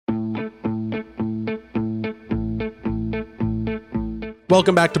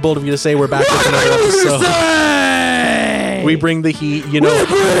Welcome back to Bold of You to Say. We're back with another episode. We bring the heat. We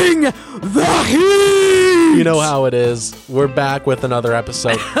bring the heat. You know how it is. We're back with another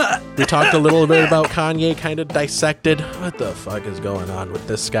episode. We talked a little bit about Kanye, kind of dissected what the fuck is going on with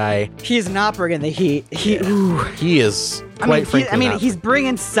this guy. He's not bringing the heat. He is quite frankly he's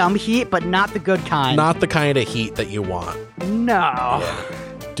bringing some heat, but not the good kind. Not the kind of heat that you want. No. Yeah.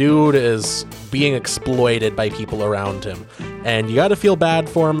 Dude is being exploited by people around him, and you got to feel bad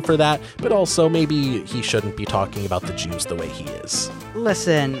for him for that, but also maybe he shouldn't be talking about the Jews the way he is.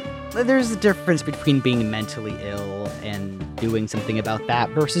 Listen, there's a difference between being mentally ill and doing something about that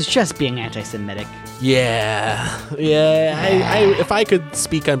versus just being anti-Semitic. Yeah. I if I could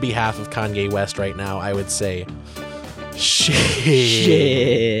speak on behalf of Kanye West right now, I would say shit.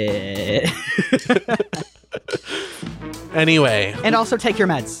 Anyway. And also take your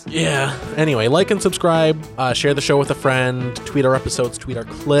meds. Yeah. Anyway, like and subscribe, share the show with a friend, tweet our episodes, tweet our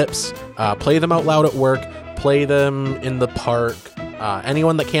clips, play them out loud at work, play them in the park.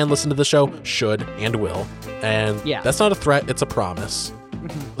 Anyone that can listen to the show should and will. And that's not a threat, it's a promise.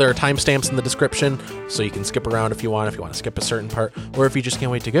 There are timestamps in the description, so you can skip around if you want to skip a certain part, or if you just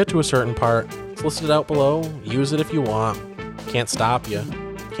can't wait to get to a certain part, it's listed out below. Use it if you want. Can't stop you.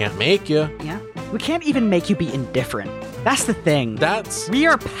 Can't make you. Yeah. We can't even make you be indifferent. That's the thing. We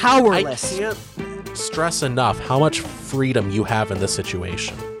are powerless. I can't stress enough how much freedom you have in this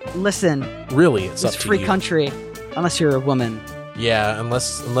situation. Listen. Really, it's up to you. It's free country, unless you're a woman. Yeah,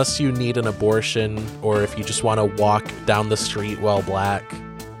 unless you need an abortion, or if you just want to walk down the street while black.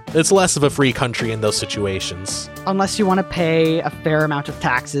 It's less of a free country in those situations. Unless you want to pay a fair amount of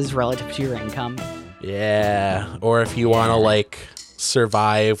taxes relative to your income. Yeah, or if you want to,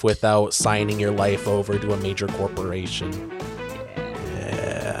 survive without signing your life over to a major corporation.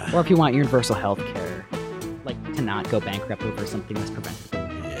 Yeah. Or if you want universal health care, to not go bankrupt over something that's preventable.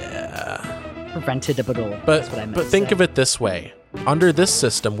 Yeah. Preventable. But, that's what I meant but think of it this way. Under this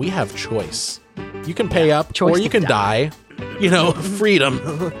system, we have choice. You can pay up, or you can die.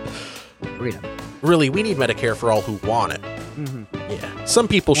 Freedom. Freedom. Really, we need Medicare for all who want it. Mm-hmm. Yeah. Some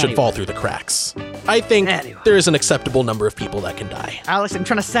people should fall through the cracks. I think there is an acceptable number of people that can die. Alex, I'm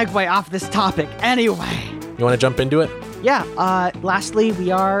trying to segue off this topic. Anyway. You want to jump into it? Yeah. Lastly,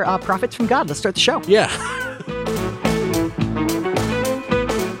 we are prophets from God. Let's start the show. Yeah.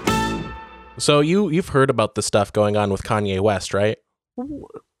 So you've heard about the stuff going on with Kanye West, right?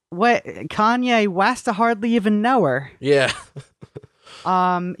 What? Kanye West? I hardly even know her. Yeah.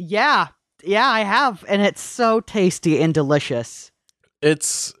 Yeah, I have, and it's so tasty and delicious.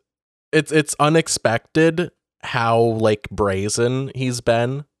 It's unexpected how brazen he's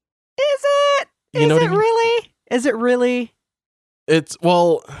been. Is it? Is it really? Is it really? It's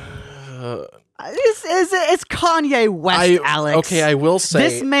It's Kanye West, Alex. Okay, I will say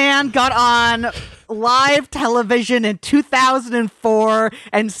this man got on live television in 2004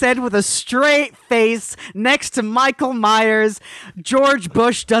 and said with a straight face next to Michael Myers, George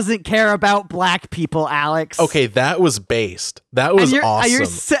Bush doesn't care about black people, Alex. Okay, that was based. That was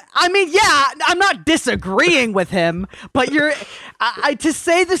awesome. I'm not disagreeing with him, but to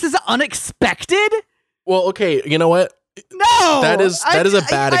say this is unexpected? Well, okay, you know what? No, that is a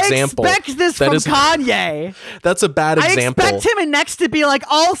bad example. I expect this from Kanye. That's a bad example. I expect him next to be like,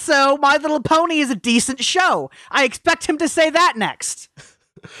 also, My Little Pony is a decent show. I expect him to say that next.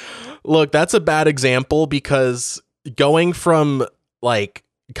 Look, that's a bad example because going from George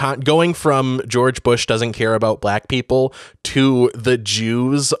Bush doesn't care about black people to the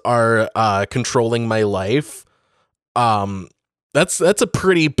Jews are controlling my life. That's a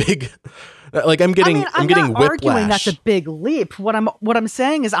pretty big. I'm getting not whiplash. Arguing that's a big leap. What I'm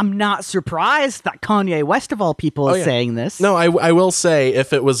saying is I'm not surprised that Kanye West of all people is saying this. No, I will say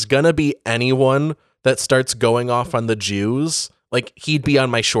if it was gonna be anyone that starts going off on the Jews, he'd be on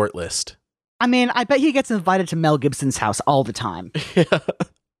my short list. I bet he gets invited to Mel Gibson's house all the time.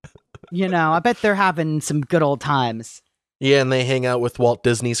 Yeah. I bet they're having some good old times. Yeah, and they hang out with Walt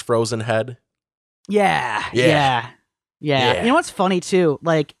Disney's Frozen head. Yeah. You know what's funny too?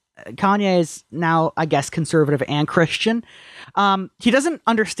 Kanye is now, I guess, conservative and Christian. He doesn't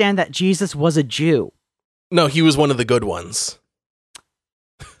understand that Jesus was a Jew. No, he was one of the good ones.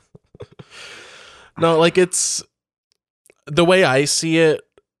 No, it's the way I see it.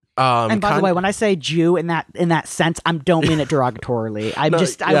 And by the way, when I say Jew in that sense, I don't mean it derogatorily. I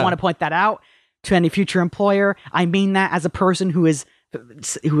want to point that out to any future employer. I mean that as a person who is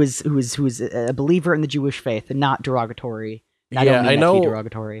a believer in the Jewish faith and not derogatory. I don't mean that to be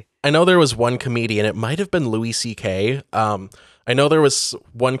derogatory. I know there was one comedian. It might have been Louis C.K. I know there was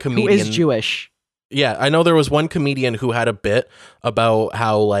one comedian who is Jewish. Yeah, I know there was one comedian who had a bit about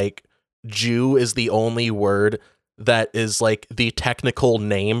how like Jew is the only word that is like the technical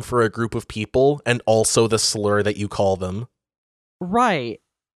name for a group of people and also the slur that you call them. Right.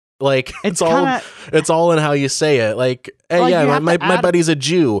 Like it's all in how you say it. Like, hey, yeah, my buddy's a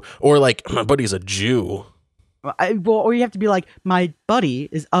Jew, or like my buddy's a Jew. Or you have to be like, my buddy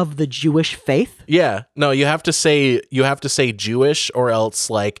is of the Jewish faith. Yeah, no, you have to say Jewish, or else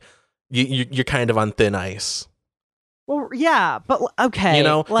like you're kind of on thin ice. Well, yeah, but okay, you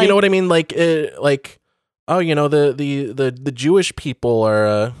know what I mean. Like, oh, you know, the Jewish people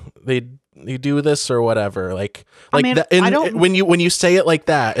are they do this or whatever. Like I mean, that, when you say it like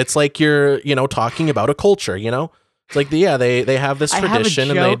that, it's like you're talking about a culture. It's like they have this tradition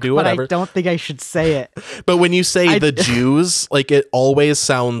and they do whatever. But I don't think I should say it. But when you say the Jews, like it always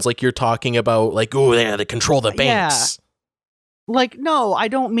sounds like you're talking about like, oh yeah, they control the banks. Yeah. Like, no, I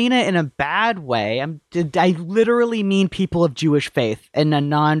don't mean it in a bad way. I literally mean people of Jewish faith in a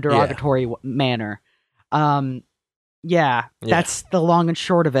non-derogatory manner. Yeah, that's the long and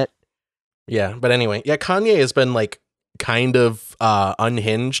short of it. Yeah, but anyway, Kanye has been like kind of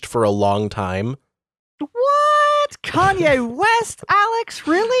unhinged for a long time. What? Kanye West, Alex?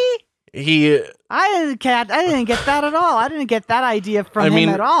 Really? I didn't get that at all. I didn't get that idea from him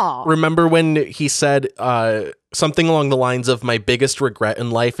at all. Remember when he said something along the lines of, my biggest regret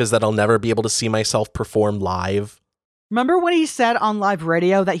in life is that I'll never be able to see myself perform live? Remember when he said on live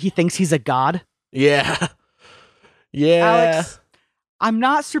radio that he thinks he's a god? Yeah. Yeah. Alex, I'm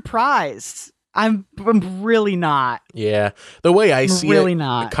not surprised. I'm really not. Yeah. The way I see really it,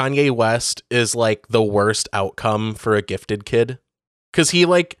 not. Kanye West is like the worst outcome for a gifted kid. Because he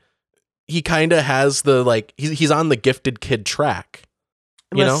kind of has the, like, he's on the gifted kid track.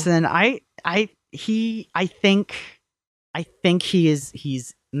 Listen, I think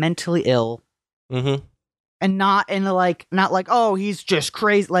he's mentally ill. Mm-hmm. And not like, oh, he's just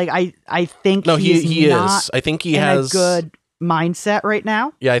crazy. Like, I think he is. I think he has a good mindset right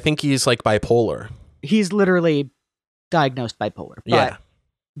now. Yeah, I think he's like bipolar. He's literally diagnosed bipolar. But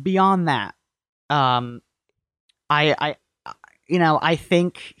beyond that, I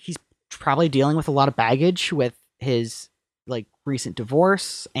think he's probably dealing with a lot of baggage with his like recent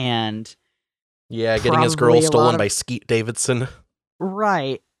divorce and getting his girl stolen by Skeet Davidson.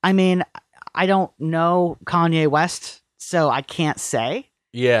 Right. I mean, I don't know Kanye West, so I can't say.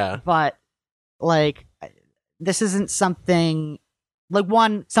 Yeah. But like, this isn't something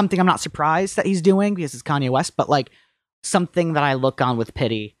something I'm not surprised that he's doing because it's Kanye West, but like something that I look on with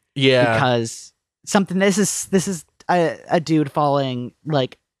pity. Yeah. Because this is a dude falling,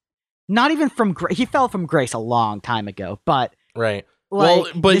 like, not even from he fell from grace a long time ago, but right. Like, well,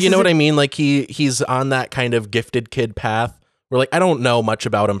 but you know what I mean? Like he's on that kind of gifted kid path where, like, I don't know much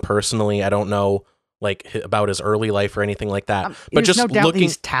about him personally. I don't know like about his early life or anything like that. But just no doubt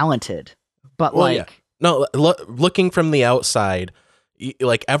he's talented. But no, looking from the outside,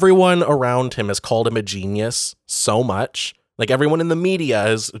 like everyone around him has called him a genius so much. Like everyone in the media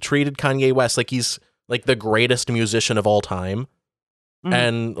has treated Kanye West like he's like the greatest musician of all time. Mm.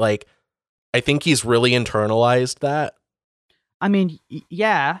 And like, I think he's really internalized that. I mean,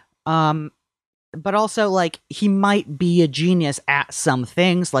 yeah. But also like he might be a genius at some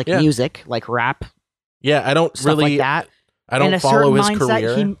things like music, like rap. Yeah, I don't really like that. I don't follow his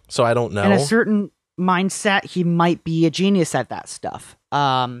career, so I don't know. In a certain mindset, he might be a genius at that stuff.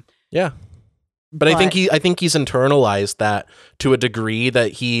 Yeah. But I think he's internalized that to a degree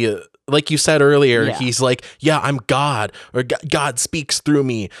that he, like you said earlier, he's like, I'm God, or God speaks through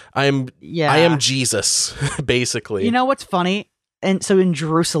me. I am Jesus, basically. You know what's funny? And so in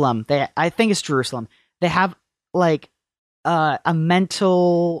Jerusalem, I think it's Jerusalem, they have like a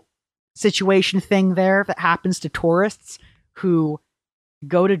mental situation thing there that happens to tourists who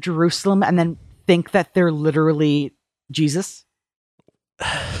go to Jerusalem and then think that they're literally Jesus.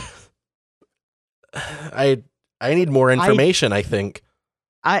 I need more information, I think.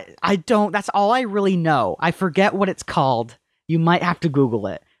 I don't, that's all I really know. I forget what it's called. You might have to Google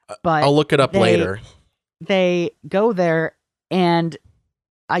it. But I'll look it up later. They go there and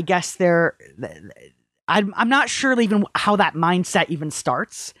I guess I'm not sure even how that mindset even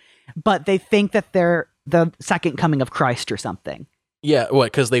starts, but they think that they're the second coming of Christ or something. Yeah, what,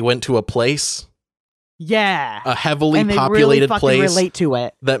 because they went to a place? Yeah. A heavily really populated place relate to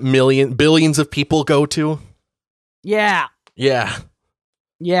it. That billions of people go to? Yeah. Yeah.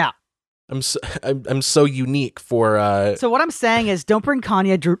 Yeah. I'm so unique for So what I'm saying is don't bring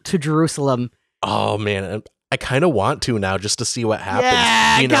Kanye to Jerusalem. Oh man, I kind of want to now just to see what happens.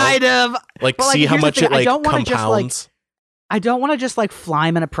 Yeah, kind of. Like see how much it like compounds. I don't want to just like fly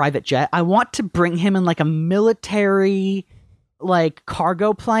him in a private jet. I want to bring him in like a military like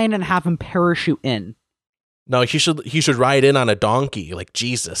cargo plane and have him parachute in. No, he should ride in on a donkey, like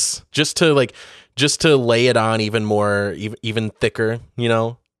Jesus, just to lay it on even more, even thicker, you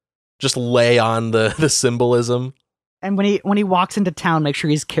know, just lay on the symbolism. And when he walks into town, make sure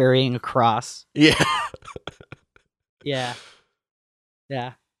he's carrying a cross. Yeah. Yeah.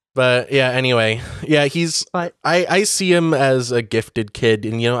 Yeah. But yeah, anyway, yeah, I see him as a gifted kid,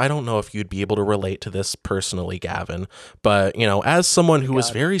 and I don't know if you'd be able to relate to this personally, Gavin, but as someone who was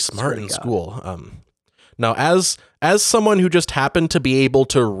very smart in school, now as someone who just happened to be able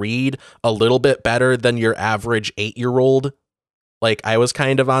to read a little bit better than your average 8-year-old, like I was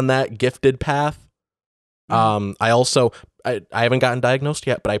kind of on that gifted path. I haven't gotten diagnosed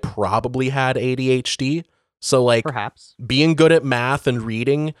yet, but I probably had ADHD. So like perhaps being good at math and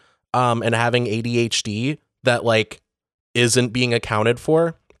reading, and having ADHD that like isn't being accounted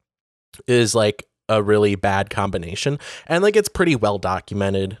for is like a really bad combination. And like, it's pretty well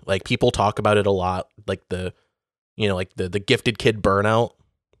documented. Like people talk about it a lot, like the gifted kid burnout,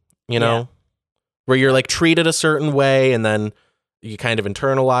 where you're like treated a certain way and then you kind of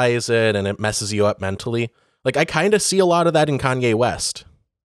internalize it and it messes you up mentally. Like I kind of see a lot of that in Kanye West.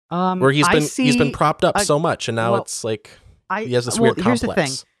 Where he's been propped up so much, and now it's like he has this weird complex. Here's the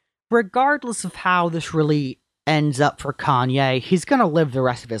thing: regardless of how this really ends up for Kanye, he's gonna live the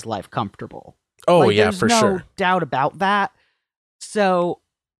rest of his life comfortable. Oh like, yeah, for sure, no doubt about that. So,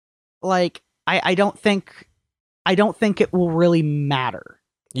 like, I don't think it will really matter.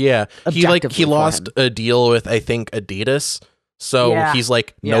 Yeah, he lost a deal with I think Adidas, so he's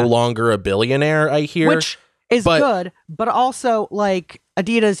like no longer a billionaire. I hear, which is good, but also like.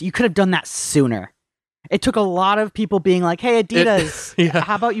 Adidas, you could have done that sooner. It took a lot of people being like, "Hey, Adidas,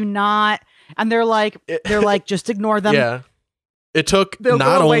 how about you not?" And they're like, just ignore them. Yeah, it took They'll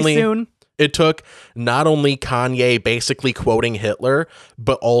not go away only soon. It took not only Kanye basically quoting Hitler,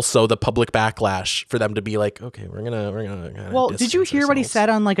 but also the public backlash for them to be like, "Okay, we're gonna." Well, did you hear what he said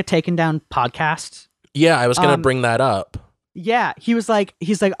on like a Taken Down podcast? Yeah, I was gonna bring that up. Yeah, he's like,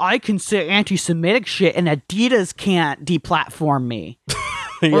 I can say anti-Semitic shit, and Adidas can't deplatform me.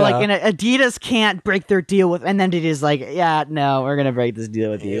 Or like, and Adidas can't break their deal with, and then Adidas like, yeah, no, we're gonna break this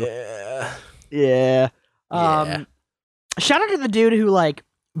deal with you. Yeah. Shout out to the dude who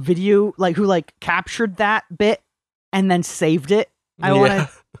who captured that bit and then saved it. I want to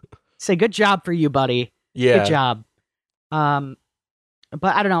say good job for you, buddy. Yeah, good job.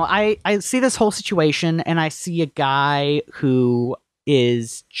 But I don't know. I see this whole situation and I see a guy who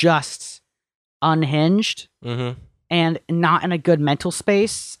is just unhinged and not in a good mental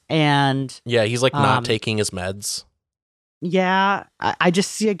space. And yeah, he's like not taking his meds. Yeah, I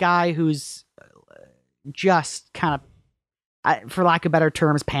just see a guy who's just kind of, for lack of better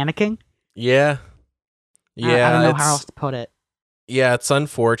terms, panicking. Yeah. Yeah. I don't know how else to put it. Yeah, it's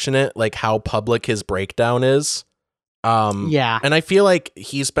unfortunate like how public his breakdown is. And I feel like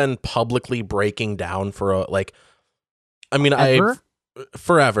he's been publicly breaking down for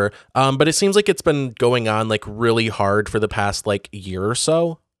forever. But it seems like it's been going on like really hard for the past like year or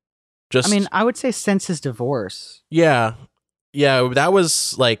so. I would say since his divorce. Yeah. Yeah, that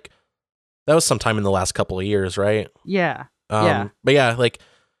was sometime in the last couple of years, right? Yeah. But yeah, like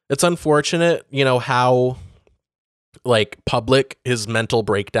it's unfortunate, how like public his mental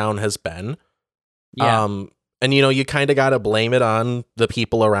breakdown has been. Yeah. And, you kind of got to blame it on the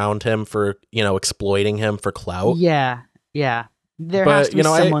people around him for, exploiting him for clout. Yeah. Yeah. There has to be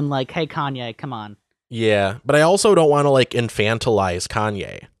someone like, hey, Kanye, come on. Yeah. But I also don't want to like infantilize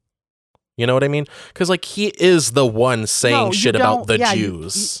Kanye. You know what I mean? Because like he is the one saying shit about the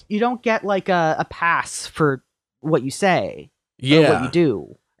Jews. You don't get like a pass for what you say. Yeah. Or what you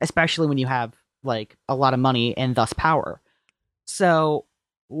do, especially when you have like a lot of money and thus power. So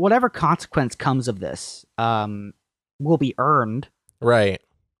whatever consequence comes of this will be earned. Right.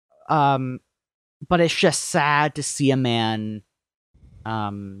 But it's just sad to see a man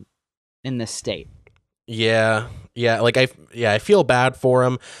in this state. Yeah. Yeah. Like I feel bad for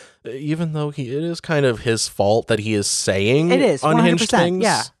him, even though it is kind of his fault that he is saying unhinged things.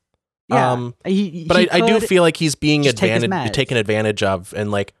 Yeah. Yeah. I do feel like he's being taken advantage of,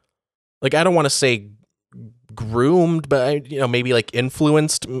 and like I don't want to say groomed, but maybe like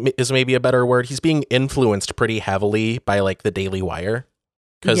influenced is maybe a better word. He's being influenced pretty heavily by like the Daily Wire.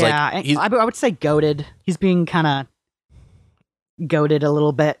 Yeah, I would say goated. He's being kind of goated a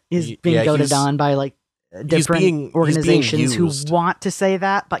little bit. He's being goated on by like different organizations who want to say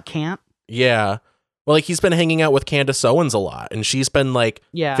that but can't. Yeah. Well, like he's been hanging out with Candace Owens a lot, and she's been like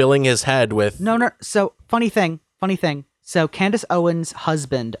filling his head with no. So funny thing. So Candace Owens'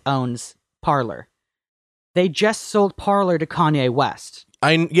 husband owns Parler. They just sold Parler to Kanye West.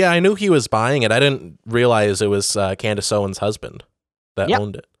 I knew he was buying it. I didn't realize it was Candace Owens' husband that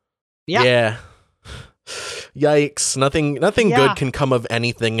owned it. Yep. Yeah. Yikes. Nothing good can come of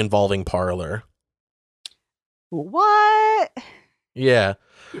anything involving Parler. What? Yeah.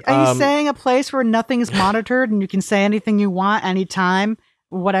 Are you saying a place where nothing's monitored and you can say anything you want anytime,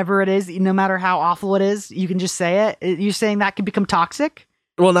 whatever it is, no matter how awful it is, you can just say it? You're saying that could become toxic?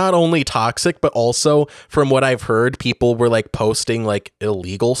 Well, not only toxic, but also from what I've heard, people were like posting like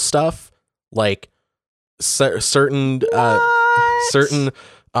illegal stuff, like certain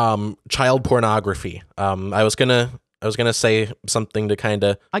child pornography. I was gonna say something to kind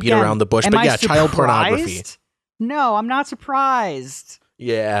of beat around the bush, but yeah, child pornography. No, I'm not surprised.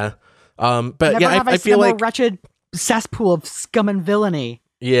 Yeah. But Never yeah, I feel like a wretched cesspool of scum and villainy.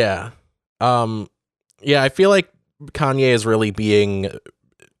 Yeah. Yeah, I feel like Kanye is really being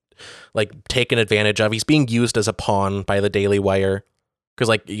like taken advantage of. He's being used as a pawn by the Daily Wire. Because,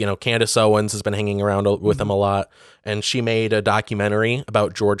 like, you know, Candace Owens has been hanging around with him a lot, and she made a documentary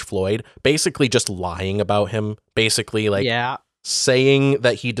about George Floyd, basically just lying about him, basically, like, saying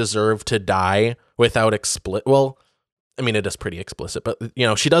that he deserved to die without well, I mean, it is pretty explicit, but, you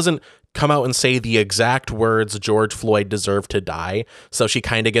know, she doesn't come out and say the exact words George Floyd deserved to die, so she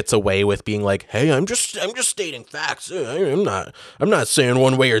kind of gets away with being like, hey, I'm just stating facts. I'm not saying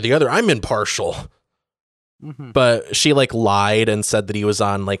one way or the other. I'm impartial. But she like lied and said that he was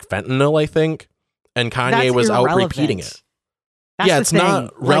on like fentanyl, I think, and Kanye was out repeating it. It's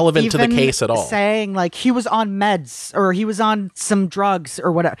not relevant to the case at all. Saying like he was on meds or he was on some drugs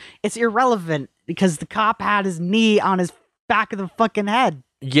or whatever, it's irrelevant because the cop had his knee on his back of the fucking head.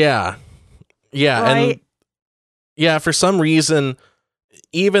 Yeah, right? And yeah, for some reason,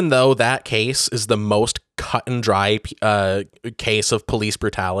 even though that case is the most cut and dry case of police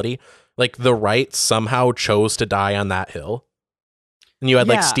brutality, like the right somehow chose to die on that hill. And you had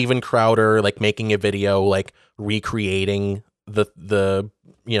like Steven Crowder like making a video like recreating the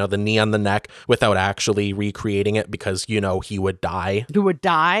you know, the knee on the neck without actually recreating it because, you know, he would die. Who would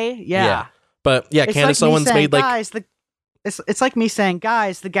die? Yeah. But yeah, it's Candace Owens made like guys, it's like me saying,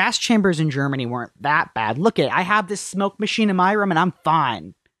 guys, the gas chambers in Germany weren't that bad. Look I have this smoke machine in my room and I'm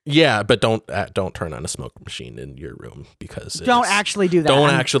fine. Yeah, but don't turn on a smoke machine in your room because don't actually do that.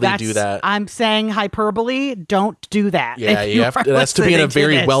 Don't actually do that. I'm saying hyperbole. Don't do that. Yeah, you have to. That's to be in a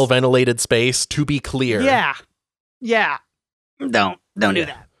very well ventilated space. To be clear. Yeah. Don't do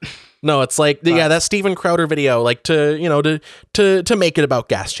that. No, it's like that Steven Crowder video, like to make it about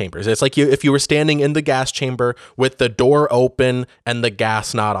gas chambers. It's like if you were standing in the gas chamber with the door open and the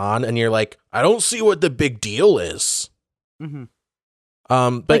gas not on, and you're like, I don't see what the big deal is. Mm-hmm.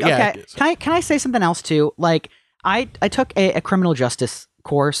 But like, yeah, okay. Can I say something else too? Like I took a criminal justice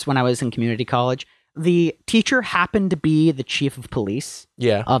course when I was in community college. The teacher happened to be the chief of police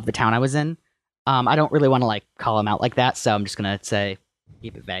of the town I was in. I don't really want to like call him out like that, so I'm just gonna say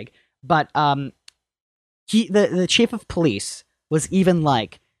keep it vague. But the chief of police was even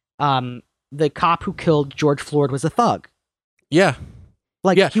like the cop who killed George Floyd was a thug. Yeah.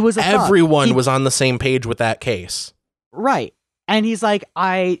 Like he was a thug. Everyone was on the same page with that case. Right. And he's like,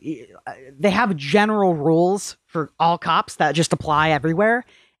 they have general rules for all cops that just apply everywhere.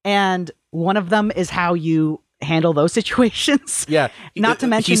 And one of them is how you handle those situations. Yeah. Not to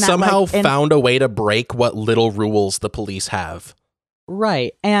mention he somehow found a way to break what little rules the police have.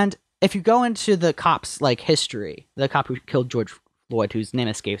 Right. And if you go into the cop's like history, the cop who killed George Floyd, whose name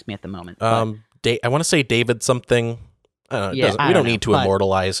escapes me at the moment. I want to say David something. I don't know. We don't need to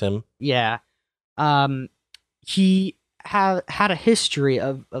immortalize him. Yeah. He had a history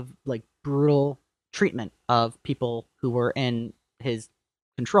of like brutal treatment of people who were in his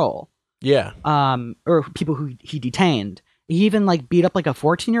control. Yeah. Or people who he detained. He even like beat up like a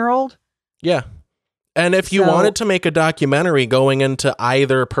 14-year-old. Yeah. And if you wanted to make a documentary going into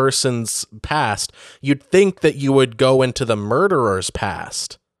either person's past, you'd think that you would go into the murderer's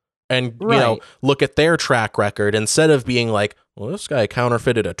past and, you know, look at their track record instead of being like, well, this guy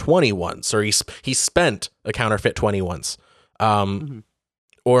counterfeited a 20 once, or he spent a counterfeit 20 once.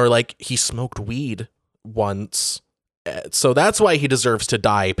 Or like he smoked weed once. So that's why he deserves to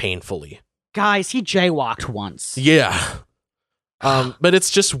die painfully. Guys, he jaywalked once. Yeah. But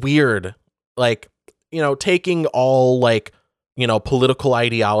it's just weird. Like, you know, taking all like, you know, political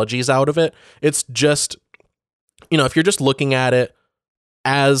ideologies out of it. It's just, you know, if you're just looking at it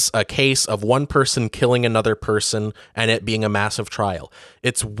as a case of one person killing another person and it being a massive trial,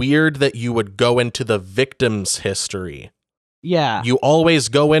 it's weird that you would go into the victim's history. Yeah. You always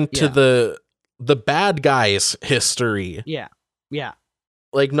go into the bad guys' history. Yeah. Yeah.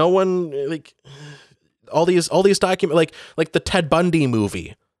 Like no one, like all these documents, like the Ted Bundy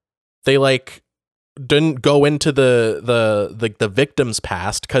movie, they like didn't go into the victim's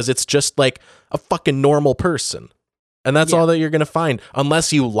past because it's just like a fucking normal person. And that's all that you're going to find,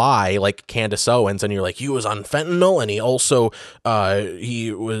 unless you lie like Candace Owens and you're like, he was on fentanyl and he also,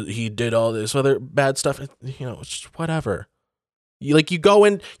 he did all this other bad stuff. You know, it's just whatever. You go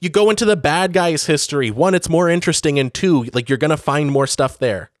into the bad guy's history. One, it's more interesting. And two, like you're going to find more stuff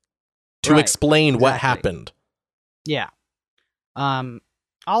there to explain what happened. Yeah.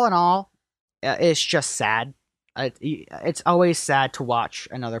 All in all, it's just sad. It's always sad to watch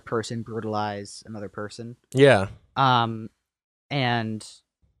another person brutalize another person. Yeah. And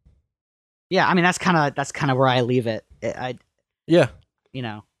yeah, I mean that's kind of where I leave it. Yeah. You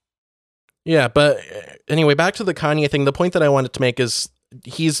know. Yeah, but anyway, back to the Kanye thing. The point that I wanted to make is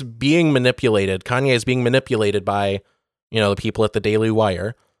he's being manipulated. Kanye is being manipulated by, the people at the Daily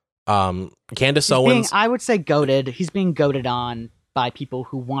Wire. Candace Owens, I would say goated. He's being goated on by people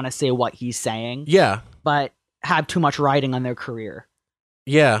who want to say what he's saying. Yeah. But have too much writing on their career.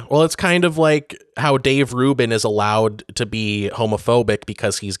 Yeah, well, it's kind of like how Dave Rubin is allowed to be homophobic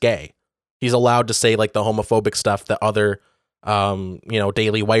because he's gay. He's allowed to say like the homophobic stuff that other,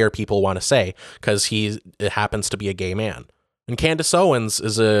 Daily Wire people want to say because it happens to be a gay man. And Candace Owens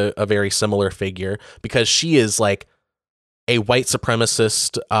is a very similar figure because she is like a white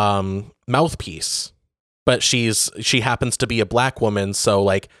supremacist mouthpiece, but she happens to be a black woman, so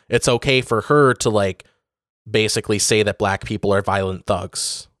like it's okay for her to like basically say that black people are violent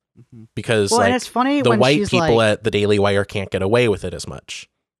thugs because and it's funny the when white people at the Daily Wire can't get away with it as much.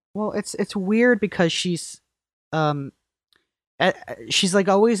 Well, it's weird because she's like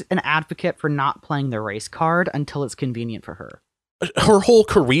always an advocate for not playing the race card until it's convenient for her. Her whole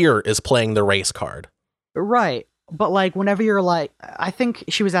career is playing the race card. Right. But like whenever you're like, I think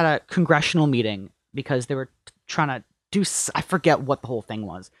she was at a congressional meeting because they were trying to do, I forget what the whole thing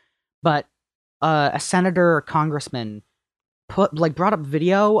was, but a senator or congressman brought up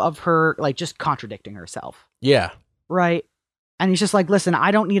video of her like just contradicting herself. Yeah. Right. And he's just like, listen, I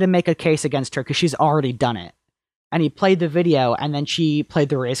don't need to make a case against her because she's already done it. And he played the video and then she played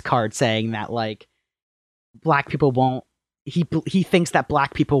the race card saying that like black people won't, he thinks that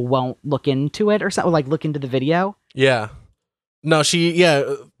black people won't look into it or something, like look into the video. Yeah. No,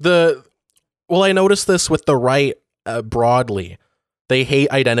 I noticed this with the right broadly. They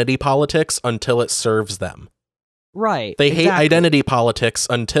hate identity politics until it serves them. Right. They hate identity politics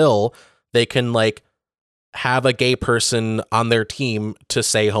until they can like have a gay person on their team to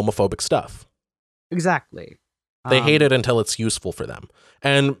say homophobic stuff. Exactly. They hate it until it's useful for them.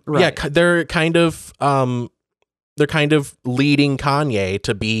 And they're kind of leading Kanye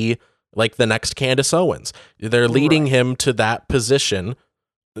to be like the next Candace Owens. They're leading him to that position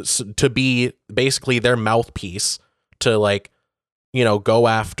to be basically their mouthpiece to like, go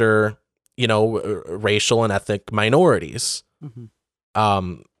after, racial and ethnic minorities. Mm-hmm.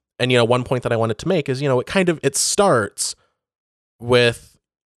 And, one point that I wanted to make is, it starts with,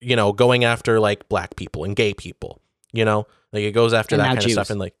 going after like black people and gay people, like it goes after that kind of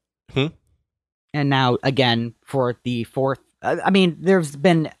stuff. And like, And now again, for the fourth, I mean, there's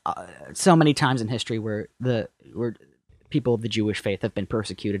been so many times in history where people of the Jewish faith have been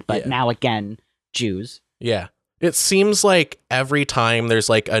persecuted, but now again, Jews. Yeah. It seems like every time there's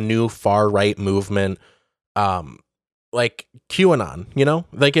like a new far right movement, like QAnon,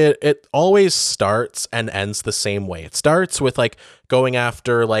 like it always starts and ends the same way. It starts with like going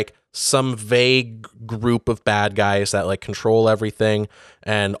after like some vague group of bad guys that like control everything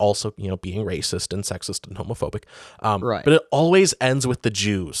and also, being racist and sexist and homophobic. Right. But it always ends with the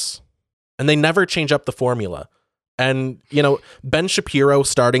Jews and they never change up the formula. And, Ben Shapiro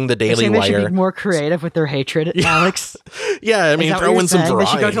starting the Daily Wire. They should be more creative with their hatred, Alex. Yeah, I mean, throw in some variety.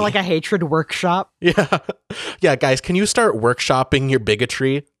 They should go to like a hatred workshop. Yeah. Yeah, guys, can you start workshopping your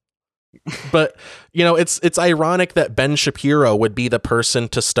bigotry? But, it's ironic that Ben Shapiro would be the person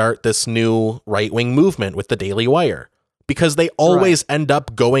to start this new right-wing movement with the Daily Wire. Because they always end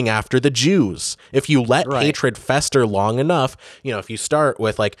up going after the Jews. If you let hatred fester long enough, if you start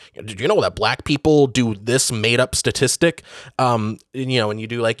with like, did you know that black people do this made up statistic? And you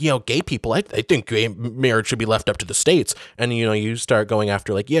do like, gay people, I think gay marriage should be left up to the states. And, you start going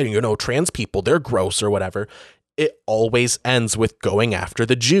after like, trans people, they're gross or whatever. It always ends with going after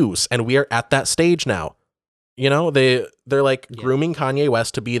the Jews. And we are at that stage now. They're like grooming Kanye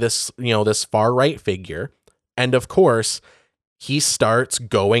West to be this, this far right figure. And of course, he starts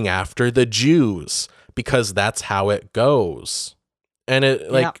going after the Jews because that's how it goes. And it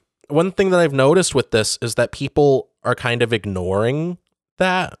like one thing that I've noticed with this is that people are kind of ignoring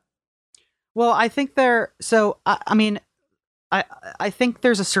that. Well, I think I think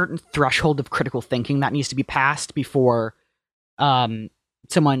there's a certain threshold of critical thinking that needs to be passed before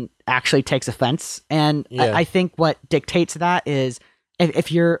someone actually takes offense. And I think what dictates that is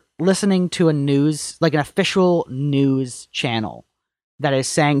if you're listening to a news, like an official news channel that is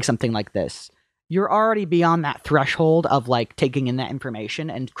saying something like this, you're already beyond that threshold of like taking in that information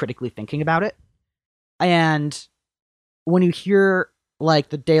and critically thinking about it. And when you hear like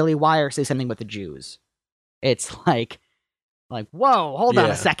the Daily Wire say something with the Jews, it's like, whoa, hold on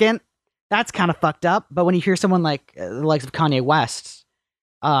a second. That's kind of fucked up. But when you hear someone like the likes of Kanye West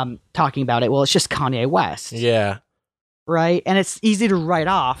talking about it, well, it's just Kanye West. Yeah. Right? And it's easy to write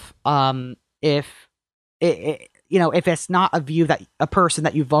off if it's not a view that a person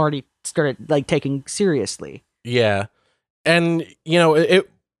that you've already started like taking seriously. Yeah. And,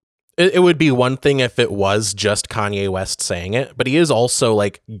 it would be one thing if it was just Kanye West saying it, but he is also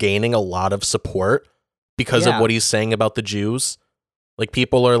like gaining a lot of support because of what he's saying about the Jews. Like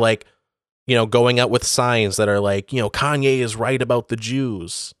people are like, going out with signs that are like, Kanye is right about the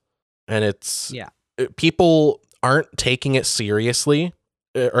Jews. And it's people aren't taking it seriously,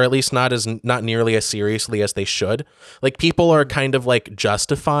 or at least not nearly as seriously as they should. Like people are kind of like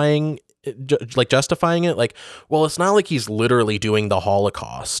justifying it. Like, well, it's not like he's literally doing the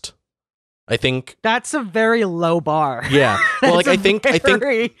Holocaust. I think that's a very low bar. Yeah. Well, like I think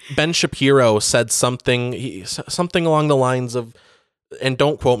Ben Shapiro said something along the lines of, and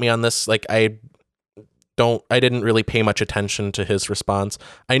don't quote me on this, like I didn't really pay much attention to his response.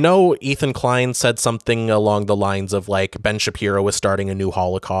 I know Ethan Klein said something along the lines of like Ben Shapiro was starting a new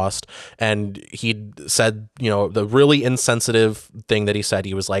Holocaust, and he said, the really insensitive thing that he said,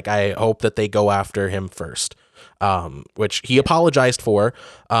 he was like, I hope that they go after him first. Which he apologized for.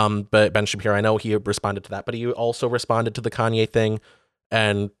 But Ben Shapiro, I know he responded to that, but he also responded to the Kanye thing.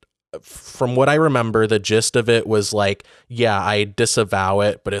 And from what I remember, the gist of it was like, yeah, I disavow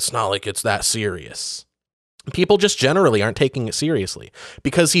it, but it's not like it's that serious. People just generally aren't taking it seriously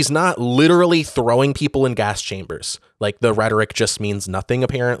because he's not literally throwing people in gas chambers. Like the rhetoric just means nothing,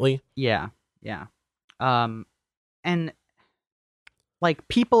 apparently. Yeah. Yeah. And like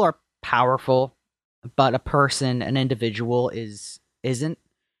people are powerful, but an individual isn't.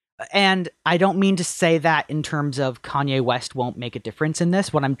 And I don't mean to say that in terms of Kanye West won't make a difference in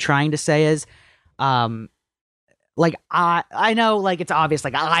this. What I'm trying to say is, like, I know, like, it's obvious,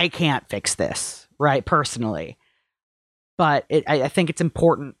 like, I can't fix this, right, personally. But I think it's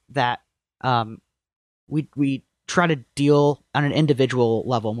important that we try to deal on an individual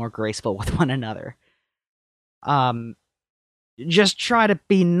level more graceful with one another. Just try to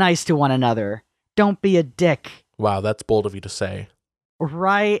be nice to one another. Don't be a dick. Wow, that's bold of you to say.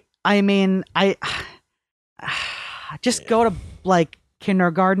 Right? I mean, I just go to like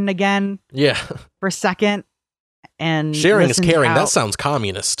kindergarten again. Yeah. For a second. And sharing is caring. That sounds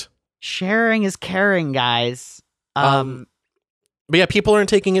communist. Sharing is caring, guys. But yeah, people aren't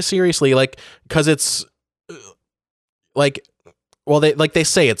taking it seriously, like, because it's like, well, they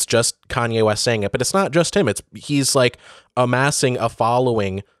say it's just Kanye West saying it, but it's not just him. He's like amassing a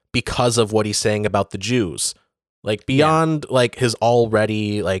following because of what he's saying about the Jews, like beyond like his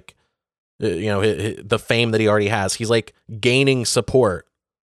already like, the fame that he already has. He's like gaining support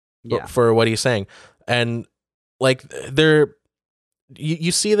for what he's saying. And like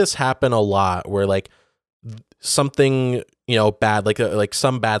you see this happen a lot where like something, bad, like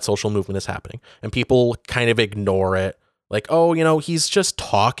some bad social movement is happening and people kind of ignore it. Like, oh, he's just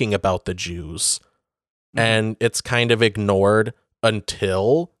talking about the Jews. Mm-hmm. And it's kind of ignored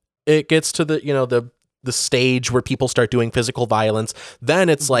until it gets to the stage where people start doing physical violence. Then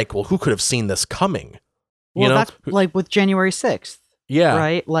it's like, well, who could have seen this coming? Well, that's like with January 6th. Yeah.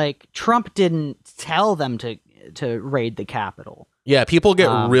 Right? Like Trump didn't tell them to raid the Capitol. Yeah, people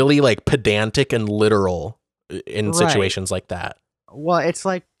get really like pedantic and literal in situations like that. Well, it's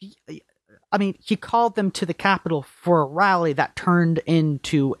like, I mean, he called them to the Capitol for a rally that turned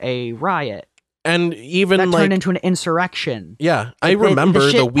into a riot. And even that turned into an insurrection. Yeah, I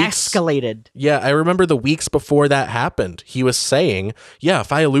remember the weeks escalated. Yeah, I remember the weeks before that happened. He was saying, "Yeah,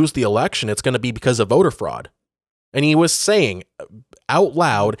 if I lose the election, it's going to be because of voter fraud," and he was saying out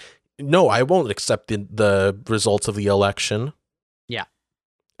loud, "No, I won't accept the results of the election." Yeah,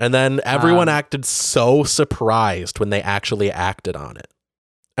 and then everyone acted so surprised when they actually acted on it.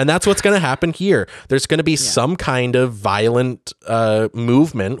 And that's what's going to happen here. There's going to be some kind of violent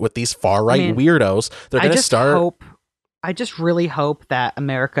movement with these far-right weirdos. They're going to start... I just really hope that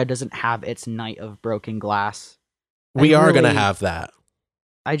America doesn't have its night of broken glass. We are going to have that.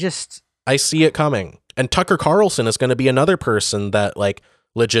 I see it coming. And Tucker Carlson is going to be another person that like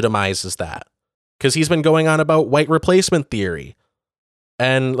legitimizes that, because he's been going on about white replacement theory.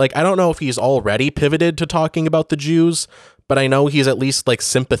 And like, I don't know if he's already pivoted to talking about the Jews, but I know he's at least like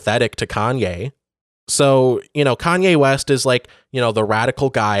sympathetic to Kanye. So, you know, Kanye West is like, you know, the radical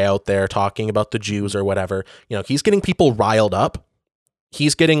guy out there talking about the Jews or whatever. You know, he's getting people riled up.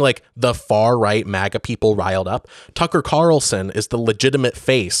 He's getting like the far right MAGA people riled up. Tucker Carlson is the legitimate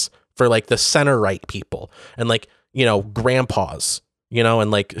face for like the center right people and like, you know, grandpas, you know,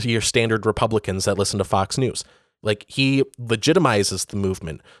 and like your standard Republicans that listen to Fox News. Like, he legitimizes the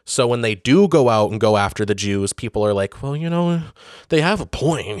movement. So when they do go out and go after the Jews, people are like, well, you know, they have a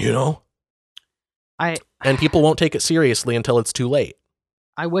point, you know? And people won't take it seriously until it's too late.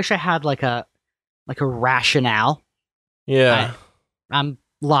 I wish I had like a rationale. Yeah. I'm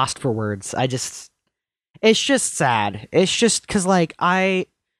lost for words. It's just sad. It's just because like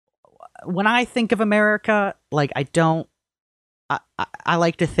when I think of America, like I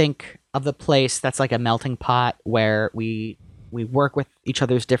like to think of the place that's like a melting pot where we work with each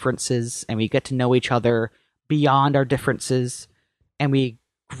other's differences and we get to know each other beyond our differences and we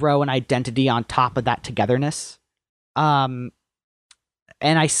grow an identity on top of that togetherness. And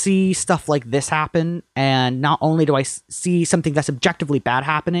I see stuff like this happen, and not only do I see something that's objectively bad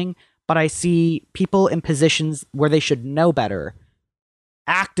happening, but I see people in positions where they should know better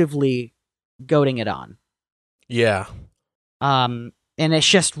actively goading it on. Yeah. And it's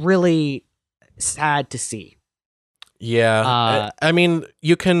just really sad to see. Yeah. I mean,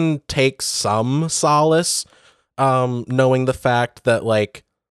 you can take some solace knowing the fact that, like,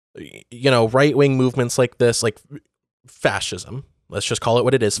 you know, right-wing movements like this, like fascism, let's just call it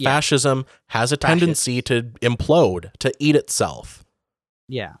what it is. Yeah. Fascism has a tendency to implode, to eat itself.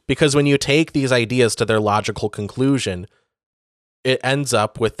 Yeah. Because when you take these ideas to their logical conclusion, it ends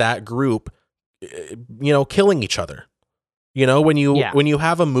up with that group, you know, killing each other. You know, when you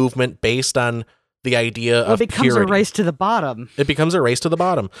have a movement based on the idea of it becomes purity, a race to the bottom. It becomes a race to the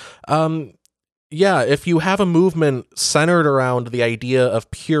bottom. Yeah, if you have a movement centered around the idea of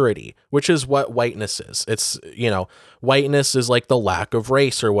purity, which is what whiteness is. It's, you know, whiteness is like the lack of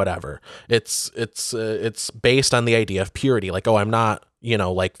race or whatever. It's based on the idea of purity. Like, oh, I'm not, you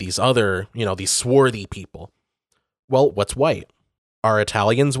know, like these other, you know, these swarthy people. Well, what's white? Are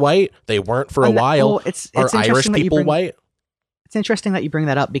Italians white? They weren't for a while. Well, Are Irish people white? It's interesting that you bring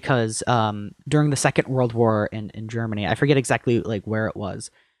that up because during the Second World War in Germany, I forget exactly like where it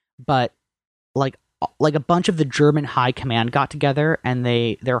was, but like a bunch of the German high command got together and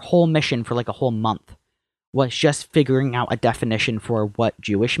their whole mission for like a whole month was just figuring out a definition for what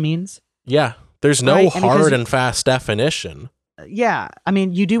Jewish means. Yeah, there's no hard and fast definition. Yeah, I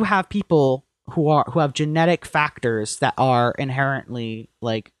mean, you do have people who have genetic factors that are inherently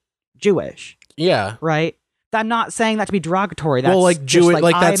like Jewish. Yeah, right. I'm not saying that to be derogatory. That's well, like Jewish,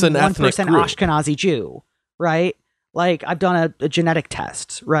 like that's I'm an ethnic 1% group. Ashkenazi Jew, right? Like I've done a genetic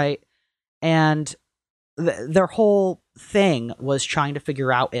test, right? And their whole thing was trying to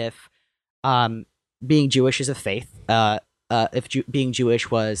figure out if being Jewish is a faith, if being Jewish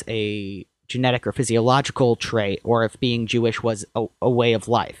was a genetic or physiological trait, or if being Jewish was a way of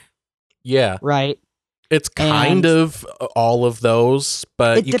life. Yeah. Right? It's kind of all of those,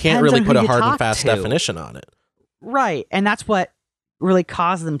 but you can't really put a hard and fast definition on it. Right. And that's what really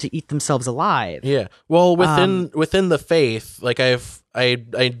caused them to eat themselves alive. Yeah. Well, within the faith, like I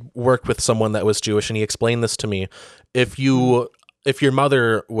worked with someone that was Jewish, and he explained this to me. If your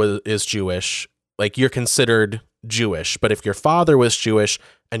mother is Jewish, like you're considered Jewish, but if your father was Jewish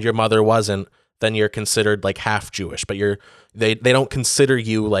and your mother wasn't, then you're considered like half Jewish, but they don't consider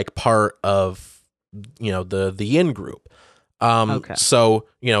you like part of, you know, the in group. Okay. So,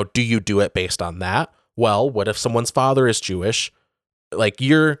 you know, do you do it based on that? Well, what if someone's father is Jewish? Like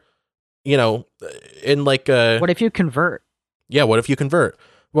you're, you know, in like a... What if you convert? Yeah, what if you convert?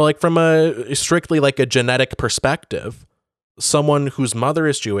 Well, like from a strictly like a genetic perspective, someone whose mother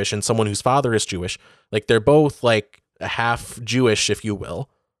is Jewish and someone whose father is Jewish, like they're both like half Jewish, if you will.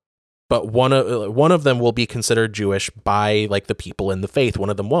 But one of them will be considered Jewish by like the people in the faith. One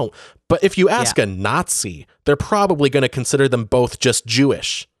of them won't. But if you ask a Nazi, they're probably going to consider them both just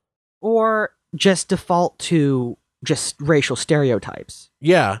Jewish. Or just default to just racial stereotypes.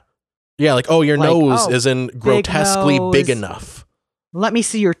 Yeah. Yeah, like, oh, your nose isn't grotesquely big enough. Let me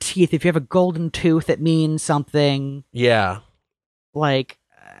see your teeth. If you have a golden tooth, it means something. Yeah. Like...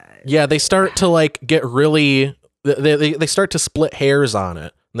 yeah, they start to like get really... They start to split hairs on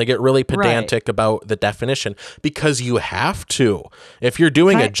it. And they get really pedantic about the definition because you have to. If you're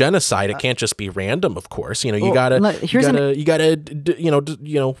doing a genocide, it can't just be random, of course. You know, you gotta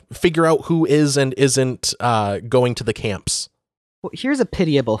figure out who is and isn't going to the camps. Well, here's a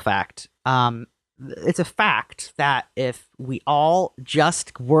pitiable fact. It's a fact that if we all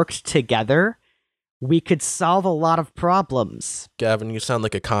just worked together, we could solve a lot of problems. Gavin, you sound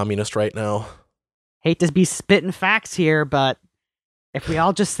like a communist right now. Hate to be spitting facts here, but if we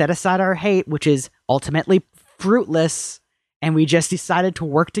all just set aside our hate, which is ultimately fruitless, and we just decided to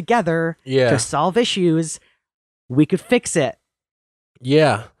work together to solve issues, we could fix it.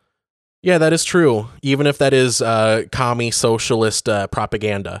 Yeah. Yeah, that is true. Even if that is commie socialist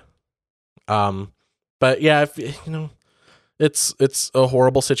propaganda. But yeah, it's a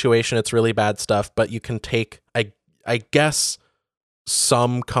horrible situation. It's really bad stuff, but you can take, I guess,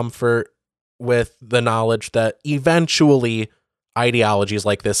 some comfort with the knowledge that eventually ideologies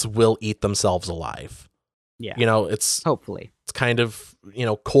like this will eat themselves alive. Yeah. You know, it's hopefully. It's kind of,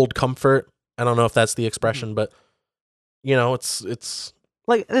 cold comfort. I don't know if that's the expression, but it's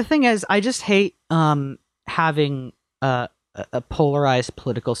like, the thing is, I just hate having a polarized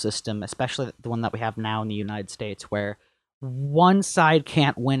political system, especially the one that we have now in the United States, where one side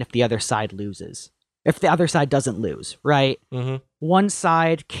can't win if the other side loses. If the other side doesn't lose, right? Mm-hmm. One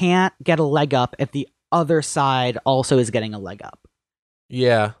side can't get a leg up if the other side also is getting a leg up.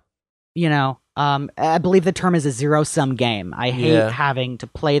 Yeah. I believe the term is a zero-sum game. I hate having to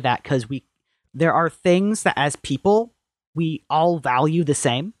play that because there are things that as people, we all value the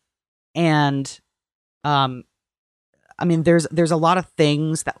same. And, there's a lot of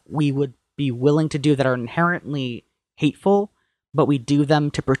things that we would be willing to do that are inherently hateful, but we do them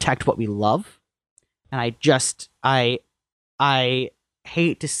to protect what we love. And I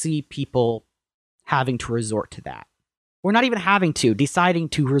hate to see people having to resort to that. We're not even deciding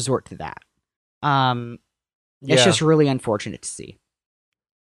to resort to that. It's just really unfortunate to see.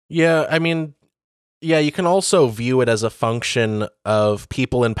 Yeah, you can also view it as a function of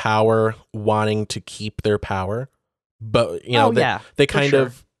people in power wanting to keep their power. But, they kind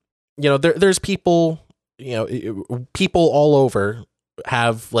of, there's people, people all over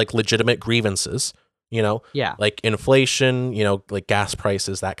have like legitimate grievances, like inflation, like gas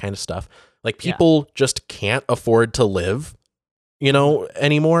prices, that kind of stuff. Like people just can't afford to live,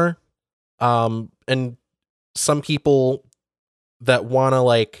 anymore. And some people that want to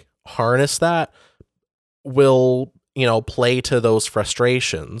like harness that will, play to those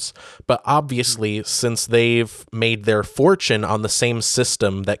frustrations. But obviously, since they've made their fortune on the same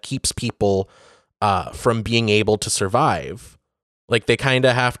system that keeps people from being able to survive, like they kind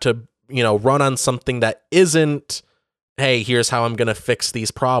of have to, run on something that isn't, hey, here's how I'm going to fix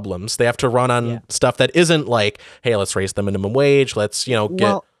these problems. They have to run on stuff that isn't like, hey, let's raise the minimum wage. Let's,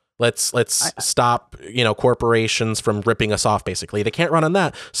 let's stop, corporations from ripping us off, basically. They can't run on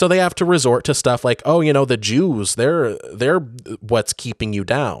that. So they have to resort to stuff like, oh, the Jews, they're what's keeping you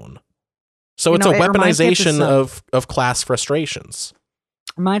down. So it's a weaponization of class frustrations.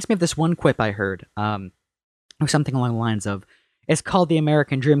 Reminds me of this one quip I heard, or something along the lines of, it's called the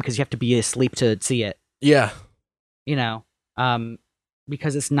American Dream because you have to be asleep to see it. Yeah.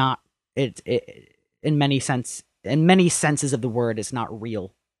 Because it's not, in many senses of the word, it's not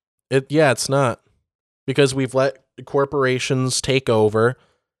real. It's not, because we've let corporations take over,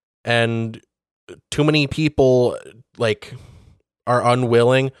 and too many people like are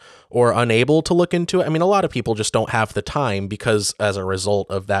unwilling or unable to look into it. I mean, a lot of people just don't have the time because as a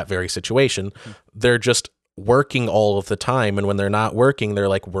result of that very situation, they're just working all of the time, and when they're not working, they're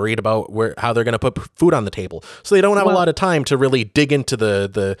like worried about how they're going to put food on the table. So they don't have a lot of time to really dig into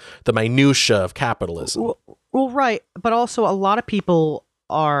the minutia of capitalism. Well, right, but also a lot of people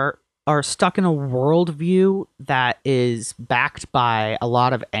are stuck in a worldview that is backed by a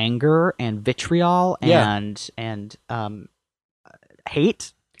lot of anger and vitriol and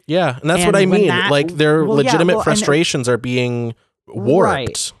hate. Yeah, and that's what I mean. Their legitimate frustrations are being warped.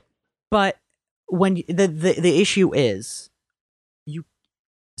 Right. But when the issue is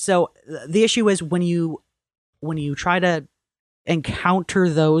when you try to encounter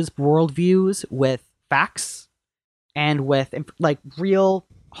those worldviews with facts and with like real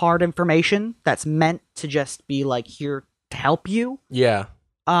hard information that's meant to just be like here to help you. Yeah.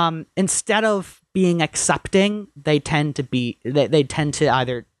 Instead of being accepting, they tend to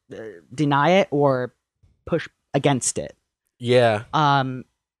either deny it or push against it. Yeah. And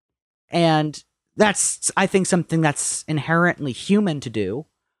that's, I think, something that's inherently human to do.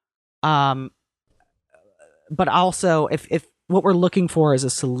 But also, if what we're looking for is a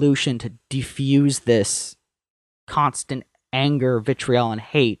solution to defuse this constant anger, vitriol, and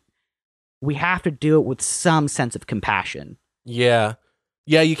hate, we have to do it with some sense of compassion. Yeah.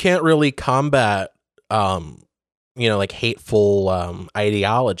 Yeah, you can't really combat, like hateful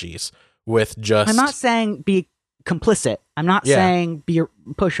ideologies with just... I'm not saying be complicit. I'm not saying be a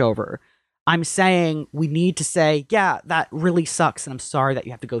pushover. I'm saying we need to say, yeah, that really sucks, and I'm sorry that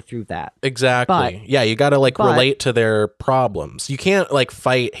you have to go through that. Exactly. Yeah, you got to relate to their problems. You can't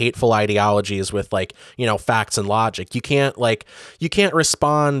fight hateful ideologies with facts and logic. You can't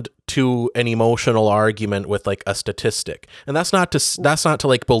respond to an emotional argument with a statistic. And that's not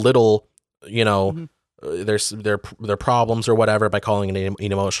to belittle, their problems or whatever by calling it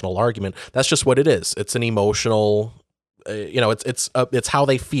an emotional argument. That's just what it is. It's an emotional, it's how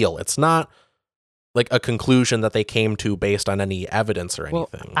they feel. It's not a conclusion that they came to based on any evidence or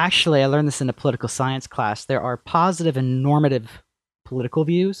anything. Well, actually, I learned this in a political science class. There are positive and normative political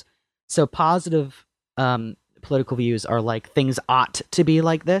views. So positive political views are things ought to be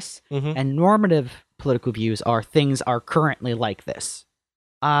like this, and normative political views are things are currently like this.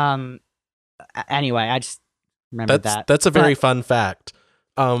 Anyway, I just remembered that. That's a very fun fact.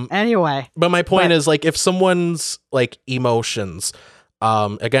 Anyway, but my point is, if someone's emotions,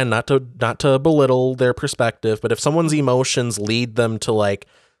 again, not to belittle their perspective, but if someone's emotions lead them to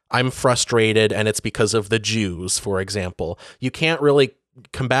I'm frustrated and it's because of the Jews, for example, you can't really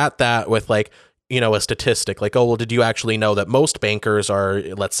combat that with a statistic oh, well, did you actually know that most bankers are,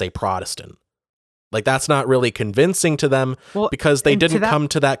 let's say, Protestant? That's not really convincing to them, because they didn't come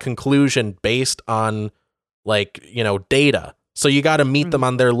to that conclusion based on data. So you got to meet them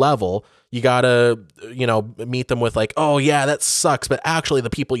on their level. You got to, meet them with oh yeah, that sucks, but actually the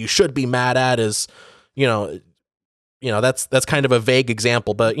people you should be mad at is, that's kind of a vague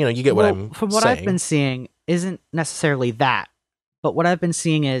example, but you get what I'm from what saying. I've been seeing isn't necessarily that, but what I've been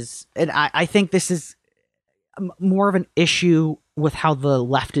seeing is, and I think this is more of an issue with how the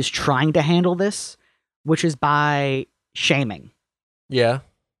left is trying to handle this, which is by shaming. Yeah.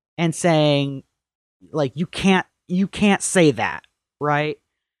 And saying you can't say that, right?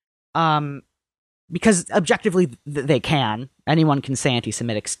 Because objectively they can. Anyone can say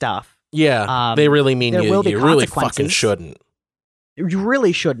anti-Semitic stuff. Yeah, they really mean you really fucking shouldn't. You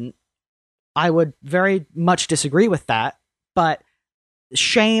really shouldn't. I would very much disagree with that, but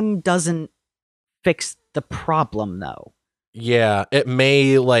shame doesn't fix the problem, though. Yeah, it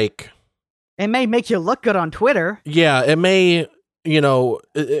may It may make you look good on Twitter. Yeah, it may,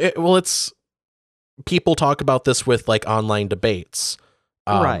 it's... People talk about this with online debates.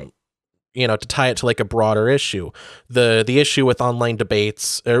 Right. To tie it to a broader issue. The issue with online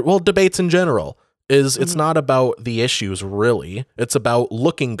debates, debates in general, is it's not about the issues, really. It's about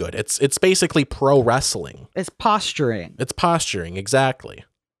looking good. It's basically pro wrestling. It's posturing. It's posturing, exactly.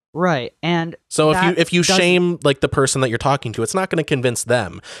 Right. And so if you shame the person that you're talking to, it's not going to convince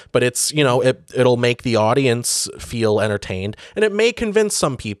them, but it's, it'll make the audience feel entertained, and it may convince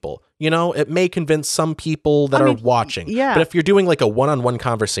some people. It may convince some people that are watching. Yeah. But if you're doing a one-on-one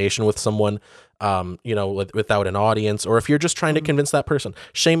conversation with someone, without an audience, or if you're just trying to convince that person,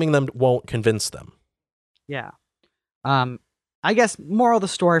 shaming them won't convince them. Yeah. I guess moral of the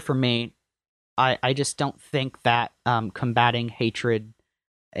story for me, I just don't think that combating hatred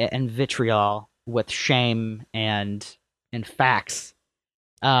and vitriol with shame and facts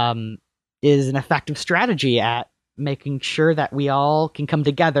is an effective strategy at making sure that we all can come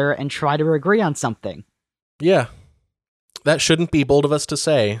together and try to agree on something. Yeah. That shouldn't be bold of us to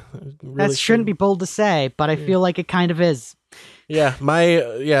say. Really that shouldn't be bold to say, but I feel like it kind of is. Yeah.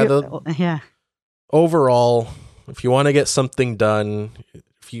 Yeah. Overall, if you want to get something done,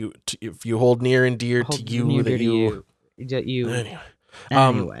 if you hold near and dear to you that you...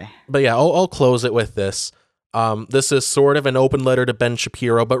 Anyway. But yeah, I'll close it with this. This is sort of an open letter to Ben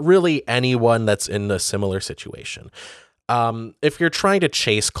Shapiro, but really anyone that's in a similar situation. If you're trying to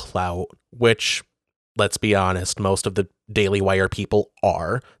chase clout, which, let's be honest, most of the Daily Wire people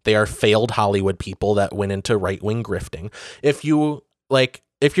are, they are failed Hollywood people that went into right-wing grifting. If you're,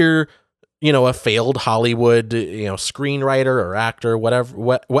 a failed Hollywood, screenwriter or actor, whatever,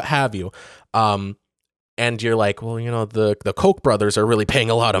 what have you, and you're well, the Koch brothers are really paying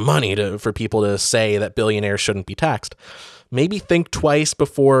a lot of money for people to say that billionaires shouldn't be taxed. Maybe think twice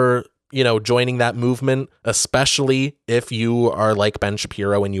before, joining that movement, especially if you are like Ben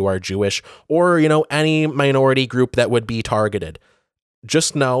Shapiro and you are Jewish, or, any minority group that would be targeted.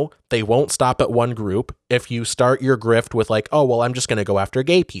 Just know they won't stop at one group. If you start your grift with oh, well, I'm just going to go after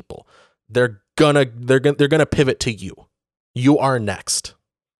gay people, they're gonna pivot to you. You are next.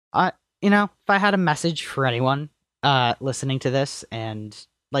 If I had a message for anyone listening to this, and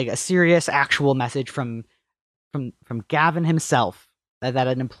a serious, actual message from from Gavin himself that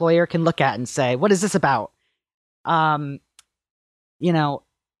an employer can look at and say, what is this about? You know,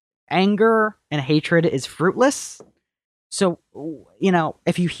 anger and hatred is fruitless. So, you know,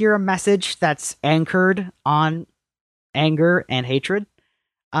 if you hear a message that's anchored on anger and hatred,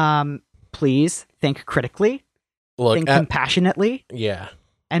 please think critically, think compassionately. Yeah.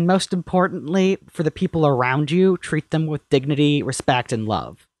 And most importantly, for the people around you, treat them with dignity, respect, and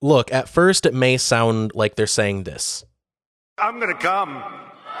love. Look, at first it may sound like they're saying this. I'm gonna come.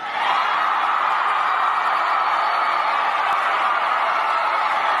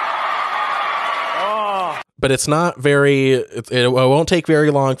 But it's not very, it won't take very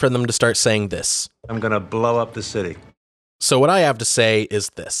long for them to start saying this. I'm gonna blow up the city. So what I have to say is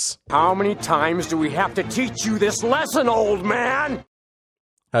this. How many times do we have to teach you this lesson, old man?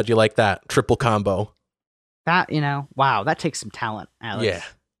 How'd you like that? Triple combo. That, you know, wow, that takes some talent, Alex. Yeah.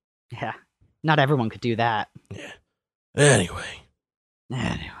 Yeah. Not everyone could do that. Yeah. Anyway,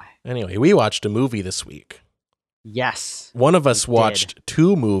 we watched a movie this week. Yes. One of us watched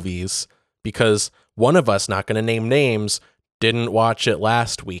 2 movies because one of us, not going to name names, didn't watch it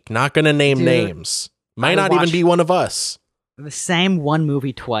last week. Not going to name names. Might not even be one of us. The same one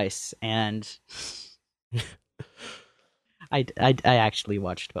movie twice, and I actually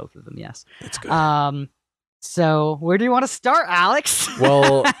watched both of them, yes. That's good. So where do you want to start, Alex?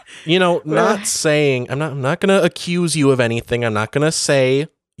 Well, you know, not saying, I'm not going to accuse you of anything. I'm not going to say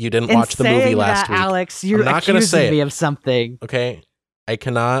you didn't watch the movie last week. Alex, you're not accusing me of something. Okay? I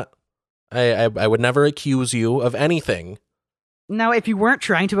cannot, I would never accuse you of anything. No, if you weren't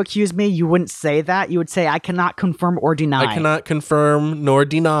trying to accuse me, you wouldn't say that. You would say, I cannot confirm or deny. I cannot confirm nor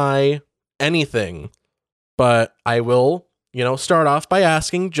deny anything. But I will, you know, start off by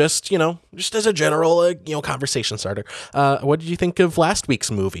asking just as a general, conversation starter. What did you think of last week's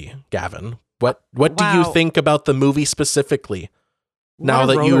movie, Gavin? What do you think about the movie specifically? Now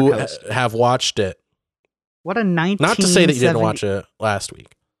that you have watched it. What a 1970... Not to say that you didn't watch it last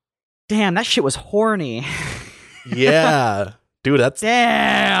week. Damn, that shit was horny. Yeah. Dude,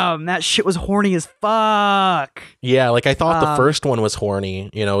 damn, that shit was horny as fuck. Yeah, like I thought the first one was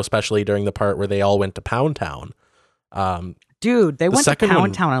horny, you know, especially during the part where they all went to Pound Town. Dude, they went to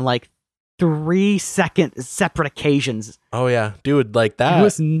Pound Town on like 3 separate occasions. Oh yeah, dude, like that. It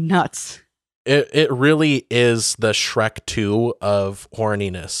was nuts. It really is the Shrek 2 of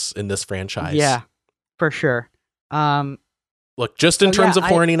horniness in this franchise. Yeah, for sure. Look, just in terms of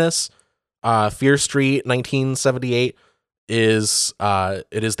horniness, Fear Street 1978 is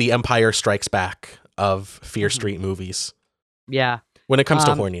the Empire Strikes Back of Fear Street movies. Yeah. When it comes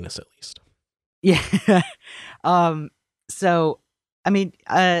to horniness, at least. Yeah. So, I mean,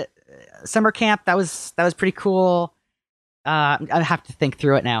 summer camp, that was pretty cool. I have to think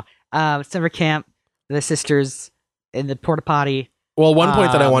through it now. Summer camp, the sisters in the porta potty. Well, one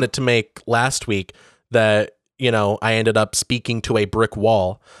point that I wanted to make last week that, you know, I ended up speaking to a brick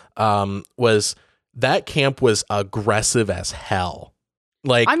wall, was that camp was aggressive as hell.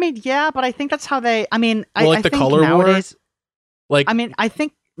 Like, I mean, yeah, but I think that's how they, I mean, well, I the think color nowadays, war, like, I mean, I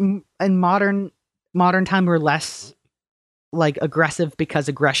think in modern time we're less like aggressive because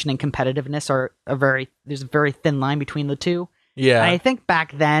aggression and competitiveness are there's a very thin line between the two. Yeah. And I think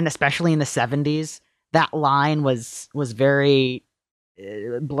back then, especially in the 70s, that line was very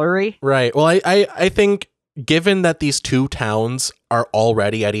blurry. Right. Well, I think given that these two towns are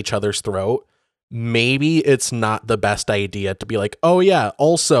already at each other's throat, maybe it's not the best idea to be like, oh yeah,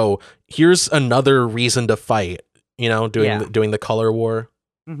 also here's another reason to fight, you know, doing the color war.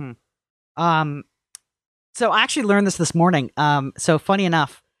 Mm-hmm. So I actually learned this morning. So funny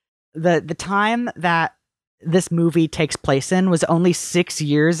enough, the time that this movie takes place in was only 6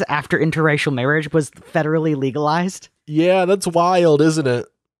 years after interracial marriage was federally legalized. Yeah, that's wild, isn't it?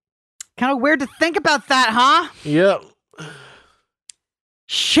 Kind of weird to think about that, huh? Yep.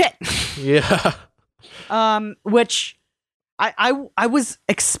 Shit. Yeah. Which I was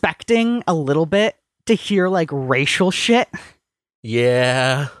expecting a little bit to hear like racial shit.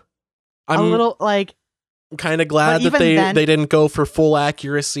 Yeah. I'm a little like kind of glad that they didn't go for full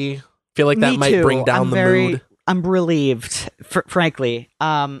accuracy. Feel like that might bring down the mood. I'm relieved, frankly.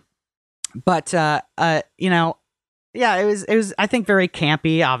 But you know, yeah, it was I think very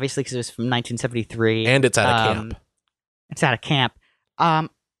campy, obviously because it was from 1973, and it's at a camp. It's at a camp.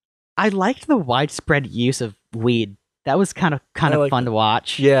 I liked the widespread use of weed. That was kind of fun to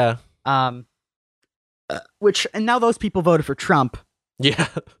watch. Yeah. And now those people voted for Trump. Yeah.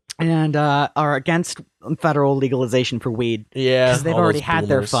 And are against federal legalization for weed. Yeah. Because they've already had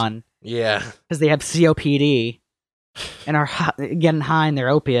their fun. Yeah. Because they have COPD and are getting high in their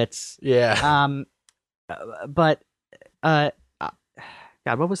opiates. Yeah. but God,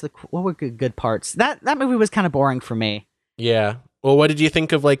 what were good parts? That movie was kind of boring for me. Yeah. Well, what did you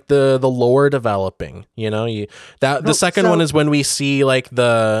think of like the lore developing? The second one is when we see like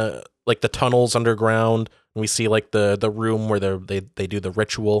the tunnels underground, and we see like the room where they do the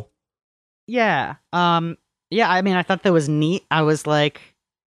ritual. Yeah. Yeah. I mean, I thought that was neat. I was like,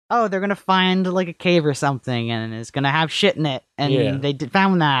 oh, they're gonna find like a cave or something, and it's gonna have shit in it, and they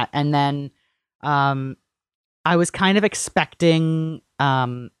found that, and then, I was kind of expecting,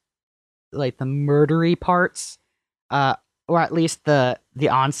 like the murdery parts, or at least the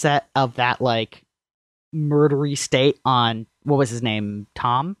onset of that like murdery state on what was his name,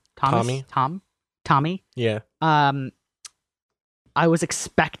 Tommy. Yeah. I was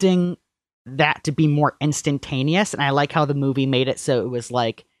expecting that to be more instantaneous, and I like how the movie made it so it was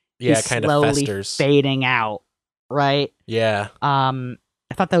like kind of festers, fading out, right? Yeah. I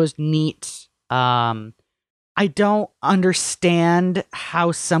thought that was neat. I don't understand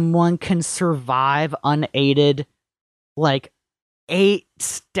how someone can survive unaided, like 8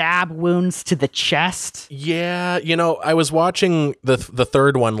 stab wounds to the chest. Yeah, I was watching the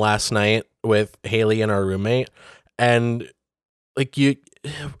third one last night with Haley and our roommate, and like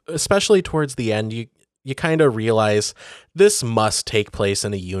especially towards the end, you kind of realize this must take place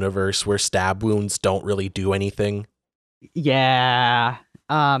in a universe where stab wounds don't really do anything. Yeah.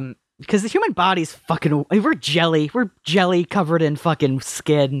 Because the human body's fucking... We're jelly covered in fucking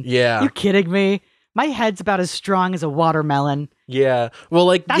skin. Yeah. You kidding me? My head's about as strong as a watermelon. Yeah. Well,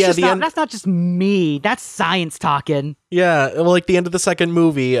 like, that's not just me. That's science talking. Yeah. Well, like the end of the second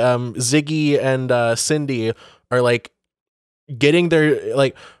movie, Ziggy and Cindy are like getting their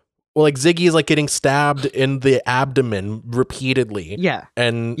like... Well, like Ziggy is like getting stabbed in the abdomen repeatedly. Yeah.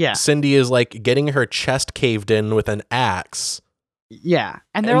 And Cindy is like getting her chest caved in with an axe. Yeah.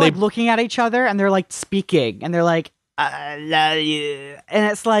 And they're like looking at each other and they're like speaking and they're like, I love you.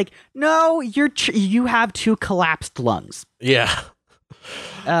 And it's like, no, you have 2 collapsed lungs. Yeah.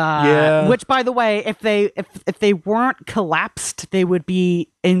 Yeah. Which, by the way, if they weren't collapsed, they would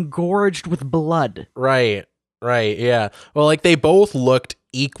be engorged with blood. Right. Yeah. Well, like they both looked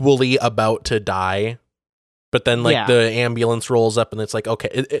equally about to die, but then like the ambulance rolls up and it's like,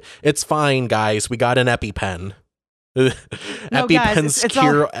 okay, it's fine, guys. We got an EpiPen. EpiPens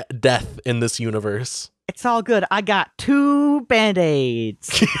cure death in this universe. It's all good. I got 2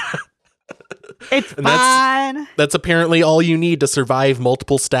 Band-Aids. It's fine. That's apparently all you need to survive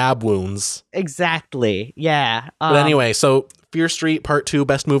multiple stab wounds. Exactly. Yeah. But anyway, so Fear Street Part 2,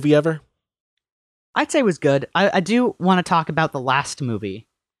 best movie ever? I'd say it was good. I do want to talk about the last movie.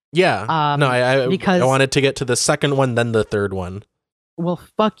 Yeah. I wanted to get to the second one, then the third one. Well,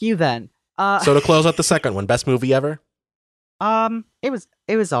 fuck you then. So to close out the second one, best movie ever? It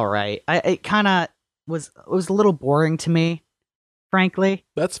was all right. It kind of was a little boring to me, frankly.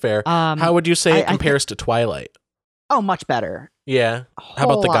 That's fair. How would you say it compares to Twilight? Oh, much better. Yeah. How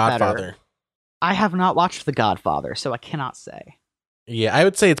about The Godfather? Better. I have not watched The Godfather, so I cannot say. Yeah, I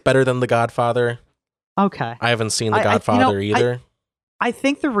would say it's better than The Godfather. Okay. I haven't seen The Godfather either. I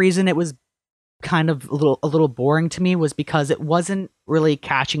think the reason it was kind of a little boring to me was because it wasn't really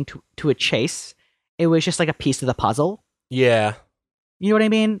catching to a chase. It was just like a piece of the puzzle. Yeah. You know what I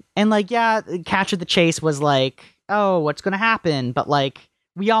mean? And like, yeah, Catch of the Chase was like, oh, what's going to happen? But like,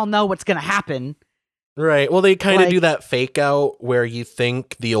 we all know what's going to happen. Right. Well, they kind of do that fake out where you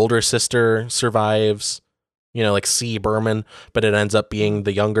think the older sister survives, like C. Berman, but it ends up being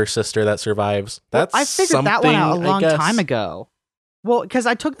the younger sister that survives. That's I figured that one out a long time ago. Well, because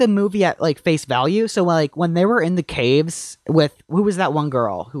I took the movie at like face value. So like when they were in the caves with, who was that one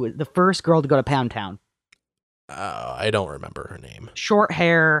girl who was the first girl to go to Pound Town? I don't remember her name. Short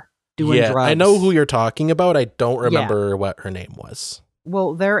hair, doing drugs. I know who you're talking about. I don't remember what her name was.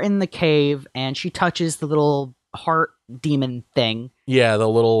 Well, they're in the cave and she touches the little heart demon thing. Yeah, the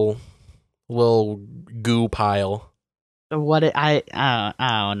little goo pile. I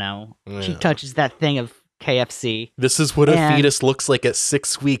don't know. Yeah. She touches that thing of KFC. This is what a fetus looks like at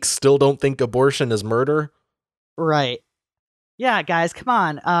 6 weeks. Still don't think abortion is murder? Right. Yeah, guys, come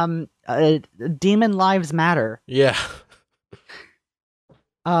on. Demon lives matter. Yeah.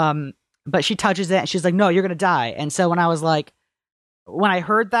 But she touches it and she's like, no, you're gonna die. And so when I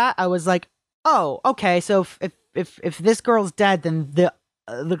heard that, I was like, oh, okay, so if this girl's dead, then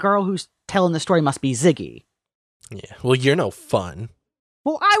the girl who's telling the story must be Ziggy. Yeah. Well, you're no fun.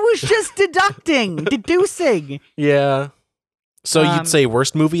 Well, I was just deducing. Yeah. So you'd say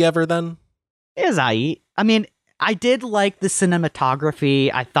worst movie ever then? I mean, I did like the cinematography.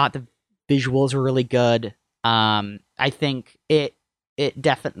 I thought the visuals were really good. I think it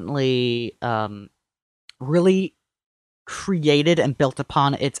definitely really created and built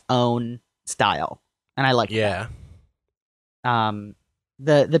upon its own style, and I like Yeah.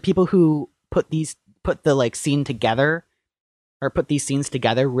 The people who put the like scene together, or put these scenes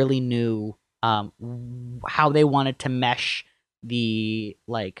together, really knew how they wanted to mesh the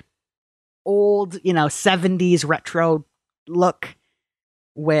like old 70s retro look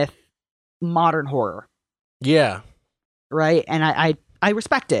with modern horror. Yeah. Right, and I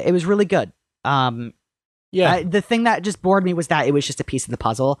respect it. It was really good. Yeah. The thing that just bored me was that it was just a piece of the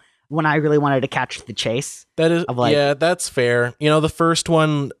puzzle when I really wanted to catch the chase. That is, yeah, that's fair. The first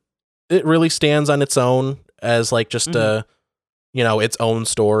one, it really stands on its own as like just a, its own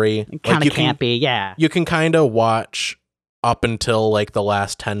story. Kind of campy, yeah. You can kind of watch up until like the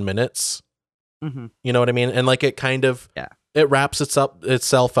last 10 minutes. Mm-hmm. You know what I mean? And like it kind of, it wraps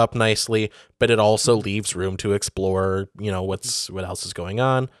itself up nicely, but it also leaves room to explore, what else is going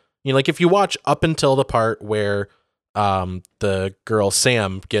on. Like if you watch up until the part where the girl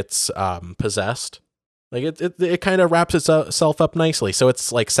Sam gets possessed, like it kind of wraps itself up nicely, so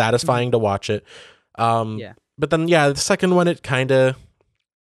it's like satisfying to watch it. But then the second one, it kind of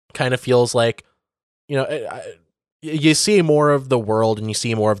feels like you see more of the world and you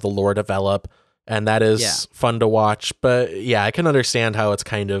see more of the lore develop, and that is fun to watch. But I can understand how it's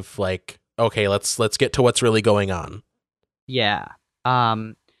kind of like, okay, let's get to what's really going on.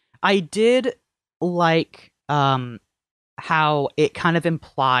 I did like how it kind of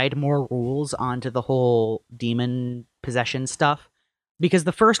implied more rules onto the whole demon possession stuff, because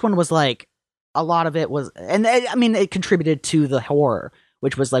the first one was like a lot of it was, and I mean it contributed to the horror,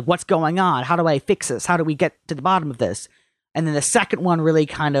 which was like, what's going on? How do I fix this? How do we get to the bottom of this? And then the second one really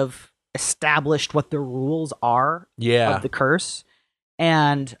kind of established what the rules are of the curse.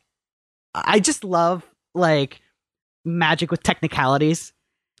 And I just love like magic with technicalities.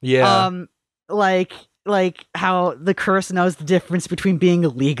 Like how the curse knows the difference between being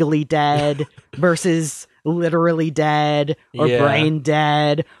legally dead versus literally dead, or brain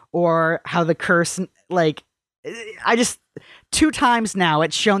dead, or how the curse, like, I just 2 times now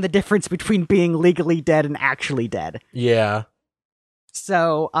it's shown the difference between being legally dead and actually dead. Yeah.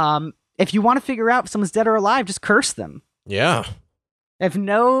 So, if you want to figure out if someone's dead or alive, just curse them. Yeah. If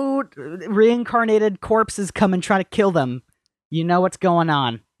no reincarnated corpses come and try to kill them, you know what's going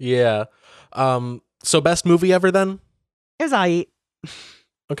on. Yeah. So best movie ever then? Is I.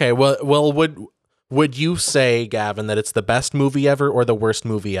 Okay, well would you say, Gavin, that it's the best movie ever or the worst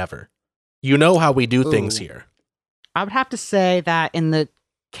movie ever? You know how we do things here. I would have to say that in the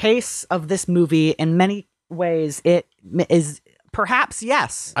case of this movie, in many ways, it is perhaps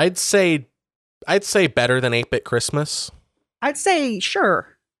yes. I'd say better than 8-Bit Christmas. I'd say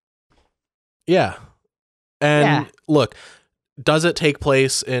sure. Yeah. And look, does it take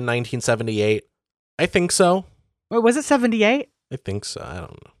place in 1978? I think so. Wait, was it 78? I think so. I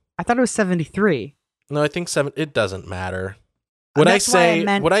don't know. I thought it was 73. No, I think 7. It doesn't matter. Would I say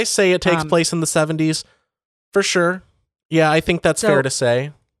it takes place in the 70s? For sure. Yeah, I think that's fair to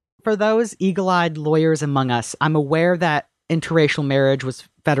say. For those eagle-eyed lawyers among us, I'm aware that interracial marriage was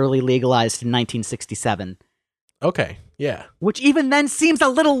federally legalized in 1967. Okay, yeah. Which even then seems a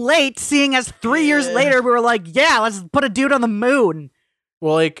little late, seeing as 3 years later we were like, let's put a dude on the moon.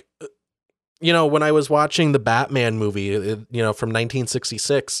 Well, like, when I was watching the Batman movie, from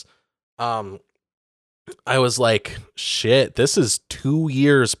 1966, I was like, shit, this is 2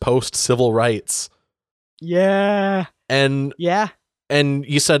 years post civil rights. Yeah. And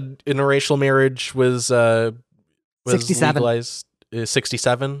you said interracial marriage was 67. legalized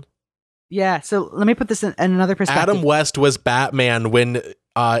 67? Yeah, so let me put this in another perspective. Adam West was Batman when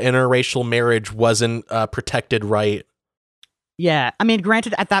interracial marriage wasn't a protected right. Yeah, I mean,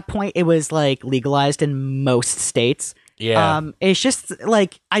 granted, at that point, it was, like, legalized in most states. Yeah. It's just,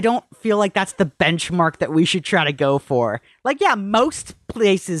 like, I don't feel like that's the benchmark that we should try to go for. Like, yeah, most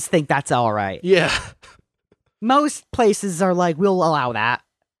places think that's all right. Yeah. Most places are like, we'll allow that.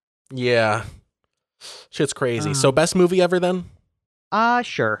 Yeah. Shit's crazy. So, best movie ever, then?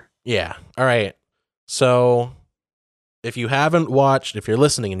 Sure. Yeah. All right. So, if you're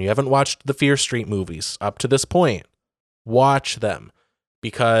listening and you haven't watched the Fear Street movies up to this point, watch them,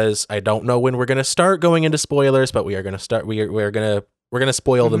 because I don't know when we're going to start going into spoilers, but we are going to start. We're going to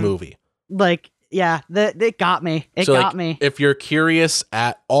spoil the movie. Like, yeah, it got me. It got me. If you're curious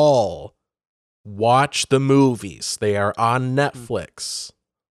at all, watch the movies. They are on Netflix.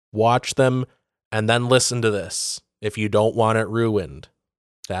 Watch them and then listen to this if you don't want it ruined.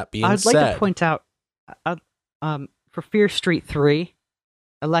 That being said, I'd like to point out, for Fear Street 3,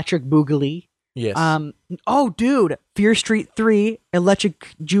 Electric Boogaloo. Yes. Oh, dude, Fear Street 3,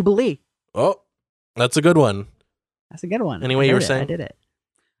 Electric Jubilee. Oh, That's a good one. That's a good one. Anyway, you were saying? I did it.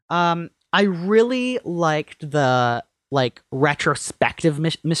 I really liked the like retrospective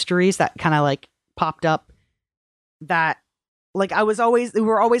mysteries that kind of like popped up. That like we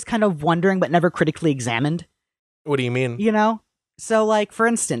were always kind of wondering, but never critically examined. What do you mean? You know, so like for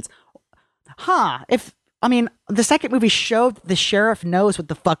instance, the second movie showed that the sheriff knows what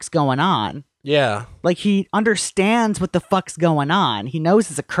the fuck's going on. Yeah. Like, he understands what the fuck's going on. He knows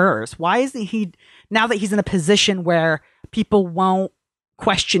it's a curse. Why isn't he, now that he's in a position where people won't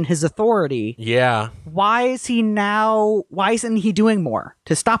question his authority? Yeah. Why isn't he doing more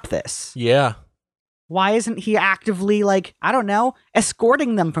to stop this? Yeah. Why isn't he actively, like, I don't know,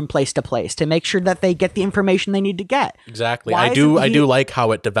 escorting them from place to place to make sure that they get the information they need to get? Exactly. I do like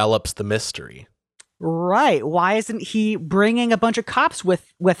how it develops the mystery. Right. Why isn't he bringing a bunch of cops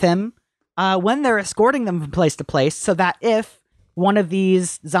with him when they're escorting them from place to place, so that if one of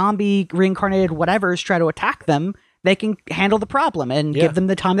these zombie reincarnated whatevers try to attack them, they can handle the problem and give them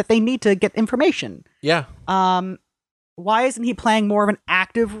the time that they need to get information? Yeah. Why isn't he playing more of an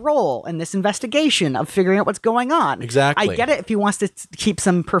active role in this investigation of figuring out what's going on? Exactly. I get it if he wants to keep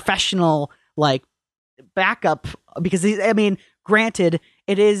some professional, like, backup, because granted,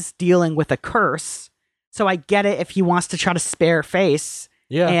 it is dealing with a curse, so I get it if he wants to try to spare face.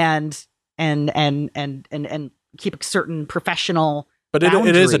 Yeah. And keep a certain professional But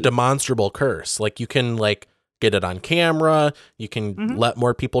boundary. it is a demonstrable curse. Like, you can, like, get it on camera. You can let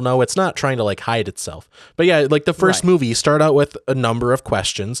more people know. It's not trying to, like, hide itself. But yeah, like the first movie, you start out with a number of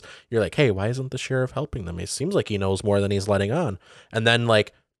questions. You're like, hey, why isn't the sheriff helping them? It seems like he knows more than he's letting on. And then,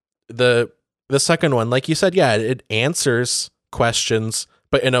 like, the second one, like you said, yeah, it answers questions,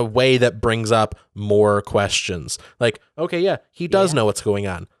 but in a way that brings up more questions. Like, okay, yeah, he does know what's going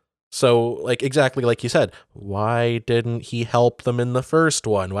on. So, like, exactly like you said, why didn't he help them in the first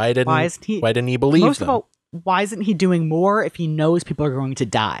one? Why didn't he believe most them? of all, why isn't he doing more if he knows people are going to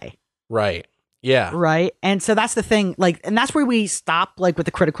die? Right. Yeah. Right. And so that's the thing, like, and that's where we stop, like, with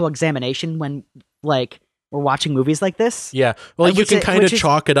the critical examination when, like, we're watching movies like this. Yeah. Well, you can kind of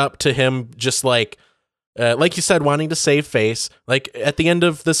chalk it up to him just like you said, wanting to save face. Like, at the end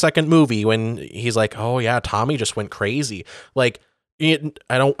of the second movie, when he's like, oh yeah, Tommy just went crazy. Like, I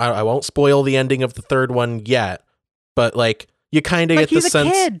won't spoil the ending of the third one yet, but like, you kind of get the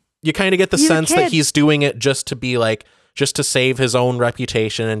sense. You kind of get the sense that he's doing it just to be like, just to save his own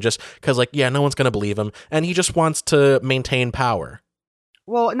reputation, and just because, like, yeah, no one's gonna believe him, and he just wants to maintain power.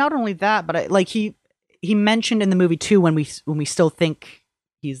 Well, not only that, but like he mentioned in the movie too, when we still think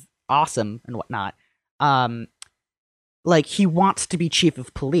he's awesome and whatnot. Like, he wants to be chief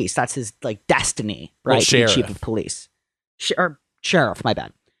of police. That's his, like, destiny, right? Well, sheriff. To be chief of police, or sheriff. My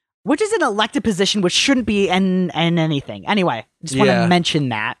bad. Which is an elected position, which shouldn't be in anything. Anyway, just want to mention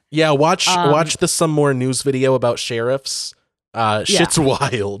that. Yeah, watch some more news video about sheriffs. Shit's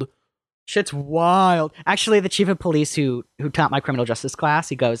wild. Shit's wild. Actually, the chief of police who taught my criminal justice class,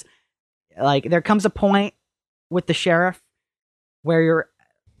 he goes, like, there comes a point with the sheriff where you're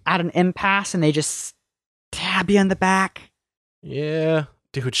at an impasse and they just stab you in the back. Yeah.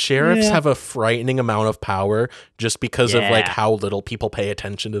 Dude, sheriffs have a frightening amount of power just because of, like, how little people pay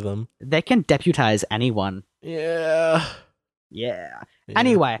attention to them. They can deputize anyone. Yeah.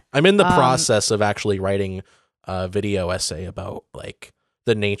 Anyway. I'm in the process of actually writing a video essay about, like,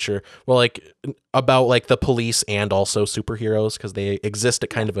 the nature, well, like, about, like, the police and also superheroes, because they exist at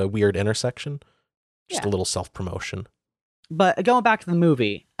kind of a weird intersection. Just a little self-promotion. But going back to the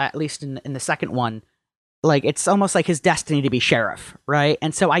movie, at least in the second one, like, it's almost like his destiny to be sheriff, right?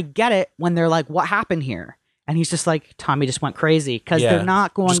 And so I get it when they're like, what happened here? And he's just like, Tommy just went crazy, because they're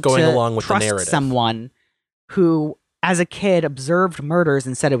not going along to with trust the narrative. Someone who, as a kid, observed murders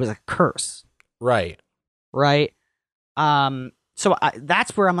and said it was a curse. Right. So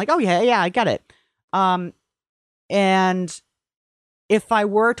that's where I'm like, oh yeah, I get it. And if I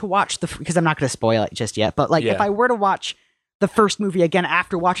were to watch because I'm not going to spoil it just yet, but, like, if I were to watch the first movie again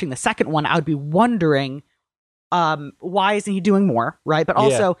after watching the second one, I would be wondering, why isn't he doing more, right? But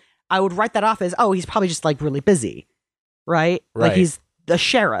also, I would write that off as, oh, he's probably just, like, really busy, right? Like, he's the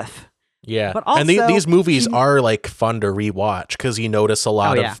sheriff. Yeah, but also, and these movies are, like, fun to rewatch because you notice a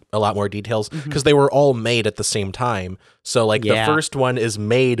lot more details because they were all made at the same time. So, like, the first one is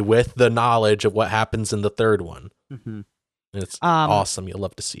made with the knowledge of what happens in the third one. And it's awesome. You'll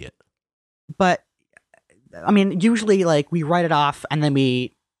love to see it. But I mean, usually, like, we write it off and then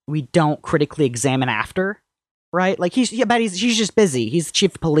we don't critically examine after, right? Like, he's just busy. He's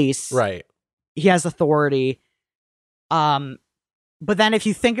chief of police, right? He has authority. But then if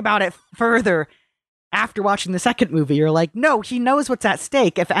you think about it further, after watching the second movie, you're like, no, he knows what's at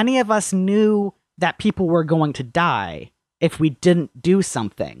stake. If any of us knew that people were going to die if we didn't do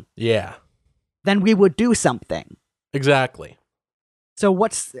something, Yeah. then we would do something. Exactly. So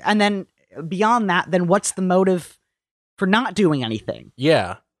and then beyond that, then what's the motive for not doing anything?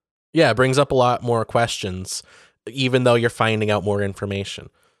 Yeah. Yeah, it brings up a lot more questions, even though you're finding out more information.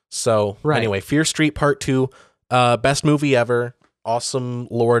 So anyway, Fear Street Part 2, best movie ever. Awesome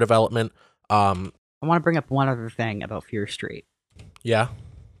lore development. I want to bring up one other thing about Fear Street. Yeah.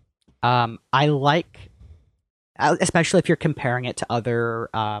 I like, especially if you're comparing it to other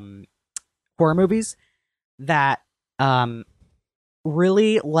horror movies, that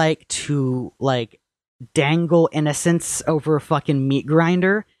really like to like dangle innocence over a fucking meat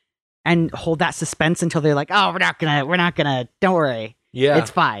grinder and hold that suspense until they're like, oh, we're not gonna, don't worry. Yeah.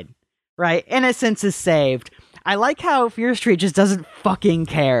 It's fine. Right? Innocence is saved. I like how Fear Street just doesn't fucking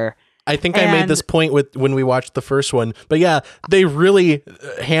care. I think I made this point when we watched the first one, but yeah, they really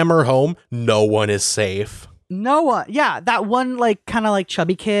hammer home no one is safe. No one. Yeah, that one like kind of like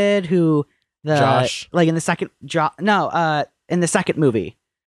chubby kid who Josh, like in the second in the second movie.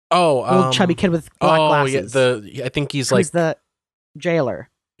 Oh, little chubby kid with black glasses. Yeah, I think he's like the jailer.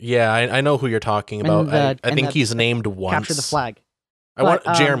 Yeah, I know who you're talking about. I think he's named once. Capture the flag.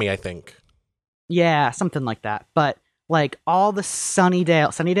 Jeremy, I think. Yeah, something like that. But like all the Sunnydale,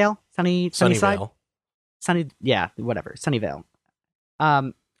 Sunnyvale.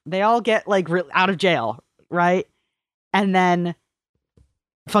 They all get like out of jail, right? And then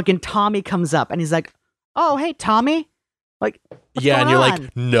fucking Tommy comes up and he's like, "Oh, hey, Tommy." Like, yeah, and you're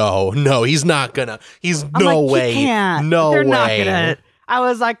like, no, he's not gonna. No way. They're not gonna. I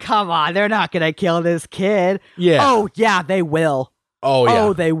was like, come on, they're not gonna kill this kid. Yeah. Oh yeah, they will. Oh yeah.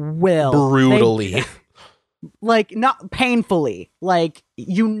 Oh, they will. Brutally. Like, not painfully. Like,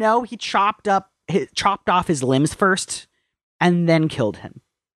 he chopped off his limbs first and then killed him.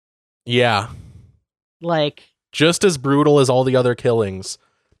 Yeah. Like, just as brutal as all the other killings.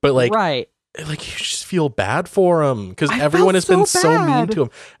 But like, right. Like, you just feel bad for him because everyone has been so mean to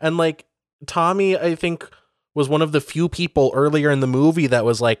him. And like, Tommy, I think, was one of the few people earlier in the movie that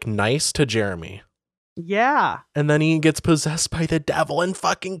was like nice to Jeremy. Yeah. And then he gets possessed by the devil and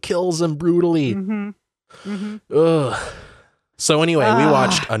fucking kills him brutally. Mm-hmm. Mm-hmm. Ugh. So anyway, we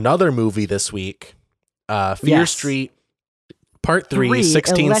watched another movie this week. Fear Street Part 3,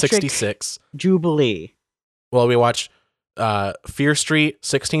 1666. Jubilee. Well, we watched Fear Street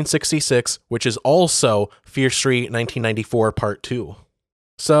 1666, which is also Fear Street 1994 Part 2.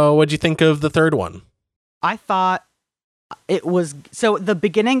 So what'd you think of the third one? I thought it was, so the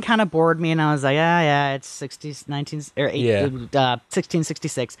beginning kind of bored me, and I was like, it's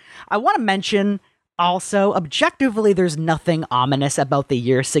 1666. I want to mention also, objectively, there's nothing ominous about the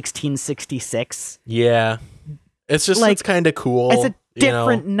year 1666. Yeah. It's just, like, it's kind of cool. It's a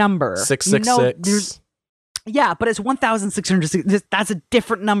different number. 666. Yeah, but it's 1,600. That's a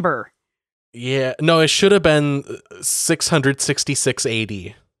different number. Yeah. No, it should have been 666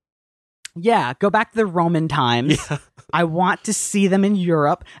 AD. Yeah, go back to the Roman times. Yeah. I want to see them in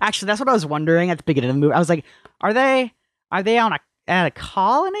Europe. Actually, that's what I was wondering at the beginning of the movie. I was like, are they at a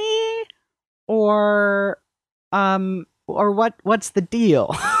colony? Or what's the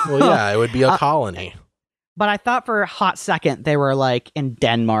deal? Well, yeah, it would be a colony. But I thought for a hot second they were like in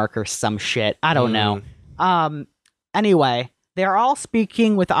Denmark or some shit. I don't know. Anyway, they're all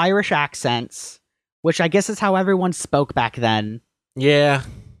speaking with Irish accents, which I guess is how everyone spoke back then. Yeah.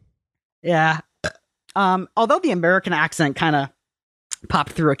 Yeah. Although the American accent kind of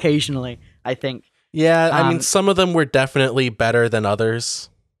popped through occasionally, I think. Yeah, I mean, some of them were definitely better than others.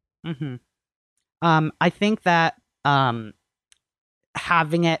 Mm-hmm. I think that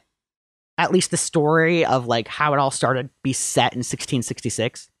having it, at least the story of like how it all started, be set in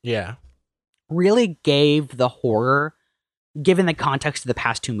 1666. Yeah. Really gave the horror, given the context of the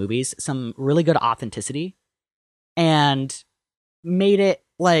past two movies, some really good authenticity, and made it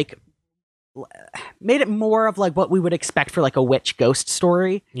more of like what we would expect for like a witch ghost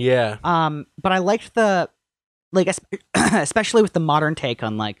story. Yeah. But I liked the, like, especially with the modern take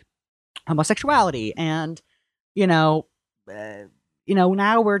on like homosexuality, and now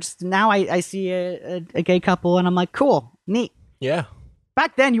I see a gay couple and I'm like, cool, neat. Yeah.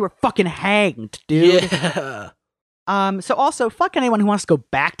 Back then you were fucking hanged, dude. Yeah. So also, fuck anyone who wants to go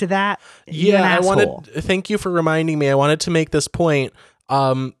back to that. Yeah, thank you for reminding me. I wanted to make this point.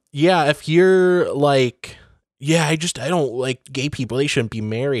 Yeah, if you're like, yeah, I don't like gay people, they shouldn't be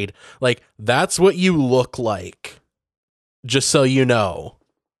married. Like, that's what you look like. Just so you know.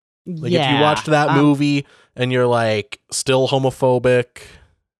 Like, if you watched that movie and you're like still homophobic,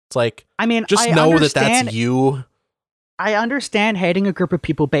 it's like, I mean, just know that that's you. I understand hating a group of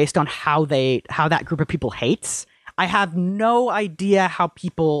people based on how that group of people hates. I have no idea how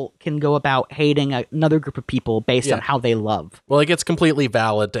people can go about hating another group of people based on how they love. Well, like, it's completely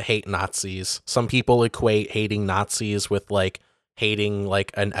valid to hate Nazis. Some people equate hating Nazis with, like, hating,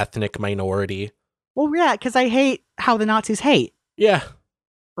 like, an ethnic minority. Well, yeah, because I hate how the Nazis hate. Yeah.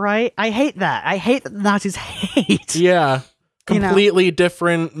 Right? I hate that. I hate that the Nazis hate. Yeah. Completely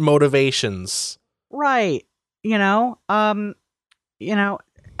different motivations. Right.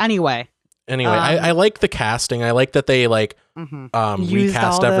 Anyway. I like the casting. I like that they used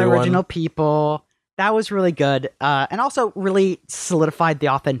recast all everyone. The original people. That was really good. And also really solidified the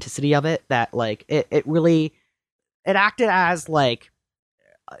authenticity of it. That like it really acted as like.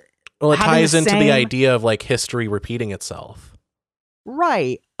 Well, it ties into the idea of like history repeating itself.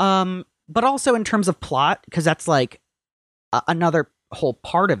 Right. But also in terms of plot, because that's like another whole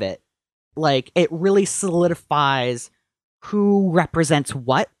part of it. Like it really solidifies who represents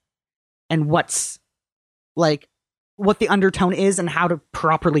what. And what's like what the undertone is and how to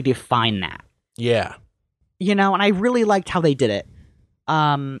properly define that. Yeah. And I really liked how they did it.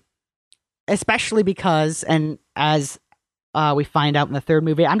 Especially because, and as we find out in the third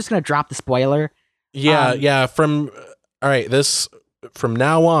movie, I'm just going to drop the spoiler. Yeah. From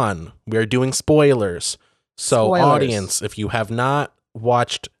now on, we are doing spoilers. So audience, if you have not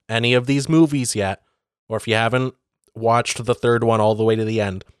watched any of these movies yet, or if you haven't watched the third one all the way to the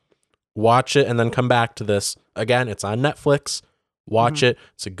end, watch it and then come back to this. Again, it's on Netflix. Watch it.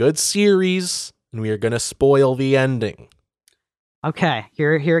 It's a good series, and we are going to spoil the ending. Okay,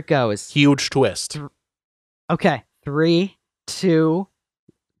 here it goes. Huge twist. Okay, 3, 2.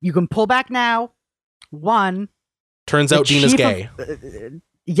 You can pull back now. 1. Turns out Dean is gay.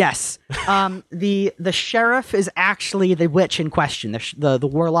 Yes. The sheriff is actually the witch in question. The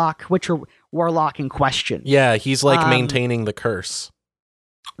warlock in question. Yeah, he's like maintaining the curse.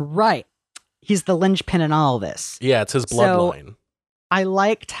 Right. He's the linchpin in all this. Yeah, it's his bloodline. So, I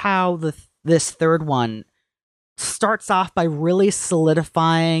liked how this third one starts off by really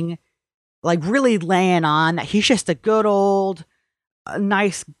solidifying, like really laying on that he's just a good old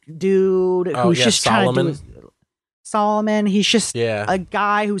nice dude who's just trying to do Solomon. He's just a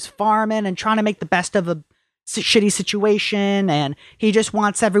guy who's farming and trying to make the best of a shitty situation, and he just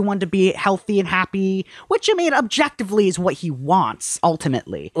wants everyone to be healthy and happy, which I mean objectively is what he wants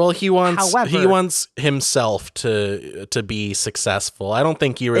ultimately. Well, he wants himself to be successful. I don't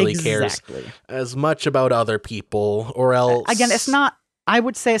think he really cares as much about other people, or else again, I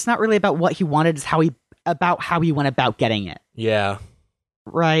would say it's not really about what he wanted, it's how he went about getting it. Yeah.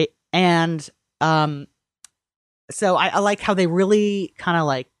 Right. And so I like how they really kind of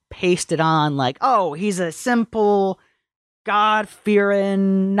like pasted on like, oh, he's a simple,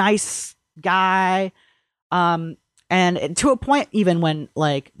 God-fearing, nice guy. And to a point, even when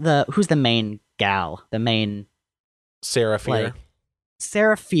like who's the main gal? The main Sarah Fier. Like,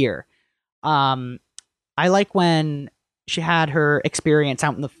 Sarah Fier. I like when she had her experience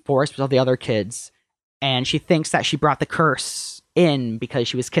out in the forest with all the other kids, and she thinks that she brought the curse in because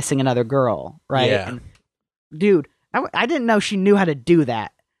she was kissing another girl, right? Yeah. And, dude, I didn't know she knew how to do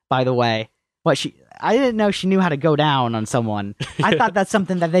that. By the way, I didn't know she knew how to go down on someone. I thought that's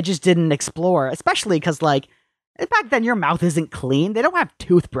something that they just didn't explore, especially because, like, back then your mouth isn't clean. They don't have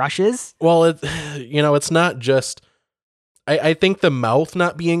toothbrushes. Well, it's not just. I think the mouth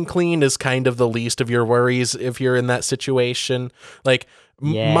not being clean is kind of the least of your worries if you're in that situation. Like,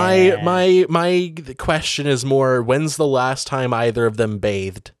 my question is more: when's the last time either of them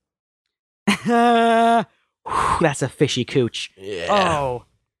bathed? That's a fishy cooch. Yeah. Oh.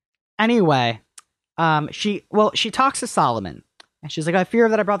 Anyway, she talks to Solomon, and she's like, I fear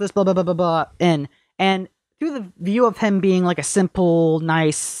that I brought this blah, blah, blah, blah, blah, in. And through the view of him being like a simple,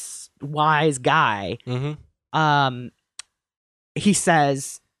 nice, wise guy, he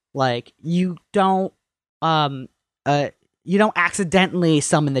says, like, you don't accidentally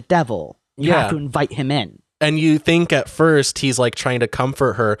summon the devil. You have to invite him in. And you think at first he's like trying to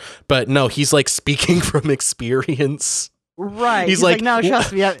comfort her, but no, he's like speaking from experience. Right. He's like, no,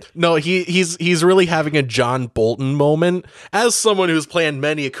 trust me. No, he's really having a John Bolton moment as someone who's planned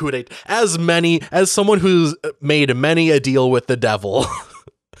many a coup d'etat, as someone who's made many a deal with the devil.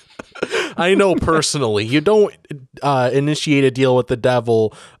 I know personally, you don't initiate a deal with the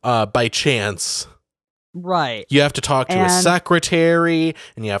devil by chance. Right. You have to talk to a secretary,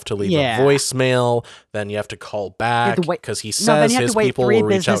 and you have to leave a voicemail. Then you have to call back because he says his people will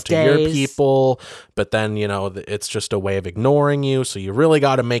reach out to your people. But then, it's just a way of ignoring you. So you really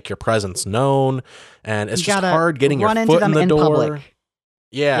got to make your presence known. And it's just hard getting your foot in the door. Public.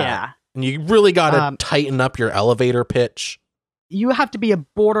 Yeah. And you really got to tighten up your elevator pitch. You have to be a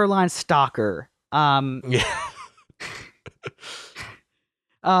borderline stalker. Yeah.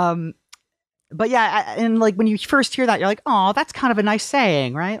 But yeah, and like when you first hear that, you're like, "Oh, that's kind of a nice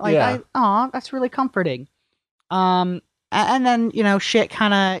saying, right?" Like, that's really comforting. And then shit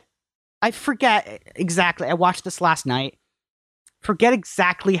kind of, I forget exactly. I watched this last night. Forget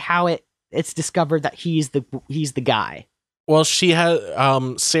exactly how it's discovered that he's the guy. Well, she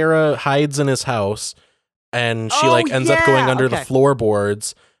has Sarah hides in his house, and she ends up going under the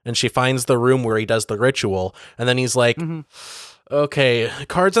floorboards, and she finds the room where he does the ritual, and then he's like, "Okay,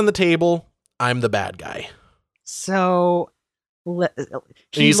 cards on the table. I'm the bad guy." So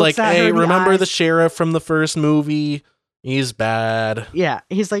he's like, "Hey, remember the sheriff from the first movie? He's bad." Yeah,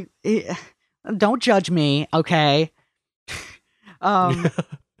 he's like, "Don't judge me, okay?"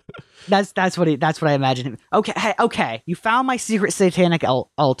 That's what I imagine him. Okay, you found my secret satanic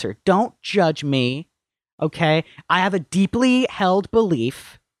altar. Don't judge me, okay? I have a deeply held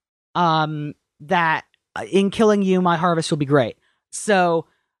belief, that in killing you, my harvest will be great. So,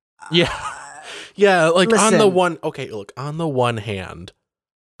 yeah, like listen. on the one hand,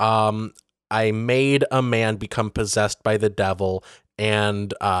 I made a man become possessed by the devil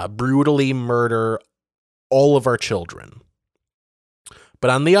and brutally murder all of our children. But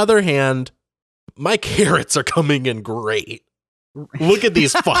on the other hand, my carrots are coming in great. Look at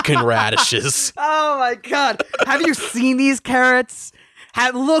these fucking radishes. Oh my god. Have you seen these carrots?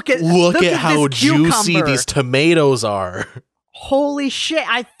 Look at how juicy these tomatoes are. Holy shit,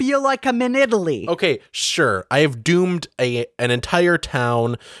 I feel like I'm in Italy. Okay, sure. I have doomed an entire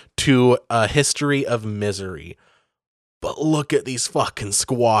town to a history of misery. But look at these fucking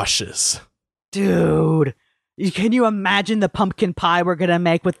squashes. Dude, can you imagine the pumpkin pie we're gonna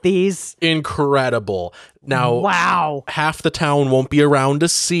make with these? Incredible. Now, wow. Half the town won't be around to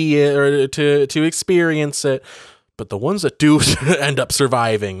see it or to experience it, but the ones that do end up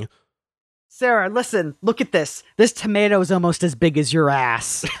surviving. Sarah, listen, look at this. This tomato is almost as big as your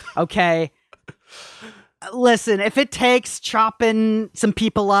ass, okay? Listen, if it takes chopping some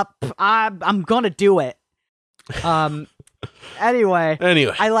people up, I'm gonna do it. Anyway.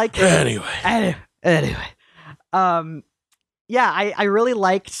 I like... Anyway. Yeah, I really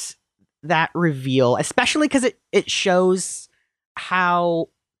liked that reveal, especially because it shows how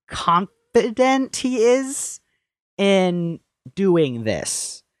confident he is in doing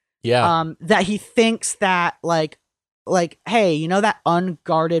this. Yeah. That he thinks that like, hey, that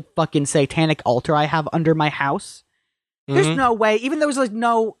unguarded fucking satanic altar I have under my house? There's no way, even though there's like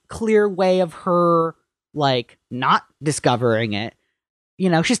no clear way of her like not discovering it,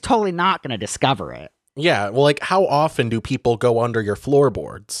 she's totally not gonna discover it. Yeah, well, like, how often do people go under your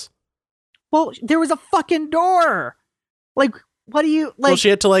floorboards? Well, there was a fucking door. Like, what do you like? Well, she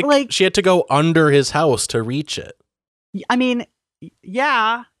had to she had to go under his house to reach it. I mean,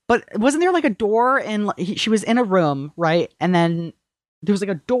 yeah. But wasn't there like a door and she was in a room, right? And then there was like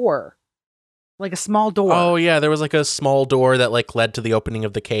a door, like a small door. Oh yeah, there was like a small door that like led to the opening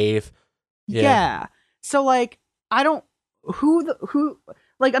of the cave. Yeah. So like, I don't,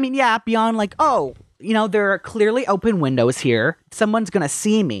 beyond like, there are clearly open windows here. Someone's going to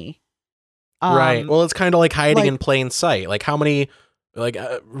see me. Right. Well, it's kind of like hiding in plain sight. Like how many,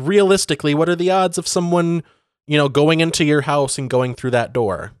 realistically, what are the odds of someone, going into your house and going through that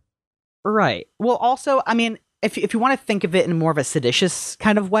door? Right. Well, also, I mean, if you want to think of it in more of a seditious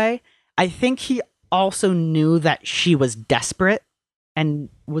kind of way, I think he also knew that she was desperate and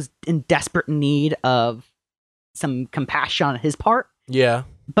was in desperate need of some compassion on his part. Yeah.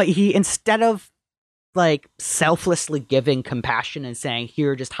 But he, instead of like selflessly giving compassion and saying,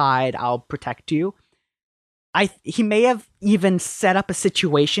 "Here, just hide, I'll protect you," he may have even set up a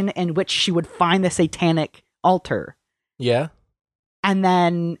situation in which she would find the satanic altar. Yeah. And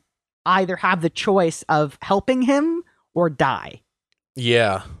then either have the choice of helping him or die.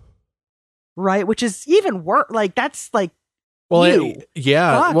 Yeah. Right? Which is even worse. Like, that's like, well,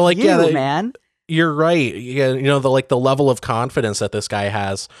 yeah. Fuck well, like, you, yeah, man. You're right. Yeah, the level of confidence that this guy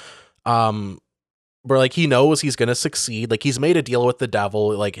has, where like he knows he's gonna succeed. Like he's made a deal with the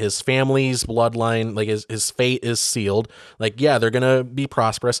devil. Like his family's bloodline, like his fate is sealed. Like yeah, they're gonna be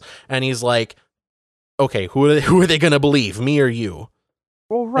prosperous. And he's like, okay, who are they gonna believe, me or you?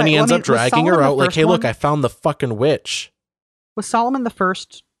 Well, right. And he ends up dragging her out. Like, hey, look, I found the fucking witch. Was Solomon the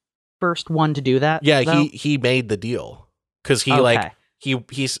first one to do that? Yeah, though? he made the deal because he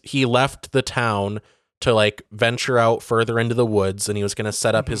he left the town to like venture out further into the woods, and he was going to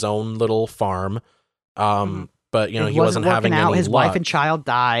set up his own little farm. But he wasn't having any his luck. Wife and child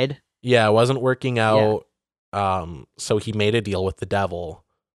died. Yeah, it wasn't working out. So he made a deal with the devil,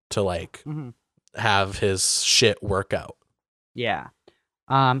 to like have his shit work out. Yeah.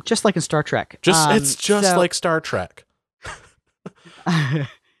 Just like in Star Trek. It's just like Star Trek.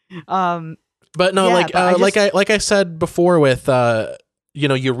 But no, yeah, like I said before with you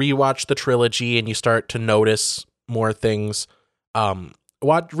rewatch the trilogy and you start to notice more things.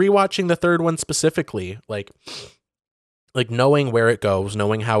 Rewatching the third one specifically, like knowing where it goes,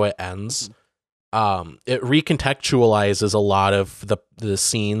 knowing how it ends, it recontextualizes a lot of the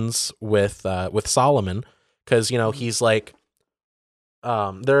scenes with Solomon, because he's like,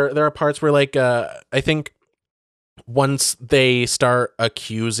 there are parts where like I think once they start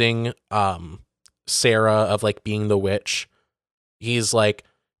accusing Sarah of like being the witch, he's like,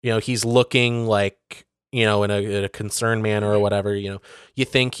 he's looking like, in a concerned manner or whatever. You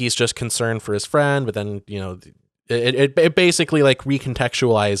think he's just concerned for his friend, but then it basically like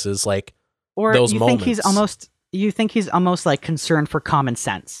recontextualizes like or those you moments. You think he's almost like concerned for common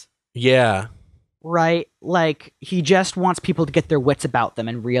sense. Yeah. Right? Like he just wants people to get their wits about them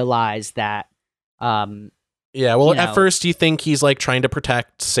and realize that yeah, well, at first you think he's like trying to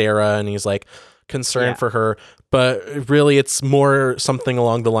protect Sarah and he's like concerned for her, but really it's more something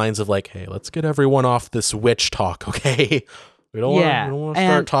along the lines of like, hey, let's get everyone off this witch talk, okay? We don't want to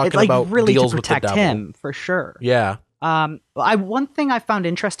start talking like about really deals to with the protect devil. him for sure. Yeah. One thing I found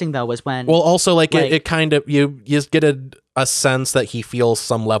interesting though was when also like it kind of you get a sense that he feels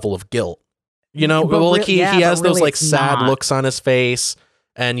some level of guilt. He has those like sad looks on his face.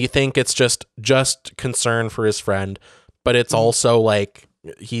 And you think it's just concern for his friend, but it's also like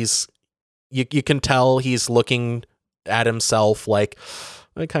you can tell he's looking at himself like,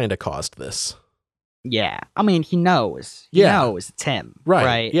 I kind of caused this. Yeah, I mean he knows. He knows it's him,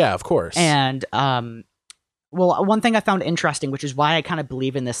 right? Yeah, of course. And well, one thing I found interesting, which is why I kind of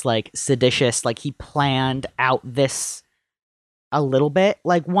believe in this like seditious, like he planned out this a little bit.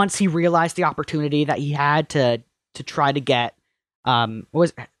 Like once he realized the opportunity that he had to try to get. What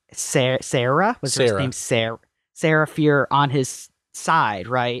was Sarah? Was her name Sarah Fier on his side,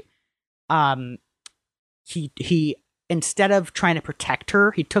 right? He instead of trying to protect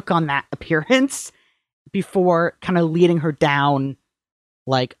her, he took on that appearance before kind of leading her down,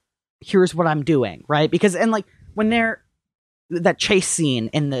 like, here's what I'm doing, right? Because and like when they're that chase scene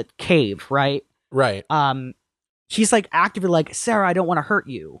in the cave, right? Right. He's like actively like, Sarah, I don't want to hurt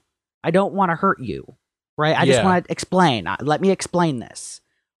you. I don't want to hurt you. Right? I just want to explain. Let me explain this.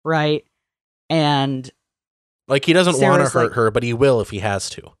 Right? And like he doesn't want to hurt her, but he will if he has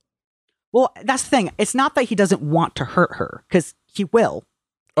to. Well, that's the thing. It's not that he doesn't want to hurt her, because he will.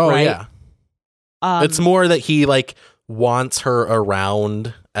 Oh, right? Yeah. It's more that he like wants her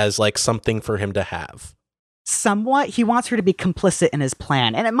around as like something for him to have. Somewhat. He wants her to be complicit in his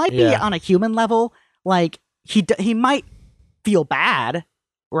plan. And it might be on a human level. Like he might feel bad,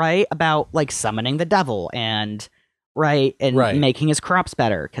 right, about like summoning the devil and making his crops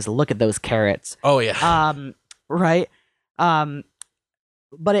better, because look at those carrots. Oh yeah. Right.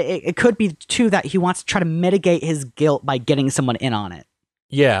 But it could be too that he wants to try to mitigate his guilt by getting someone in on it.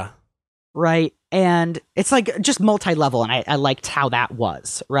 Yeah. Right. And it's like just multi-level, and I liked how that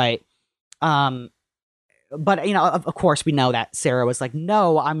was, right? But of course we know that Sarah was like,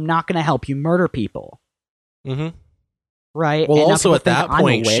 no, I'm not going to help you murder people. Mm-hmm. Right. Well, and also at that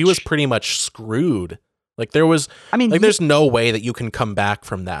point, she was pretty much screwed. Like there's no way that you can come back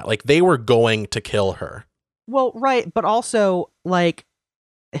from that. Like they were going to kill her. Well, right. But also like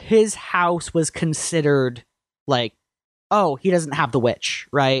his house was considered like, oh, he doesn't have the witch,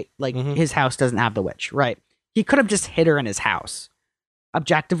 right? Like his house doesn't have the witch, right? He could have just hid her in his house,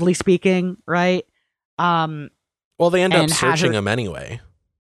 objectively speaking, right? Well, they end up searching him anyway.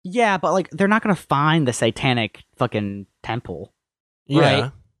 Yeah, but like they're not gonna find the satanic fucking temple, right? Yeah.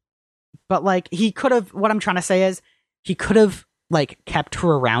 But like he could have. What I'm trying to say is he could have like kept her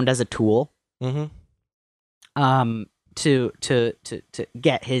around as a tool, to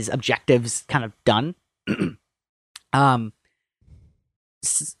get his objectives kind of done.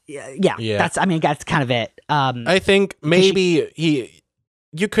 Yeah. That's kind of it. I think maybe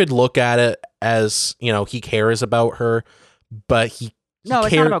you could look at it as he cares about her, but it's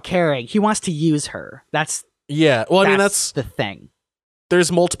not about caring. He wants to use her. That's that's the thing.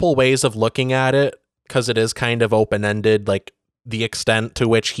 There's multiple ways of looking at it, because it is kind of open-ended, like the extent to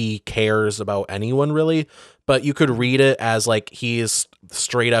which he cares about anyone really. But you could read it as like he is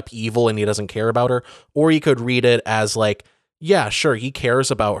straight up evil and he doesn't care about her, or you could read it as like, yeah, sure, he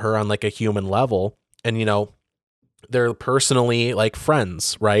cares about her on like a human level, and they're personally like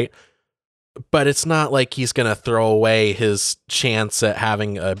friends, right? But it's not like he's going to throw away his chance at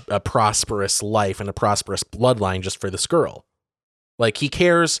having a prosperous life and a prosperous bloodline just for this girl. Like he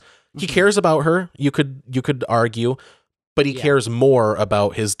cares about her. You could argue, but he cares more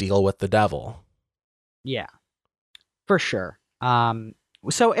about his deal with the devil. Yeah, for sure.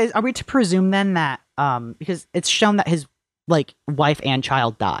 So are we to presume then that because it's shown that his like wife and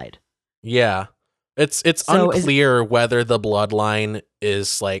child died? Yeah, it's so unclear whether the bloodline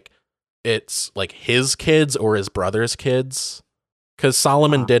is like it's like his kids or his brother's kids. Because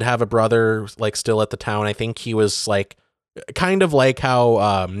Solomon did have a brother like still at the town. I think he was like kind of like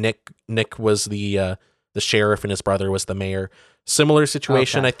how Nick was the sheriff and his brother was the mayor. Similar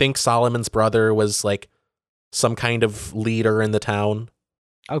situation. Okay. I think Solomon's brother was like some kind of leader in the town.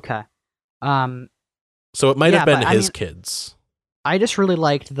 Okay. So it might have been his kids. I just really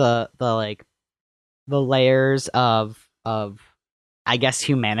liked the layers of I guess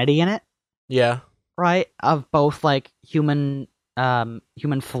humanity in it. Yeah. Right? Of both like human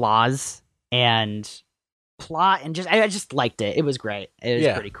flaws and plot, and I just liked it. It was great. It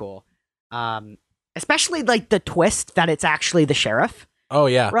was pretty cool. Especially like the twist that it's actually the sheriff. Oh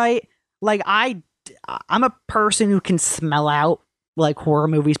yeah. Right? Like I'm a person who can smell out like horror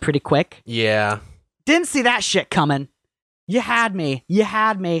movies pretty quick. Yeah. Didn't see that shit coming. You had me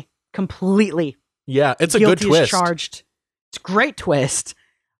completely. Yeah, it's a good twist. Charged. It's a great twist.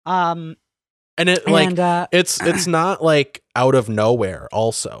 And it's not like out of nowhere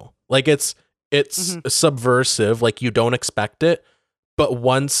also. Like it's subversive, like you don't expect it, but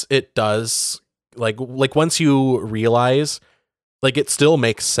once it does, like once you realize, like it still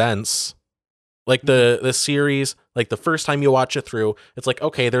makes sense. Like the series, like the first time you watch it through, it's like,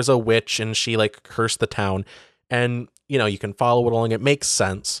 okay, there's a witch and she like cursed the town, and you know, you can follow it along, it makes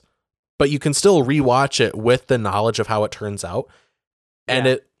sense, but you can still rewatch it with the knowledge of how it turns out. And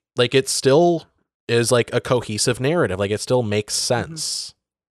it still is like a cohesive narrative. Like it still makes sense.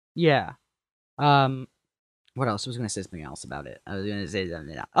 Yeah. What else? I was going to say something else about it. I was going to say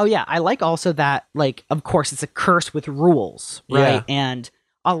something else. Oh yeah. I like also that, like, of course it's a curse with rules, right? Yeah. And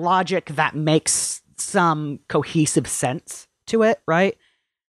a logic that makes some cohesive sense to it, right?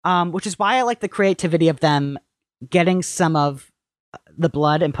 Which is why I like the creativity of them getting some of the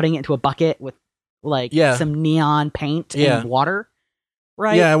blood and putting it into a bucket with like some neon paint and water.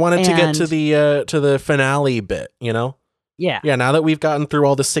 Right. Yeah, I wanted to get to the finale bit, you know? Yeah. Yeah, now that we've gotten through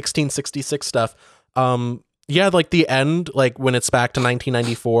all the 1666 stuff, like the end, like when it's back to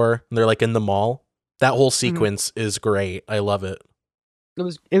 1994 and they're like in the mall, that whole sequence is great. I love it. It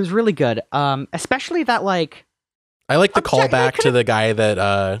was really good. Especially that like I like the callback to the guy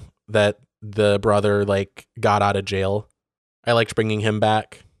that the brother like got out of jail. I liked bringing him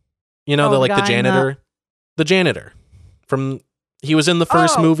back. You know, the janitor. The janitor from he was in the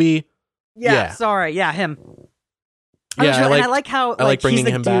first movie. Yeah, sorry. Yeah, him. Yeah, I like how I like bringing he's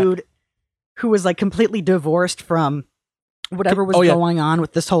the him dude back. Who was like completely divorced from whatever was going on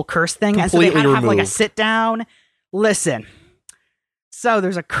with this whole curse thing. Completely and so they had to have like a removed. sit down. Listen. So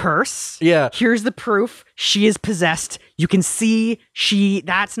there's a curse. Yeah. Here's the proof. She is possessed. You can see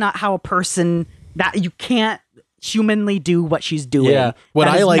that's not how a person that you can't humanly do what she's doing. Yeah. What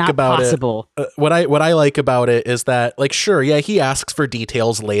I like about possible. what I like about it is that, like, sure, yeah, he asks for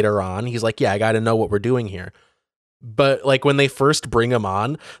details later on. He's like, yeah, I got to know what we're doing here. But like when they first bring him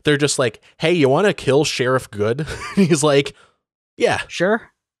on, they're just like, hey, you want to kill Sheriff Good? He's like, yeah,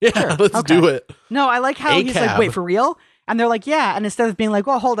 sure. Yeah, sure. let's do it. No, I like how he's like, wait, for real? And they're like, yeah. And instead of being like,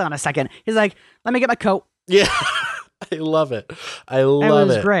 well, hold on a second, he's like, let me get my coat. Yeah. I love it. I love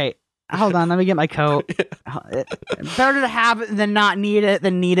it. It was great. Hold on, let me get my coat. Better to have it than not need it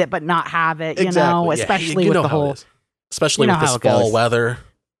than need it but not have it, you know, especially with the whole, especially with this fall weather.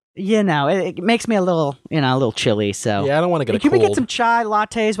 You know, it makes me a little chilly. So yeah, I don't want to get a cold. Can we get some chai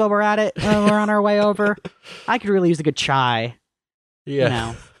lattes while we're at it? While we're on our way over. I could really use a good chai.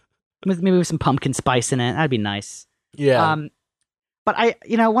 Yeah, you know, maybe with some pumpkin spice in it. That'd be nice. Yeah. But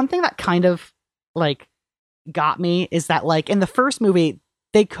one thing that kind of like got me is that like in the first movie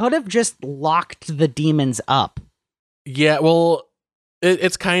they could have just locked the demons up. Yeah, well,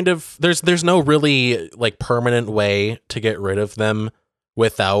 it's kind of there's no really like permanent way to get rid of them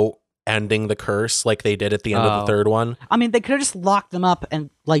without ending the curse like they did at the end of the third one. I mean, they could have just locked them up and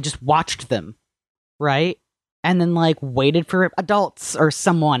like just watched them, right? And then like waited for adults or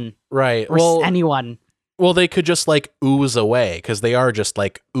someone, right? Or anyone. Well, they could just like ooze away because they are just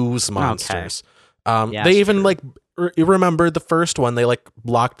like ooze monsters. Okay. They even true. Like remember the first one, they like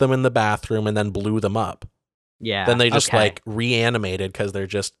locked them in the bathroom and then blew them up. Yeah. Then they just like reanimated because they're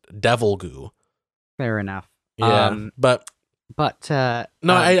just devil goo. Fair enough. Yeah. But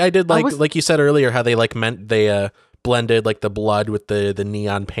no, I did like you said earlier how they like they blended like the blood with the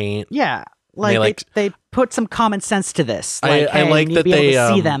neon paint. Yeah. Like they put some common sense to this. Like, I like that they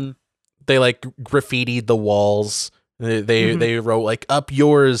see them. They like graffitied the walls. They wrote like "Up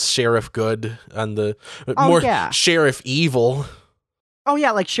yours, Sheriff Good" on the Sheriff Evil. Oh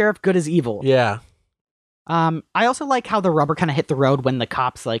yeah, like Sheriff Good is evil. Yeah. I also like how the rubber kind of hit the road when the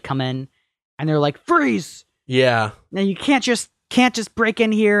cops like come in and they're like, freeze. Yeah. Now you can't just break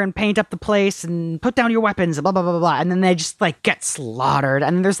in here and paint up the place and put down your weapons and blah blah blah blah blah. And then they just like get slaughtered.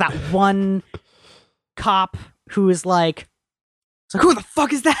 And then there's that one cop who is like, it's like, who the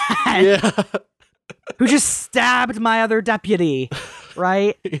fuck is that? Yeah. Who just stabbed my other deputy,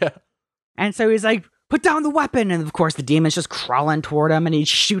 right? Yeah. And so he's like, put down the weapon. And of course the demon's just crawling toward him and he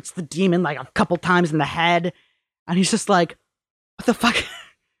shoots the demon like a couple times in the head. And he's just like, what the fuck?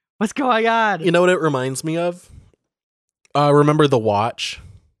 What's going on? You know what it reminds me of? Remember The Watch?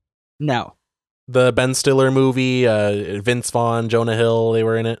 No. The Ben Stiller movie, Vince Vaughn, Jonah Hill, they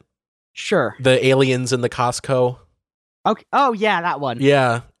were in it. Sure. The aliens in the Costco. Okay. Oh yeah, that one.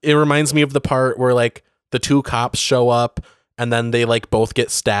 Yeah. It reminds me of the part where like the two cops show up and then they like both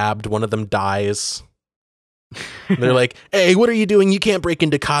get stabbed. One of them dies. They're like, hey, what are you doing? You can't break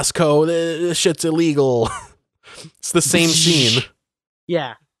into Costco. This shit's illegal. It's the same scene.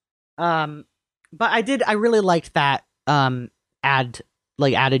 Yeah. But I really liked that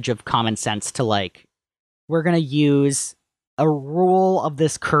adage of common sense to like, we're going to use a rule of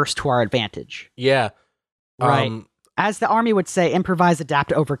this curse to our advantage. Yeah. Right. As the army would say, improvise,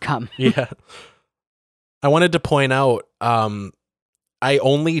 adapt, overcome. Yeah. I wanted to point out, I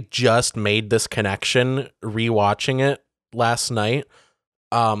only just made this connection rewatching it last night.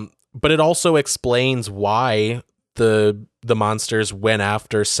 But it also explains why the monsters went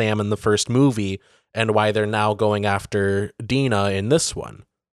after Sam in the first movie and why they're now going after Dina in this one.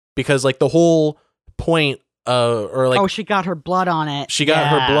 Because like the whole point she got her blood on it. She got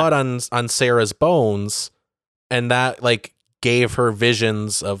her blood on Sarah's bones, and that like gave her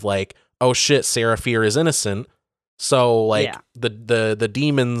visions of like, oh shit, Sarah Fier is innocent. So like the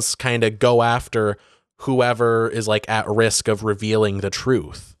demons kind of go after whoever is like at risk of revealing the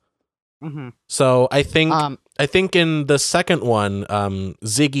truth. Mm-hmm. So I think in the second one,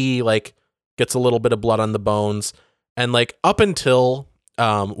 Ziggy like gets a little bit of blood on the bones, and like up until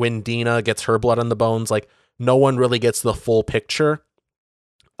when Dina gets her blood on the bones, like no one really gets the full picture.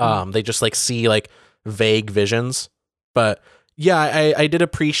 They just like see like vague visions, but yeah, I did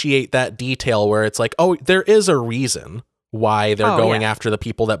appreciate that detail where it's like, oh, there is a reason why they're going after the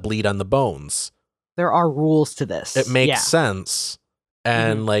people that bleed on the bones. There are rules to this. It makes sense.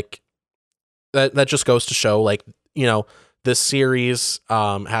 And like that just goes to show like, you know, this series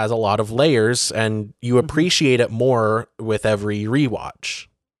has a lot of layers and you appreciate it more with every rewatch.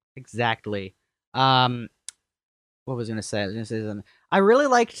 Exactly. What was I going to say? I really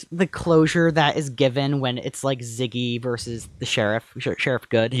liked the closure that is given when it's like Ziggy versus the Sheriff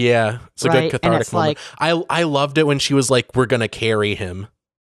Good. Yeah, it's a good cathartic moment. Like, I loved it when she was like, we're going to carry him.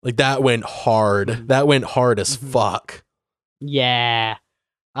 Like that went hard. That went hard as fuck. Yeah.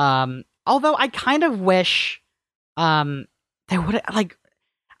 Although I kind of wish they would like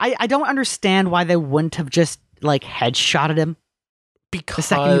I don't understand why they wouldn't have just like headshotted him the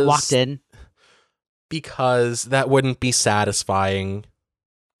second he walked in. Because that wouldn't be satisfying.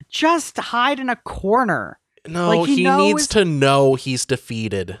 Just hide in a corner. No, like he needs to know he's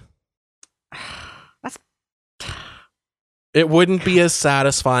defeated. It wouldn't be as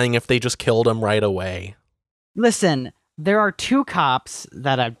satisfying if they just killed him right away. Listen, there are two cops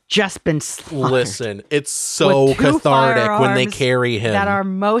that have just been slaughtered. Listen, it's so cathartic when they carry him. That are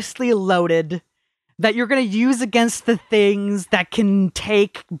mostly loaded, that you're going to use against the things that can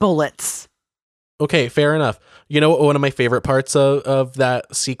take bullets. Okay, fair enough. You know what one of my favorite parts of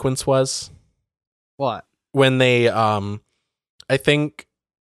that sequence was? What? When they I think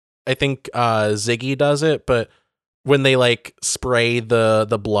Ziggy does it, but when they like spray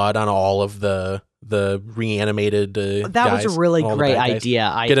the blood on all of the reanimated that guys, was a really great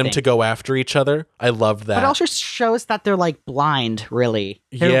idea. I get them to go after each other. I loved that. But it also shows that they're like blind, really.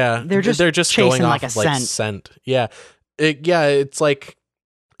 They're just chasing going like off a like scent. Yeah. It's like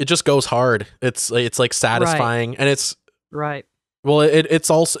it just goes hard. It's like satisfying, and it's right. Well,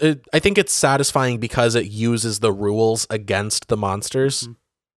 it's also I think it's satisfying because it uses the rules against the monsters,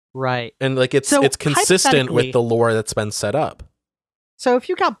 right? And like it's consistent with the lore that's been set up. So if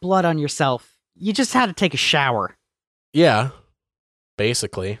you got blood on yourself, you just had to take a shower. Yeah,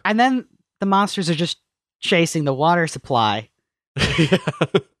 basically. And then the monsters are just chasing the water supply.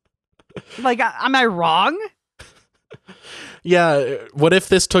 Like, am I wrong? Yeah, what if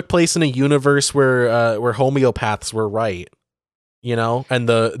this took place in a universe where homeopaths were right? you know, and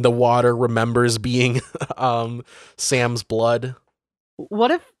the water remembers being Sam's blood.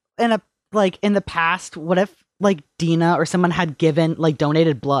 What if in the past, what if like Dina or someone had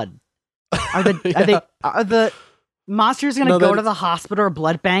donated blood? Are the monsters gonna go to the hospital or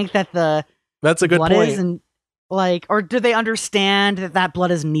blood bank that that's a good blood point. is, and or do they understand that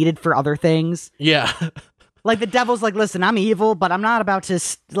blood is needed for other things? Yeah. Like the devil's like, listen, I'm evil, but I'm not about to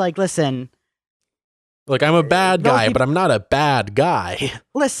listen. Like, I'm a bad guy, but I'm not a bad guy.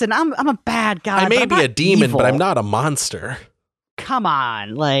 Listen, I'm a bad guy. I may be a demon, evil. but I'm not a monster. Come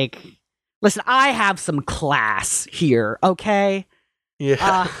on, listen, I have some class here, okay?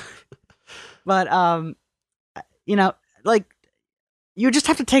 Yeah. But you just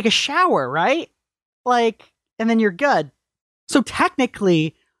have to take a shower, right? And then you're good. So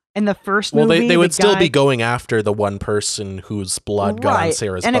technically, in the first movie, they would still be going after the one person whose blood got on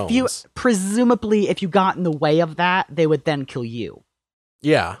Sarah's bones. And if you got in the way of that, they would then kill you.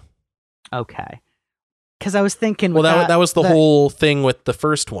 Yeah. Okay. Because I was thinking, that was the whole thing with the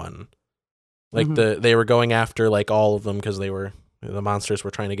first one. Like they were going after like all of them because the monsters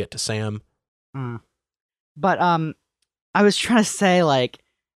were trying to get to Sam. But I was trying to say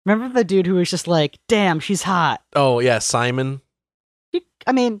remember the dude who was just like, damn, she's hot. Oh yeah, Simon.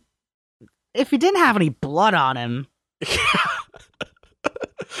 I mean, if he didn't have any blood on him,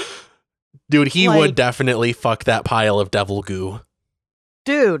 dude, he would definitely fuck that pile of devil goo.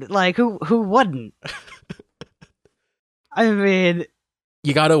 Dude, who wouldn't? I mean,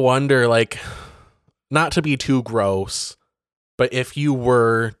 you gotta wonder, not to be too gross, but if you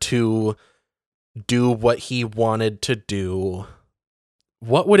were to do what he wanted to do,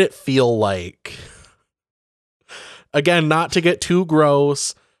 what would it feel like? Again, not to get too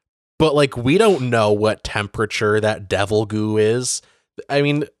gross, but we don't know what temperature that devil goo is. I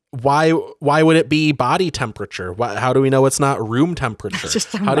mean, why would it be body temperature? How do we know it's not room temperature?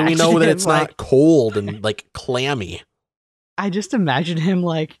 How do we know that it's not cold and clammy? I just imagine him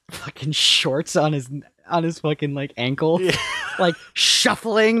fucking shorts on his fucking ankle,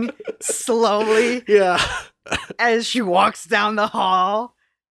 shuffling slowly. Yeah. As she walks down the hall.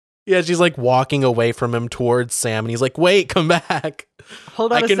 Yeah, she's walking away from him towards Sam, and he's like, "Wait, come back.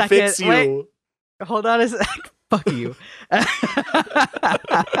 Hold on I a can second. fix you." Wait. Hold on a sec. Fuck you.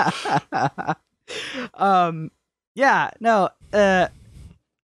 Yeah, no. Yeah.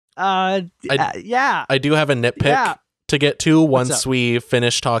 I do have a nitpick to get to once we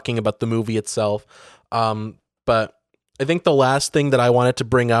finish talking about the movie itself. But I think the last thing that I wanted to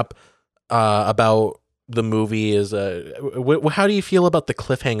bring up about the movie is how do you feel about the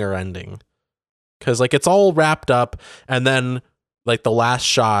cliffhanger ending? Because it's all wrapped up, and then the last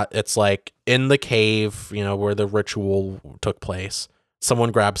shot, it's in the cave, where the ritual took place,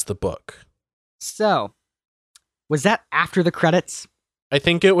 someone grabs the book. So was that after the credits? I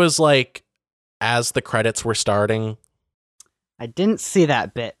think it was as the credits were starting. I didn't see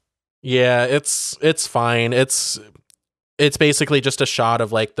that bit. Yeah, it's fine. It's basically just a shot of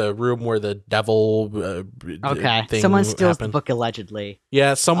the room where the devil okay. thing Someone steals happened. the book allegedly.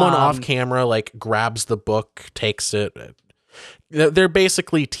 Yeah, someone off camera grabs the book, takes it. They're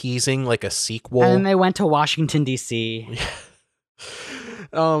basically teasing a sequel. And then they went to Washington D.C.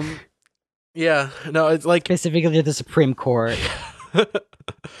 Yeah, no, it's specifically to the Supreme Court.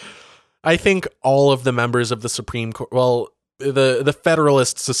 I think all of the members of the Supreme Court, well, the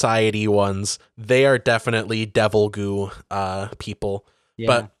Federalist Society ones, they are definitely devil goo people. Yeah,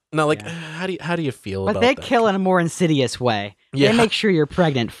 but no, how do you feel about that? But they kill in a more insidious way. Yeah. They make sure you're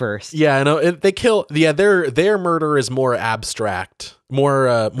pregnant first. Yeah, I know. They kill. Yeah, their murder is more abstract,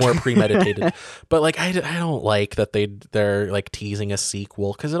 more premeditated. But I don't like that they're teasing a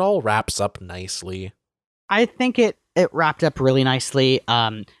sequel, because it all wraps up nicely. I think it wrapped up really nicely.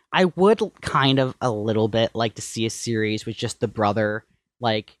 I would kind of a little bit like to see a series with just the brother,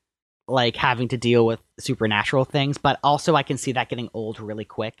 having to deal with supernatural things, but also I can see that getting old really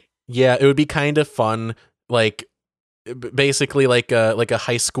quick. Yeah, it would be kind of fun, basically like a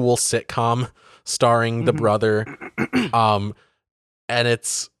high school sitcom starring the brother, and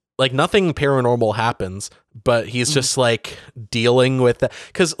it's nothing paranormal happens, but he's just dealing with that.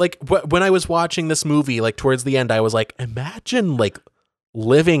 Because when I was watching this movie, towards the end, I was imagine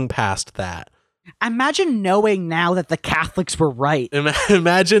living past that. Imagine knowing now that the Catholics were right.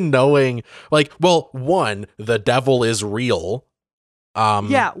 Imagine knowing one, the devil is real.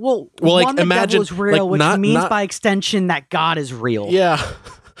 Yeah, well, the devil is real, which means by extension that God is real. Yeah.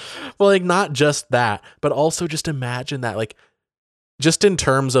 Well, not just that, but also just imagine that, just in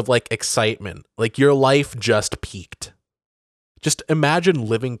terms of excitement, your life just peaked. Just imagine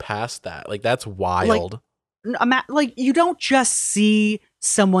living past that. That's wild. like, you don't just see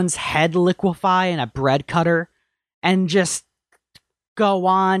someone's head liquefy in a bread cutter and just go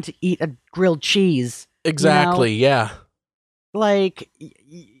on to eat a grilled cheese. Exactly. You know? Yeah. Like,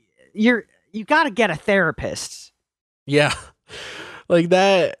 you got to get a therapist. Yeah. Like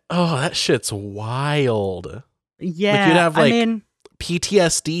that. Oh, that shit's wild. Yeah. Like you'd have I mean,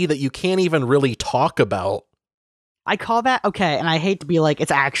 PTSD that you can't even really talk about. I call that, okay, and I hate to be like,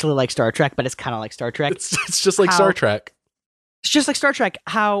 it's actually like Star Trek, but it's kind of like Star Trek. It's just like Star Trek. It's just like Star Trek,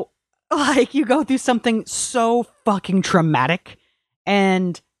 how, like, you go through something so fucking traumatic,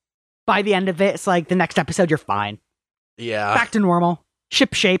 and by the end of it, it's like, the next episode, you're fine. Yeah. Back to normal.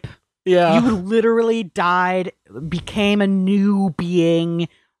 Ship shape. Yeah. You literally died, became a new being,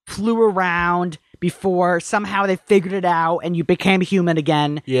 flew around before somehow they figured it out, and you became human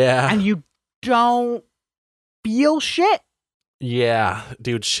again. Yeah. And you don't feel shit. Yeah,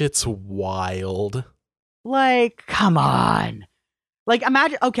 dude, shit's wild. Like, come on. Like,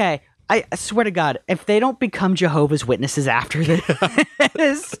 imagine, okay, I swear to God, if they don't become Jehovah's Witnesses after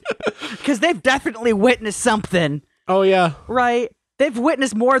this, because they've definitely witnessed something. Oh, yeah. Right? They've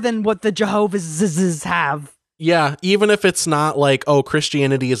witnessed more than what the Jehovah's have. Yeah, even if it's not like, oh,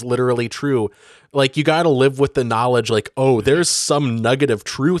 Christianity is literally true. Like, you gotta live with the knowledge, like, oh, there's some nugget of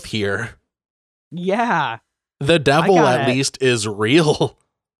truth here. Yeah. The devil, at least, is real.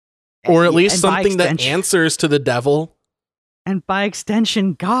 Or at least something that answers to the devil. And by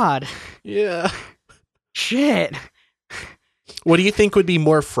extension, God. Yeah. Shit. What do you think would be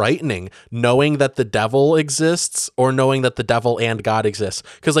more frightening? Knowing that the devil exists or knowing that the devil and God exists?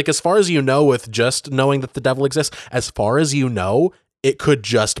 Because, like, as far as you know, with just knowing that the devil exists, as far as you know, it could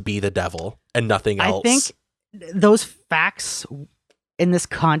just be the devil and nothing else. I think those facts in this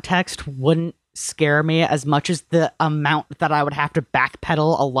context wouldn't scare me as much as the amount that I would have to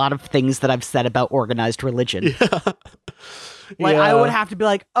backpedal a lot of things that I've said about organized religion. Yeah. Like, I would have to be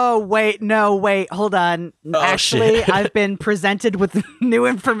like, oh, wait, no, wait, hold on. Actually, I've been presented with new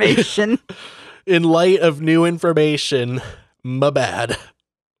information. In light of new information, my bad.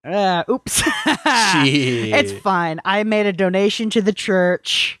 Oops. It's fine. I made a donation to the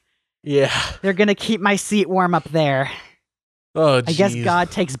church. Yeah. They're going to keep my seat warm up there. Oh, geez. I guess God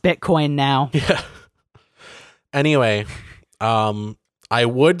takes Bitcoin now. Yeah. Anyway, I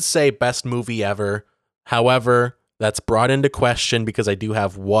would say best movie ever. However, that's brought into question because I do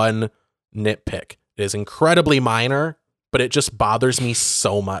have one nitpick. It is incredibly minor, but it just bothers me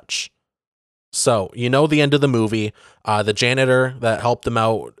so much. So, you know, the end of the movie, the janitor that helped them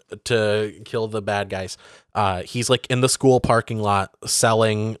out to kill the bad guys, he's like in the school parking lot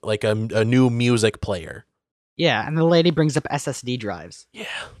selling like a new music player. Yeah, and the lady brings up SSD drives. Yeah,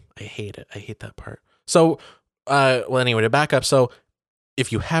 I hate it. I hate that part. So, well, anyway, to back up. So,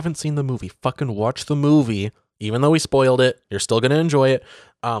 if you haven't seen the movie, fucking watch the movie. Even though we spoiled it, you're still going to enjoy it.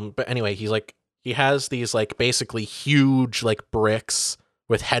 But anyway, he has these like basically huge like bricks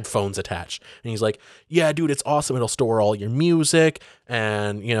with headphones attached. And he's like, yeah, dude, it's awesome. It'll store all your music.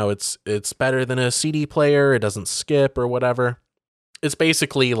 And, you know, it's better than a CD player. It doesn't skip or whatever. It's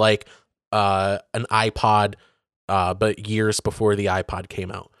basically like an iPod, but years before the iPod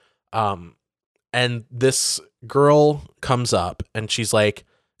came out. And this girl comes up and she's like,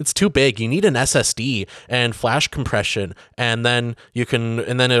 it's too big. You need an SSD and flash compression, and then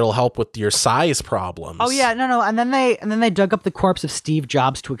it'll help with your size problems. Oh yeah, no. And then they dug up the corpse of Steve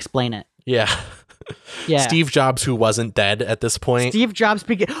Jobs to explain it. Yeah. Yeah. Steve Jobs, who wasn't dead at this point. Steve Jobs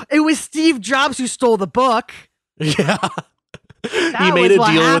it was Steve Jobs who stole the book. Yeah. He made a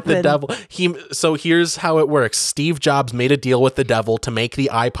deal with the devil. So here's how it works. Steve Jobs made a deal with the devil to make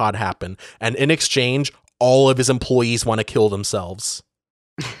the iPod happen, and in exchange, all of his employees want to kill themselves.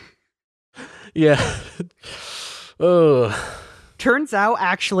 Yeah. Oh. Turns out,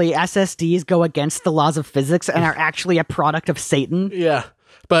 actually, SSDs go against the laws of physics and are actually a product of Satan. Yeah.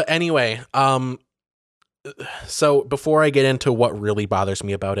 But anyway, so before I get into what really bothers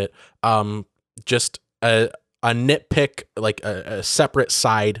me about it, just a nitpick, like a separate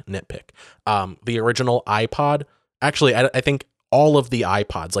side nitpick. The original iPod, actually, I think all of the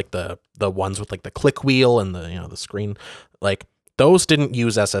iPods, like the ones with like the click wheel and the screen, like those didn't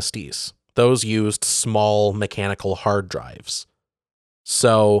use SSDs. Those used small mechanical hard drives.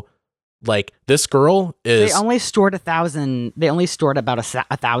 So, like, this girl is... They only stored 1,000... They only stored about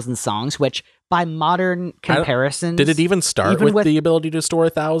 1,000 songs, which, by modern comparisons... Did it even start with the ability to store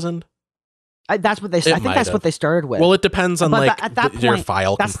 1,000? That's what they... I think that's what they started with. Well, it depends on, at that point, your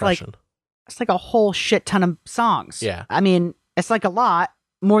file compression. It's like a whole shit ton of songs. Yeah. I mean, it's like a lot,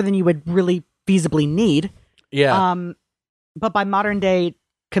 more than you would really feasibly need. Yeah. But by modern day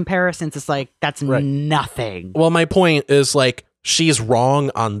comparisons, it's like, that's nothing. Well, my point is, like, she's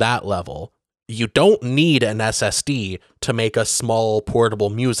wrong on that level. You don't need an SSD to make a small portable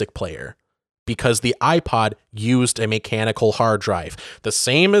music player, because the iPod used a mechanical hard drive. The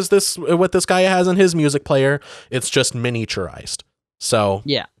same as what this guy has in his music player. It's just miniaturized. So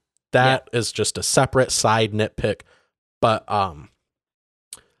that is just a separate side nitpick. But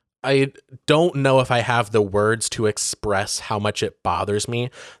I don't know if I have the words to express how much it bothers me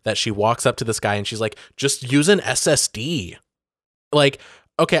that she walks up to this guy and she's like, just use an SSD. Like,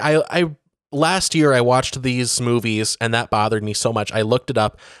 okay, I last year I watched these movies and that bothered me so much. I looked it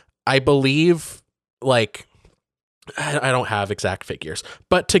up. I believe, like, I don't have exact figures,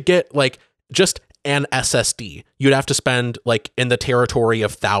 but to get, like, just an SSD, you'd have to spend, like, in the territory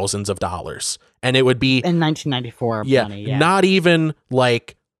of thousands of dollars. And it would be in 1994 money, not even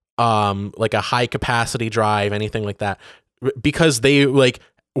like a high capacity drive, anything like that, because they, like,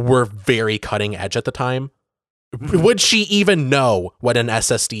 were very cutting edge at the time. Would she even know what an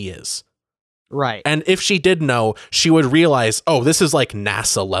SSD is? Right. And if she did know, she would realize, oh, this is like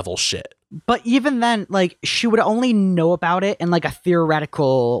NASA level shit. But even then, like, she would only know about it in, like, a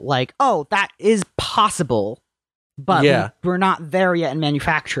theoretical, like, oh, that is possible. But we're not there yet in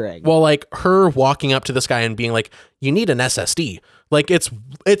manufacturing. Well, like, her walking up to this guy and being like, you need an SSD. Like, it's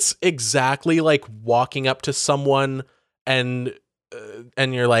exactly like walking up to someone and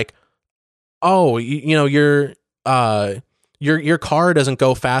you're like, oh, you know, your car doesn't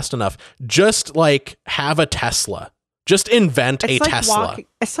go fast enough. Just, like, have a Tesla. Just invent a Tesla.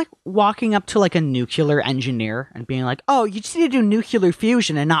 It's like walking up to, like, a nuclear engineer and being like, oh, you just need to do nuclear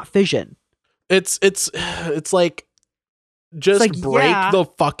fusion and not fission. It's like, just like, break the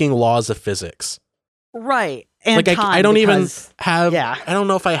fucking laws of physics. Right. And like, I don't even have, I don't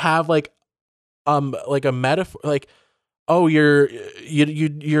know if I have, like a metaphor, like, oh, your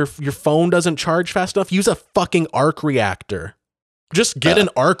phone doesn't charge fast enough. Use a fucking arc reactor. Just get an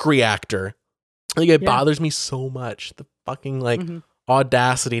arc reactor. Like, it bothers me so much. The fucking, like,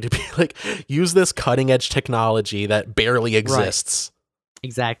 audacity to be like, use this cutting edge technology that barely exists. Right.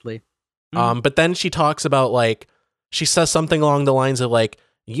 Exactly. But then she talks about, like, she says something along the lines of, like,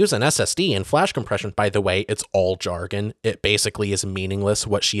 use an SSD and flash compression. By the way, it's all jargon. It basically is meaningless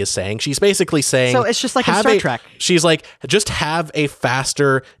what she is saying. She's basically saying, so it's just like in Star Trek. She's like, just have a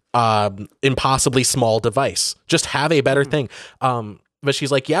faster, impossibly small device. Just have a better thing. But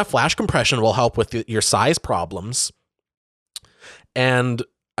she's like, yeah, flash compression will help with your size problems. And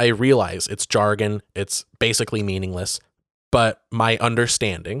I realize it's jargon. It's basically meaningless. But my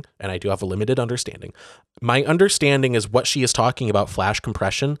understanding, and I do have a limited understanding, my understanding is what she is talking about, flash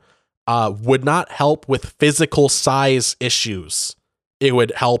compression, would not help with physical size issues. It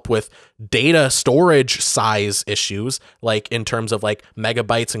would help with data storage size issues, like in terms of, like,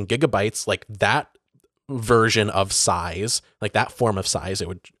 megabytes and gigabytes, like that version of size, like that form of size, it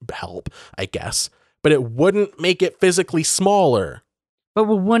would help, I guess. But it wouldn't make it physically smaller. But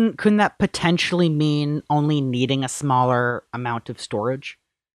couldn't that potentially mean only needing a smaller amount of storage?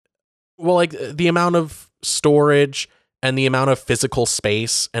 Well, like, the amount of storage and the amount of physical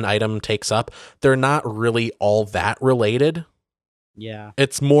space an item takes up, they're not really all that related. Yeah.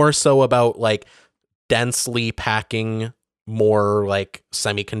 It's more so about, like, densely packing more, like,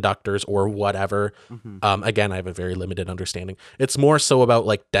 semiconductors or whatever. Again, I have a very limited understanding. It's more so about,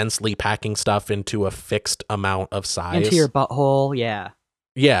 like, densely packing stuff into a fixed amount of size. Into your butthole, yeah.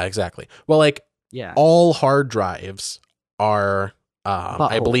 Yeah, exactly. Well, like, all hard drives are,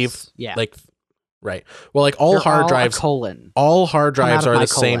 I believe, like, right. Well, like, all hard drives, all hard drives are the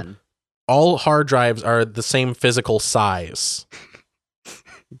same. All hard drives are the same physical size,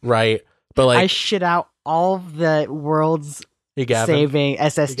 right? But, like, I shit out all of the world's saving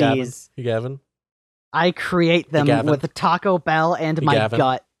SSDs. You Gavin? I create them with a Taco Bell and my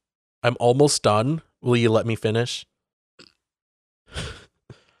gut. I'm almost done. Will you let me finish?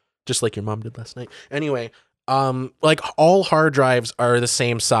 Just like your mom did last night. Anyway, like, all hard drives are the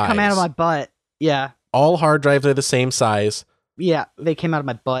same size. Come out of my butt. Yeah. All hard drives are the same size. Yeah, they came out of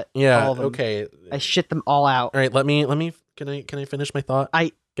my butt. Yeah. All of them. Okay. I shit them all out. All right. Let me. Can I finish my thought?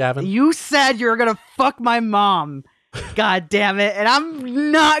 Gavin. You said you were gonna fuck my mom. God damn it! And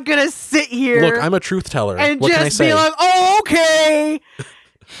I'm not gonna sit here. Look, I'm a truth teller. And what just can I say? be like, oh, okay.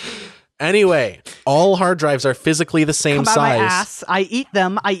 Anyway, all hard drives are physically the same size. Come out of my ass. I eat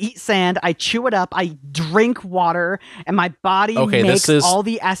them. I eat sand. I chew it up. I drink water, and my body makes all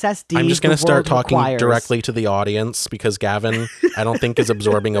the SSDs. I'm just going to start talking requires. Directly to the audience because Gavin, I don't think, is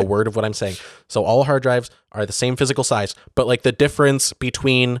absorbing a word of what I'm saying. So all hard drives are the same physical size, but, like, the difference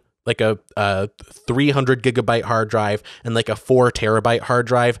between like a 300 gigabyte hard drive and like a 4 terabyte hard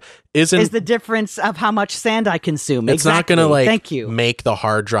drive is the difference of how much sand I consume. It's exactly. not going to Thank you. make the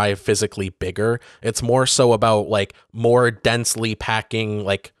hard drive physically bigger. It's more so about like more densely packing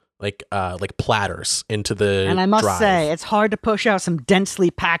like platters into the And I must drive. say, it's hard to push out some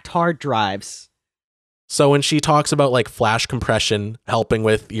densely packed hard drives. So when she talks about like flash compression helping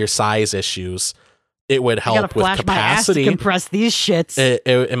with your size issues, it would help with capacity. My ass to compress these shits.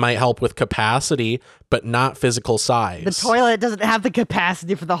 It might help with capacity, but not physical size. The toilet doesn't have the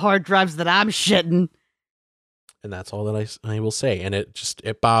capacity for the hard drives that I'm shitting. And that's all that I will say. And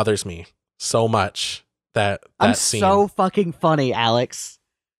it bothers me so much that I'm scene. so fucking funny, Alex.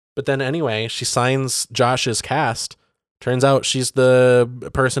 But then anyway, she signs Josh's cast. Turns out she's the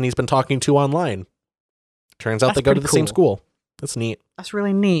person he's been talking to online. Turns out That's they go to the pretty same cool. school. That's neat. That's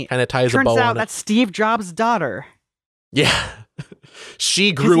really neat. Kind of ties a bow Turns out on that's it. Steve Jobs' daughter. Yeah.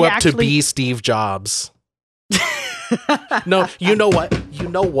 She grew up to be Steve Jobs. No, you know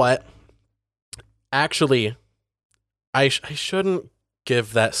what? Actually, I shouldn't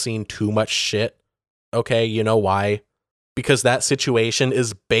give that scene too much shit. Okay, you know why? Because that situation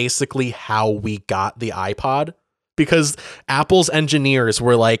is basically how we got the iPod. Because Apple's engineers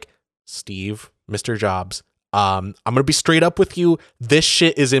were like, Steve, Mr. Jobs, I'm gonna be straight up with you. This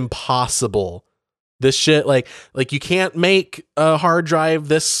shit is impossible. This shit, like you can't make a hard drive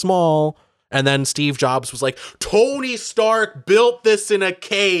this small. And then Steve Jobs was like, Tony Stark built this in a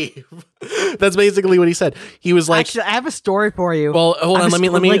cave. That's basically what he said. He was like, actually, I have a story for you. Well, hold on, let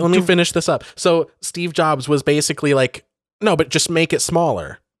me finish this up. So Steve Jobs was basically like, no, but just make it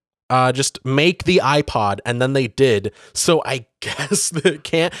smaller. Just make the iPod, and then they did. So I guess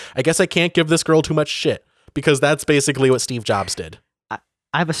I can't give this girl too much shit because that's basically what Steve Jobs did. I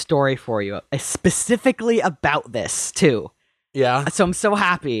have a story for you, specifically about this too. Yeah. So I'm so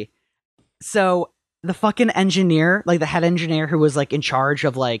happy. So the fucking engineer, like the head engineer who was like in charge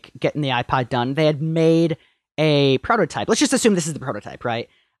of like getting the iPod done, they had made a prototype. Let's just assume this is the prototype, right?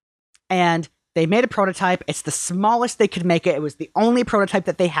 And they made a prototype. It's the smallest they could make it. It was the only prototype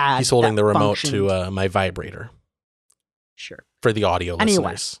that they had. He's holding the remote functioned. to my vibrator. Sure. For the audio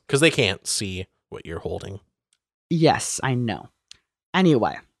Anyway. listeners. Because they can't see what you're holding. Yes, I know.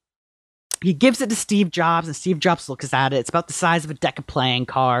 Anyway, he gives it to Steve Jobs, and Steve Jobs looks at it. It's about the size of a deck of playing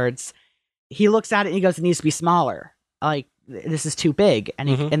cards. He looks at it and he goes, it needs to be smaller. Like, this is too big. And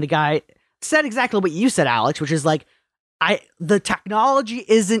and the guy said exactly what you said, Alex, which is like, the technology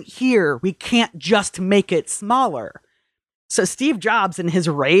isn't here. We can't just make it smaller. So Steve Jobs, in his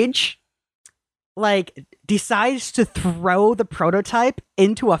rage, like, decides to throw the prototype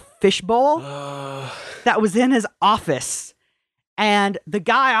into a fishbowl that was in his office. And the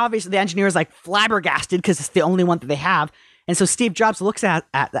guy, obviously, the engineer is like flabbergasted because it's the only one that they have. And so Steve Jobs looks at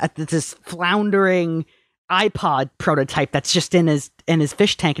this floundering iPod prototype that's just in his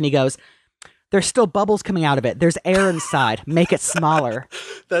fish tank, and he goes, there's still bubbles coming out of it. There's air inside. Make it smaller.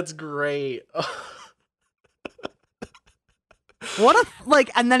 That's great.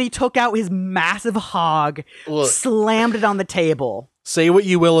 And then he took out his massive hog, slammed it on the table. Say what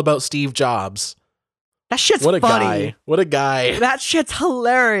you will about Steve Jobs. That shit's funny. Guy. What a guy. That shit's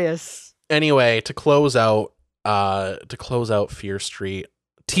hilarious. Anyway, to close out Fear Street,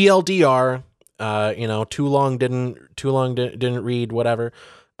 TLDR, too long didn't read, whatever.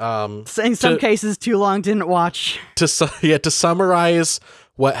 In some cases, too long didn't watch. To summarize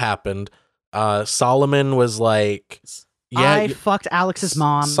what happened, Solomon was like, I fucked Alex's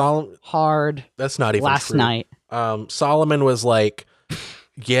mom hard. That's not even last true. night. Solomon was like,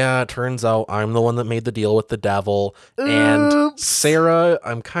 yeah, it turns out I'm the one that made the deal with the devil. Oops. And Sarah,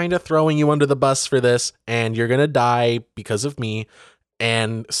 I'm kind of throwing you under the bus for this, and you're gonna die because of me.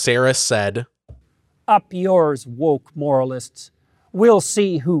 And Sarah said, up yours, woke moralists. We'll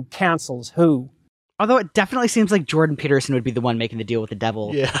see who cancels who. Although it definitely seems like Jordan Peterson would be the one making the deal with the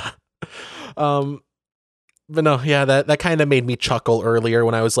devil. Yeah. But no, yeah, that kind of made me chuckle earlier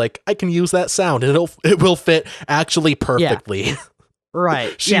when I was like, I can use that sound and it will fit actually perfectly. Yeah.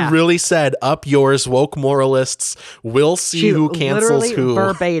 Right. She really said, up yours, woke moralists. We'll see who cancels who.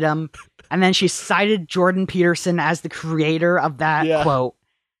 Verbatim. And then she cited Jordan Peterson as the creator of that quote.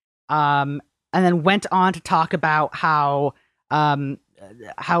 And then went on to talk about how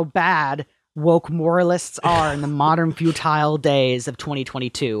bad woke moralists are in the modern futile days of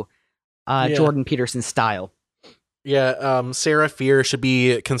 2022. Jordan Peterson style. Yeah, Sarah Fear should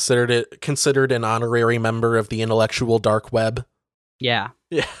be considered an honorary member of the intellectual dark web. Yeah.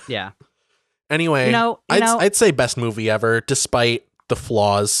 Anyway, I'd say best movie ever, despite the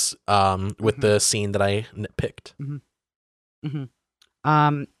flaws with the scene that I nitpicked.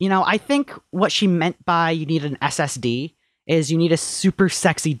 I think what she meant by you need an SSD is you need a super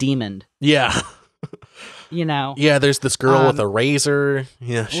sexy demon. Yeah. Yeah, there's this girl with a razor.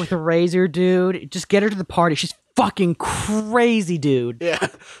 Yeah. With a razor, dude. Just get her to the party. She's fucking crazy, dude. Yeah.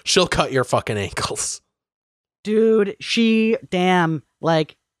 She'll cut your fucking ankles. Dude, she'll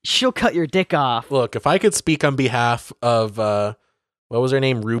cut your dick off. Look, if I could speak on behalf of, what was her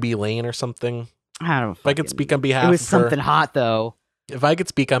name? Ruby Lane or something? I don't know. If I could speak on behalf of her. It was something hot, though. If I could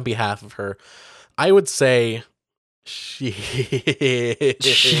speak on behalf of her, I would say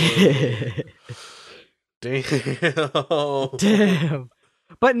Damn.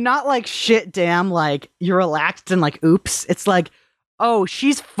 But not like shit, damn, like you're relaxed and like, oops. It's like, oh,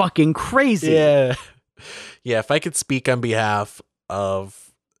 she's fucking crazy. Yeah. Yeah, if I could speak on behalf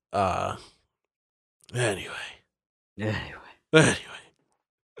of, anyway.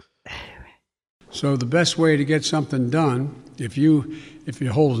 So the best way to get something done, if it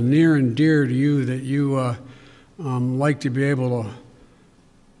holds near and dear to you that you like to be able to,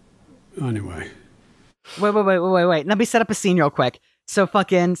 anyway. Wait. Let me set up a scene real quick. So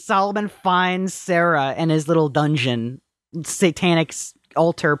fucking Solomon finds Sarah in his little dungeon, satanic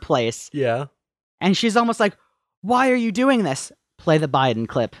altar place. Yeah. And she's almost like, why are you doing this? Play the Biden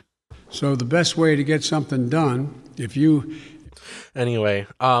clip. So the best way to get something done, Anyway,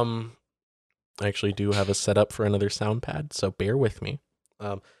 I actually do have a setup for another sound pad, so bear with me.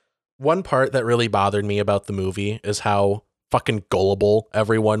 One part that really bothered me about the movie is how fucking gullible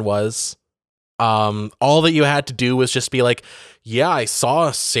everyone was. All that you had to do was just be like, yeah, I saw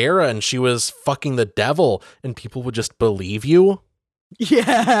Sarah and she was fucking the devil, and people would just believe you.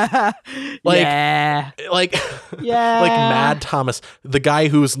 Yeah. Yeah. Like Mad Thomas, the guy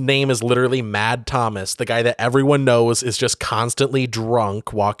whose name is literally Mad Thomas, the guy that everyone knows is just constantly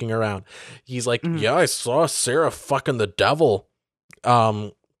drunk walking around. He's like, yeah, I saw Sarah fucking the devil.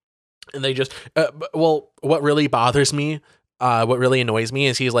 And they just, what really bothers me, what really annoys me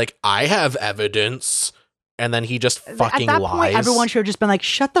is he's like, I have evidence. And then he just fucking At that lies. point, everyone should have just been like,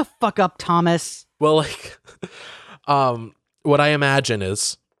 shut the fuck up, Thomas. Well, like, what I imagine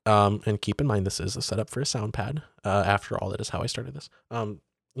is, and keep in mind, this is a setup for a sound pad. After all, that is how I started this.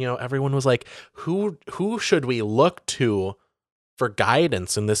 Everyone was like, who should we look to for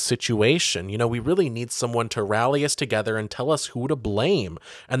guidance in this situation? We really need someone to rally us together and tell us who to blame.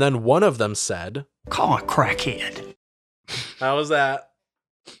 And then one of them said, call a crackhead. How was that?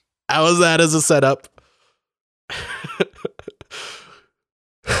 How was that as a setup?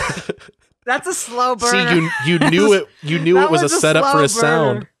 That's a slow burner. See, you knew it. You knew it was a setup for a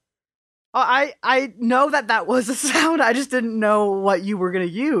sound. Oh, I know that was a sound. I just didn't know what you were gonna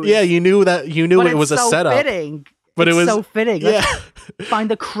use. Yeah, you knew that. You knew it was a setup. Fitting. But it was so fitting. Yeah. Let's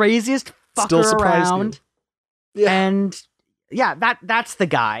find the craziest fucker around. You. Yeah. And yeah, that's the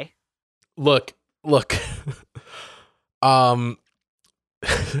guy. Look.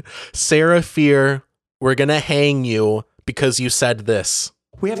 Sarah Fear, we're gonna hang you because you said this.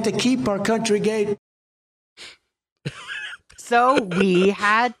 We have to keep our country gay. So we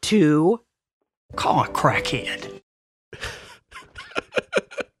had to call a crackhead.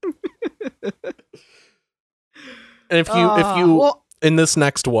 And if you in this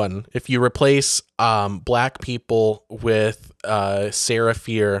next one, if you replace black people with Sarah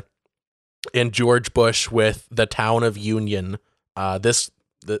Fear and George Bush with the town of Union, this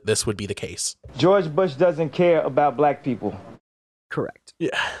would be the case. George Bush doesn't care about black people. Correct.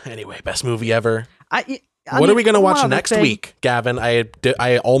 Yeah. Anyway, best movie ever. What are we going to watch next week, Gavin?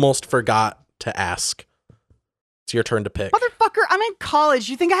 I almost forgot to ask. It's your turn to pick. Motherfucker, I'm in college.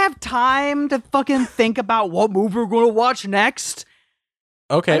 You think I have time to fucking think about what movie we're going to watch next?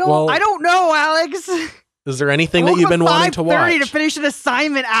 Okay, I don't know, Alex. Is there anything that you've been wanting to watch? 5:30 to finish an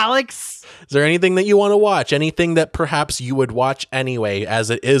assignment, Alex. Is there anything that you want to watch? Anything that perhaps you would watch anyway, as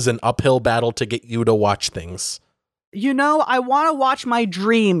it is an uphill battle to get you to watch things? I want to watch my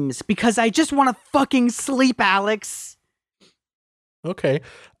dreams because I just want to fucking sleep, Alex. Okay.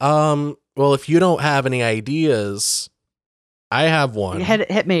 Well, if you don't have any ideas, I have one.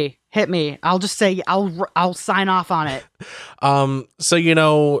 Hit me. I'll just say I'll sign off on it.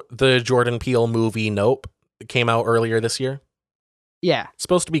 So the Jordan Peele movie Nope came out earlier this year? Yeah. It's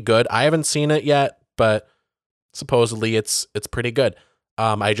supposed to be good. I haven't seen it yet, but supposedly it's pretty good.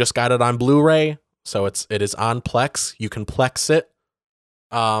 I just got it on Blu-ray, so it is on Plex. You can Plex it.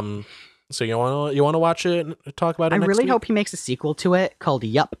 So you want to watch it and talk about it next week? I really hope he makes a sequel to it called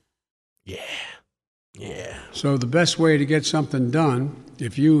Yup. Yeah. So the best way to get something done,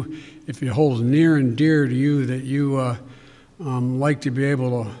 if it holds near and dear to you that you like to be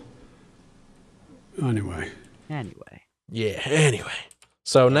able to, anyway. Yeah. Anyway,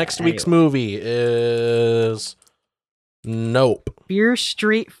 so next week's movie is Nope. Fear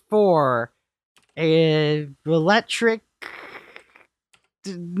Street 4, electric.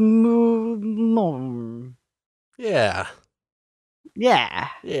 Yeah. Yeah.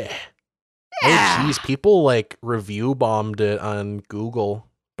 Yeah. Oh, geez. People like review bombed it on Google.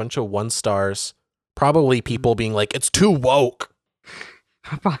 Bunch of 1 stars. Probably people being like, it's too woke.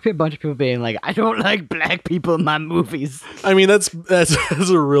 Probably a bunch of people being like, I don't like black people in my movies. I mean, that's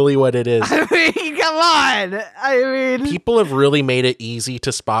really what it is. I mean, come on. I mean, people have really made it easy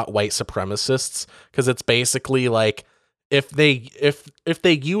to spot white supremacists because it's basically like if they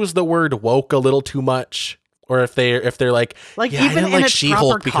use the word woke a little too much, or if they're like yeah, even I didn't in like its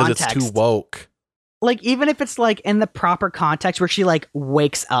She-Hulk because context, it's too woke. Like even if it's like in the proper context where she like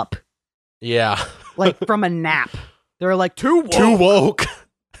wakes up, yeah, like from a nap, they're like too woke. Too woke.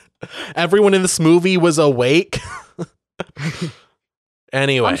 Everyone in this movie was awake.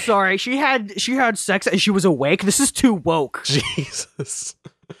 Anyway, I'm sorry. She had sex and she was awake. This is too woke. Jesus.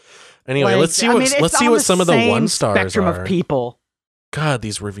 Anyway, like, let's see what some of the 1 stars spectrum are. of people. God,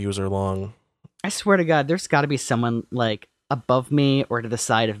 these reviews are long. I swear to God, there's got to be someone like above me or to the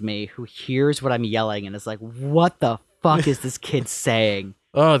side of me who hears what I'm yelling and is like, "What the fuck is this kid saying?"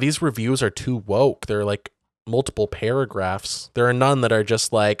 Oh, these reviews are too woke. They're like multiple paragraphs. There are none that are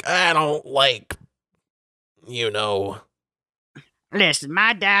just like, I don't like, Listen,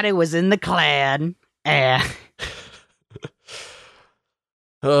 my daddy was in the Klan.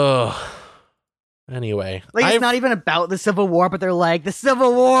 Oh. Anyway. Like, it's not even about the Civil War, but they're like, the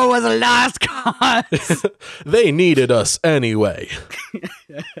Civil War was a lost cause. They needed us anyway.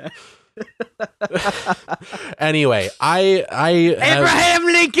 Anyway, Abraham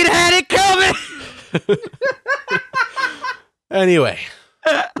Lincoln had it coming. Anyway,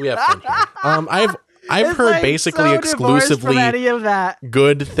 we have fun here. I've heard like basically so exclusively any of that.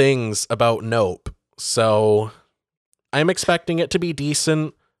 Good things about Nope, so I'm expecting it to be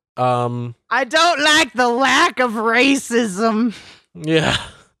decent. I don't like the lack of racism. Yeah.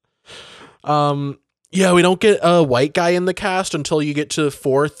 Yeah, we don't get a white guy in the cast until you get to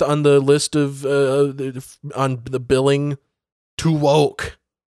 4th on the list of on the billing. Too woke.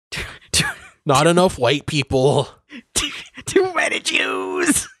 Not enough white people. Too many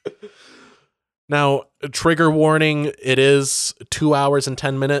Jews. Now, trigger warning, it is 2 hours and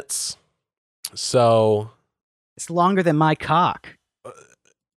 10 minutes. So it's longer than my cock.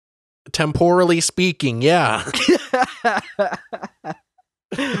 Temporally speaking, yeah.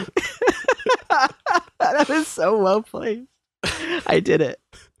 That was so well played. I did it,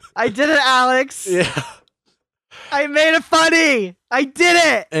 Alex. Yeah. I made it funny. I did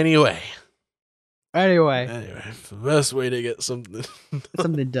it. Anyway, it's the best way to get something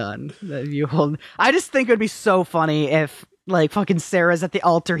done. That you hold. I just think it would be so funny if, like, fucking Sarah's at the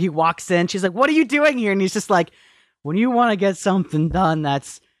altar. He walks in. She's like, "What are you doing here?" And he's just like, "When you want to get something done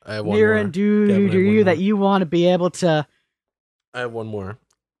that's near and dear to you, that you want to be able to." I have one more.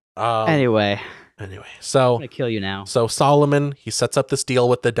 Anyway, so I'm gonna kill you now. So Solomon, he sets up this deal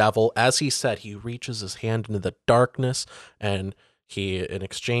with the devil. As he said, he reaches his hand into the darkness, and he, in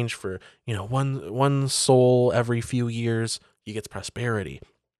exchange for one soul every few years, he gets prosperity.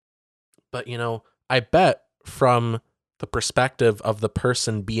 But I bet from the perspective of the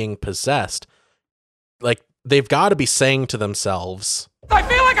person being possessed, like they've got to be saying to themselves, "I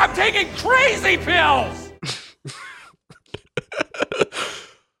feel like I'm taking crazy pills."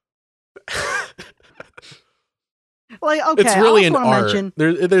 Like, okay, it's really an art.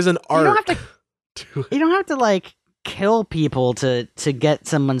 There's an art. You don't have to like kill people to get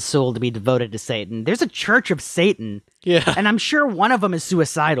someone's soul to be devoted to Satan. There's a Church of Satan. Yeah, and I'm sure one of them is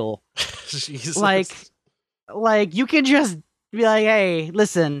suicidal. Jesus. Like you can just be like, "Hey,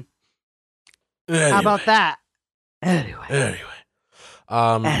 listen, how about that?" Anyway.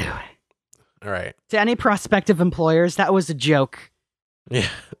 All right. To any prospective employers, that was a joke. Yeah.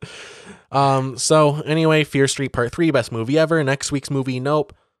 So anyway, Fear Street Part 3, best movie ever. Next week's movie,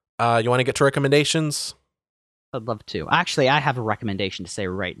 Nope. You want to get to recommendations? I'd love to. Actually, I have a recommendation to say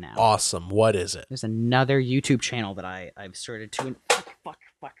right now. Awesome. What is it? There's another YouTube channel that I've started to... Fuck.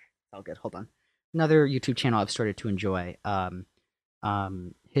 Oh, good. Hold on. Another YouTube channel I've started to enjoy.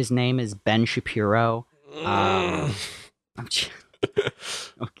 His name is Ben Shapiro. Okay.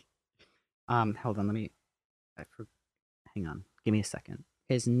 Hold on. Hang on. Give me a second.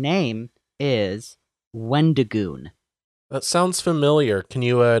 His name is Wendigoon. That sounds familiar. Can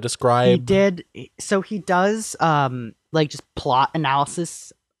you describe? He does like just plot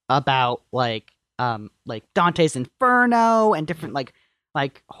analysis about like Dante's Inferno and different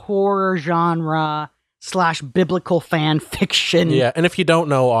like horror genre / biblical fan fiction. Yeah, and if you don't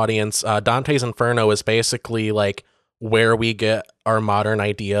know, audience, Dante's Inferno is basically like where we get our modern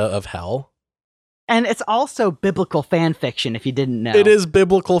idea of hell. And it's also biblical fan fiction, if you didn't know. It is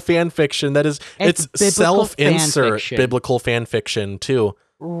biblical fan fiction. That is, it's biblical self-insert fan biblical fan fiction too.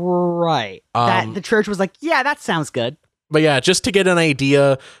 Right. That the church was like, yeah, that sounds good. But yeah, just to get an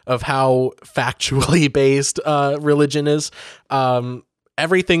idea of how factually based religion is,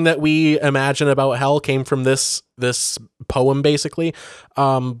 everything that we imagine about hell came from this poem, basically.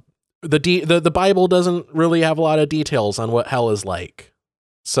 The Bible doesn't really have a lot of details on what hell is like.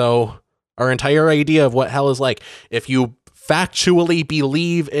 So our entire idea of what hell is like, if you factually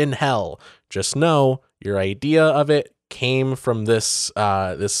believe in hell, just know your idea of it came from this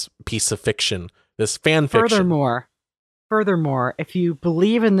piece of fiction, this fan fiction. Furthermore, if you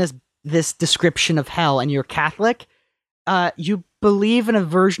believe in this description of hell and you're Catholic, you believe in a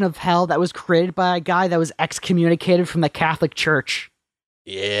version of hell that was created by a guy that was excommunicated from the Catholic Church.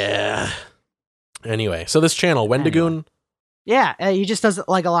 Yeah. Anyway, so this channel, Wendigoon. Yeah, he just does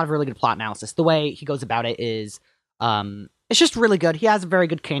like a lot of really good plot analysis. The way he goes about it is, it's just really good. He has a very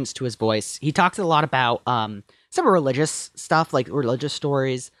good cadence to his voice. He talks a lot about some religious stuff, like religious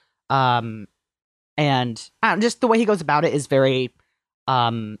stories, and just the way he goes about it is very,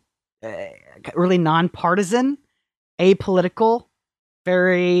 really non-partisan, apolitical.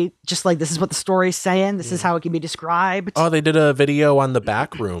 Very just like, this is what the story's saying. This is how it can be described. Oh, they did a video on the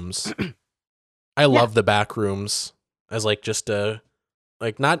back rooms. I love the back rooms as like just a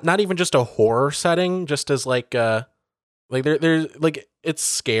like not even just a horror setting, just as like there's like it's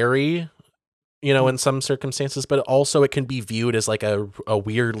scary, you know, in some circumstances, but also it can be viewed as like a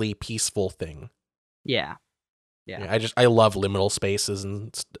weirdly peaceful thing. Yeah. I love liminal spaces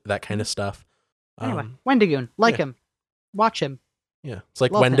and that kind of stuff. Anyway, Wendigoon, him, watch him. Yeah, it's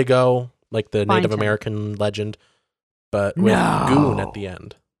like Love Wendigo, like the Find Native him. American legend, but with goon at the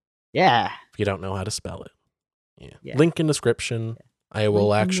end. Yeah. If you don't know how to spell it. Yeah. Link in description. I will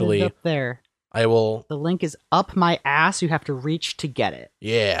Link actually is up there. I will. The link is up my ass. You have to reach to get it.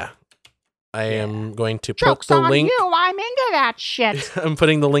 Yeah. I am going to Joke's put the on link. you. I'm into that shit. I'm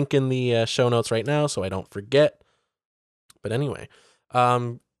putting the link in the show notes right now so I don't forget. But anyway,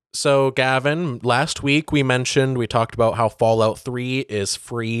 so Gavin, last week we talked about how Fallout 3 is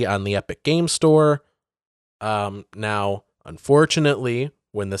free on the Epic Game Store. Now, unfortunately,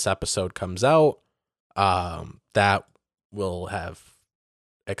 when this episode comes out, that will have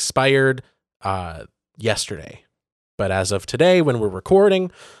expired yesterday. But as of today, when we're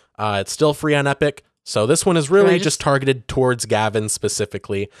recording, it's still free on Epic. So this one is really just targeted towards Gavin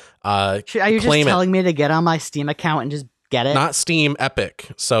specifically. Are you just telling me to get on my Steam account and just get it? Not Steam,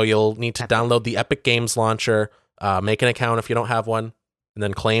 Epic. So you'll need to download the Epic Games Launcher, make an account if you don't have one, and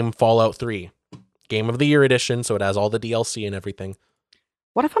then claim Fallout 3. Game of the Year edition, so it has all the DLC and everything.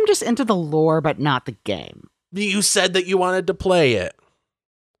 What if I'm just into the lore but not the game? You said that you wanted to play it.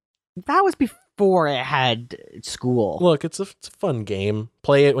 That was before it had school. Look, it's a fun game.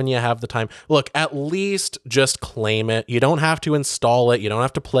 Play it when you have the time. Look, at least just claim it. You don't have to install it. You don't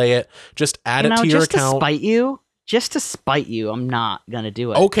have to play it. Just add it to your account. Just to spite you, I'm not going to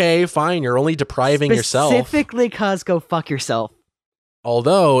do it. Okay, fine. You're only depriving yourself. Specifically because go fuck yourself.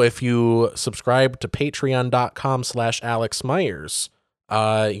 Although, if you subscribe to patreon.com/Alex Myers,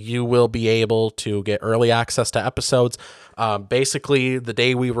 you will be able to get early access to episodes. Basically, the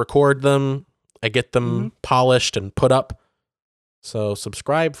day we record them, I get them polished and put up. So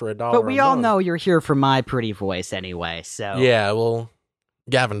subscribe for $1. But we all know you're here for my pretty voice anyway, so... Yeah, well,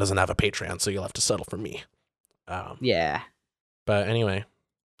 Gavin doesn't have a Patreon, so you'll have to settle for me. Yeah. But anyway,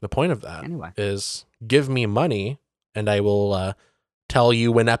 the point of that is give me money, and I will tell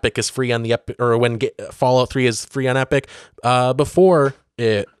you when Epic is free on the Epic, or when Fallout 3 is free on Epic, before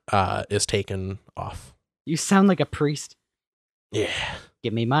it is taken off. You sound like a priest. Yeah.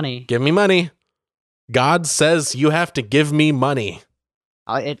 Give me money. Give me money. God says you have to give me money.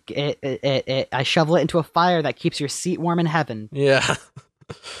 I shovel it into a fire that keeps your seat warm in heaven. Yeah.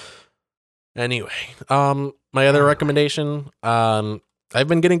 Anyway, my other recommendation, I've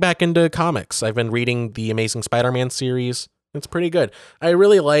been getting back into comics. I've been reading the Amazing Spider-Man series. It's pretty good. I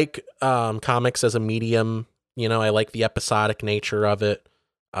really like comics as a medium. You know, I like the episodic nature of it.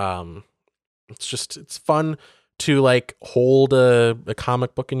 It's fun to like hold a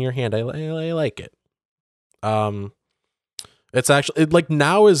comic book in your hand. I like it. It's actually like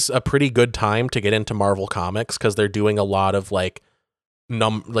now is a pretty good time to get into Marvel Comics because they're doing a lot of like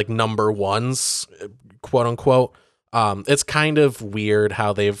number ones, quote unquote. It's kind of weird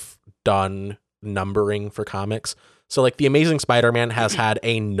how they've done numbering for comics. So like the Amazing Spider-Man has had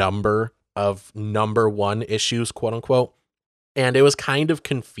a number of #1 issues, quote unquote. And it was kind of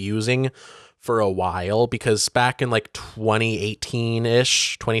confusing for a while because back in like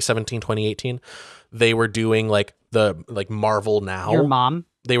 2018-ish, 2017, 2018, they were doing like the like Marvel Now. Your Mom?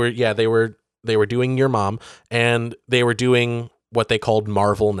 They were doing Your Mom, and they were doing what they called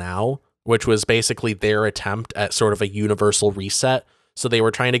Marvel Now, which was basically their attempt at sort of a universal reset. So they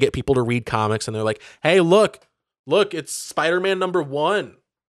were trying to get people to read comics, and they're like, "Hey, look, it's Spider-Man #1."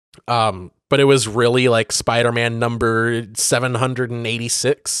 But it was really like Spider-Man number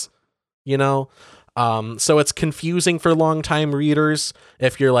 786, you know? So it's confusing for longtime readers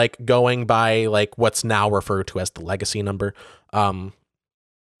if you're like going by like what's now referred to as the legacy number. But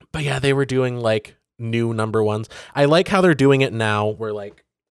yeah, they were doing like new #1s. I like how they're doing it now where like,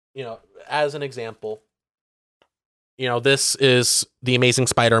 you know, as an example, you know, this is the Amazing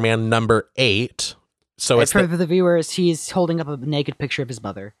Spider-Man #8. So it's for the viewers, he's holding up a naked picture of his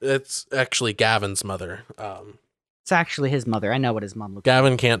mother. It's actually Gavin's mother. It's actually his mother. I know what his mom looks like.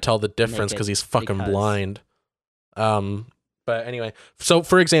 Gavin can't tell the difference because he's fucking blind. But anyway, so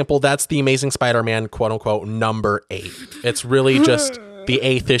for example, that's the Amazing Spider-Man, quote unquote, #8. It's really just the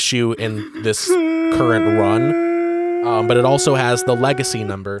 8th issue in this current run. But it also has the legacy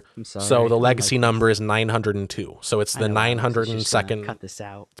number. So the legacy number is 902. So it's the 902nd cut this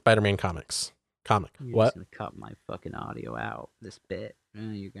out. Spider-Man comic. You're What? just gonna cut my fucking audio out. This bit.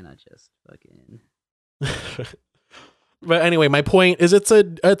 You're gonna just fucking. But anyway, my point is it's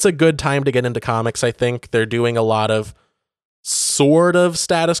a good time to get into comics. I think they're doing a lot of sort of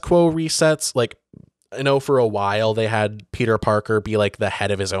status quo resets. Like, I know for a while they had Peter Parker be like the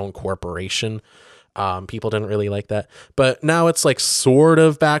head of his own corporation. People didn't really like that, but now it's like sort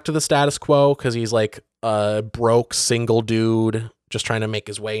of back to the status quo because he's like a broke single dude just trying to make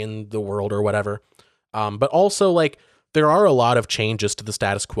his way in the world or whatever. But also like there are a lot of changes to the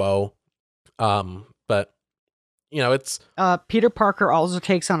status quo. But you know, it's Peter Parker also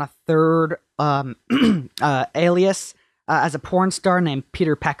takes on a third alias as a porn star named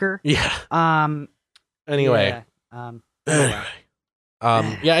Peter Pecker. Yeah. Anyway. Yeah.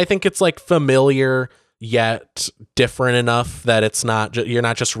 Yeah, I think it's like familiar yet different enough that it's not you're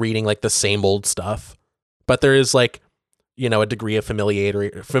not just reading like the same old stuff, but there is like, you know, a degree of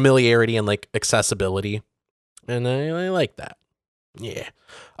familiarity and like accessibility, and I like that. Yeah.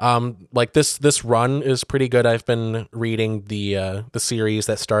 Like this run is pretty good. I've been reading the series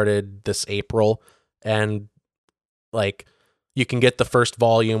that started this April, and like you can get the first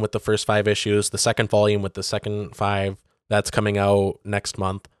volume with the first 5 issues, the second volume with the second 5 that's coming out next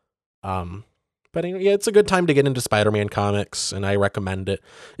month. But yeah, it's a good time to get into Spider-Man comics, and I recommend it.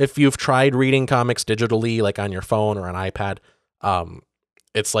 If you've tried reading comics digitally, like on your phone or on iPad,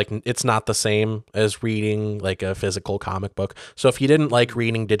 it's like it's not the same as reading like a physical comic book. So if you didn't like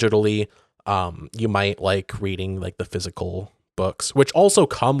reading digitally, you might like reading like the physical books, which also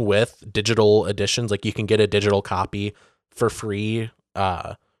come with digital editions. Like you can get a digital copy for free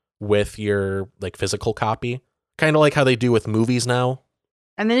with your like physical copy, kind of like how they do with movies now.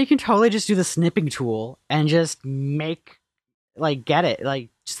 And then you can totally just do the snipping tool and just get it, like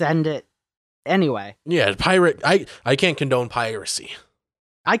send it anyway. Yeah, pirate. I can't condone piracy.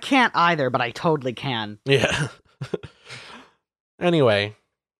 I can't either, but I totally can. Yeah. Anyway,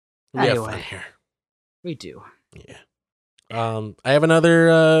 we have fun here. We do. Yeah. I have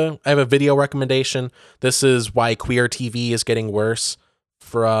a video recommendation. This is Why Queer TV is Getting Worse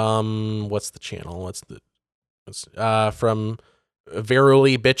from what's the channel? From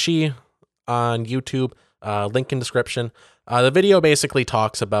Verily Bitchy on YouTube. Link in description. The video basically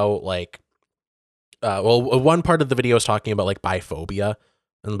talks about like one part of the video is talking about like biphobia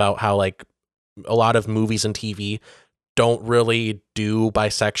and about how like a lot of movies and TV don't really do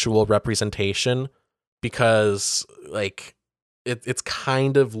bisexual representation because like it's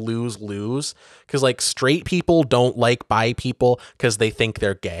kind of lose-lose, because like straight people don't like bi people because they think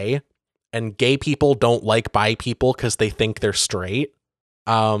they're gay, and gay people don't like bi people because they think they're straight.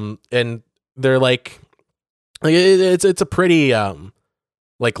 And they're like it's a pretty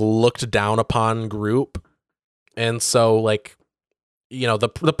like looked down upon group. And so like, you know, the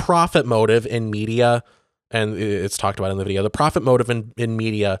profit motive in media, and it's talked about in the video, the profit motive in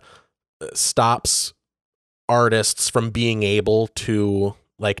media stops artists from being able to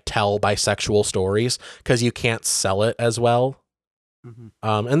like tell bisexual stories because you can't sell it as well. Mm-hmm.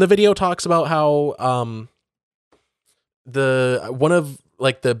 And the video talks about how one of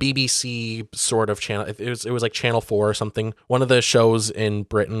like the BBC sort of channel, it was like Channel 4 or something, one of the shows in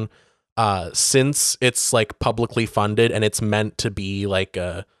Britain, since it's like publicly funded and it's meant to be like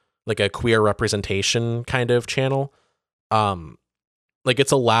a queer representation kind of channel, like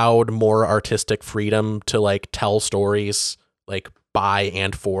it's allowed more artistic freedom to like tell stories like by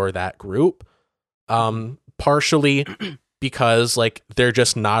and for that group. Partially because like they're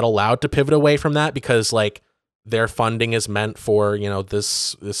just not allowed to pivot away from that because like their funding is meant for, you know,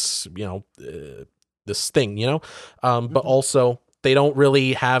 this thing, you know, but also they don't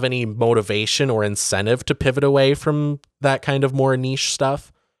really have any motivation or incentive to pivot away from that kind of more niche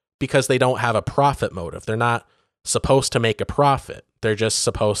stuff because they don't have a profit motive. They're not supposed to make a profit. They're just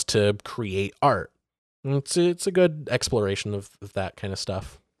supposed to create art. And it's a good exploration of that kind of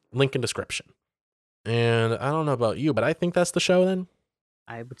stuff. Link in description. And I don't know about you, but I think that's the show then.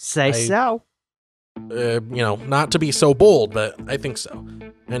 I would say so. You know, not to be so bold, but I think so.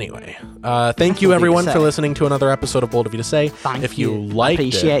 Anyway, thank you everyone for listening to another episode of Bold of You to Say. If you liked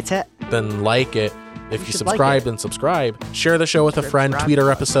it, then like it. If you subscribe, then subscribe. Share the show with a friend. Tweet our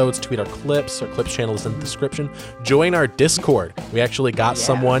episodes. Tweet our clips. Our clips channel is in the description. Join our Discord. We actually got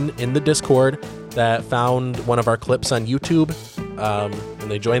someone in the Discord that found one of our clips on YouTube, and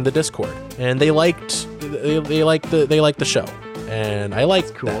they joined the Discord. And they liked the show. And I like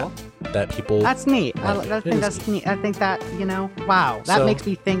that people. That's neat. I think that's neat. I think that, you know, wow. That makes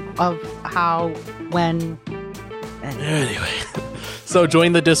me think of how when. Anyway. So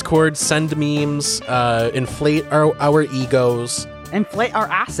join the Discord, send memes, inflate our egos. Inflate our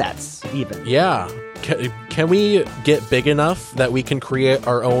assets, even. Yeah. Can we get big enough that we can create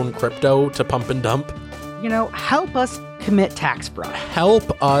our own crypto to pump and dump? You know, help us commit tax fraud.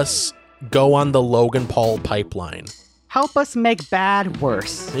 Help us go on the Logan Paul pipeline. Help us make bad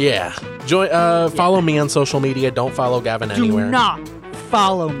worse. Yeah. Follow me on social media. Don't follow Gavin anywhere. Do not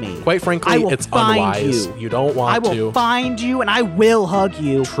follow me. Quite frankly, it's unwise. You don't want to. I will find you and I will hug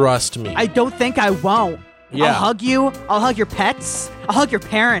you. Trust me. I don't think I won't. Yeah. I'll hug you. I'll hug your pets. I'll hug your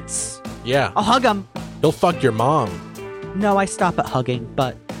parents. Yeah. I'll hug them. He'll fuck your mom. No, I stop at hugging,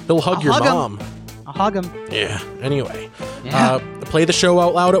 but he'll hug your mom. I'll hug him. Yeah. Anyway, play the show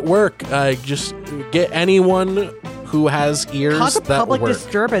out loud at work. Just get anyone who has ears cause a that public work.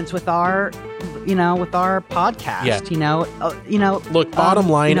 Disturbance with our, with our podcast. Yeah. Look, bottom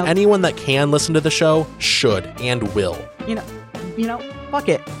line, anyone that can listen to the show should and will. Fuck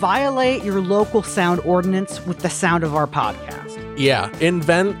it. Violate your local sound ordinance with the sound of our podcast. Yeah.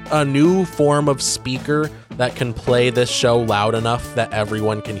 Invent a new form of speaker that can play this show loud enough that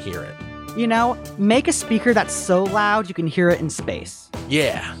everyone can hear it. Make a speaker that's so loud you can hear it in space.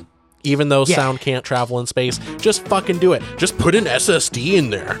 Yeah. Even though sound can't travel in space, just fucking do it. Just put an SSD in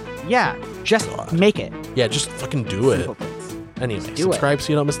there. Yeah, just make it. Yeah, just fucking do it. Anyway, subscribe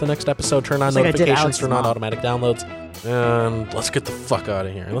so you don't miss the next episode. Turn on notifications, turn on automatic downloads. And let's get the fuck out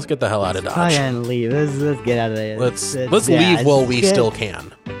of here. Let's get the hell out of Dodge. Fucking leave. Let's get out of there. Let's leave while we still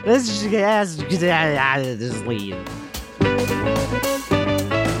can. Let's just leave.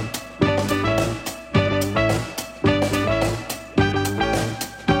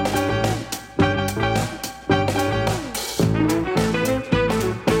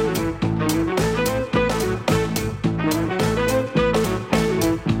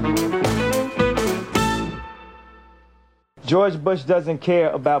 George Bush doesn't care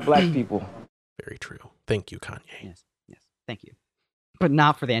about black people. Very true. Thank you, Kanye. Yes. Thank you. But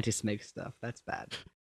not for the anti-Semitic stuff. That's bad.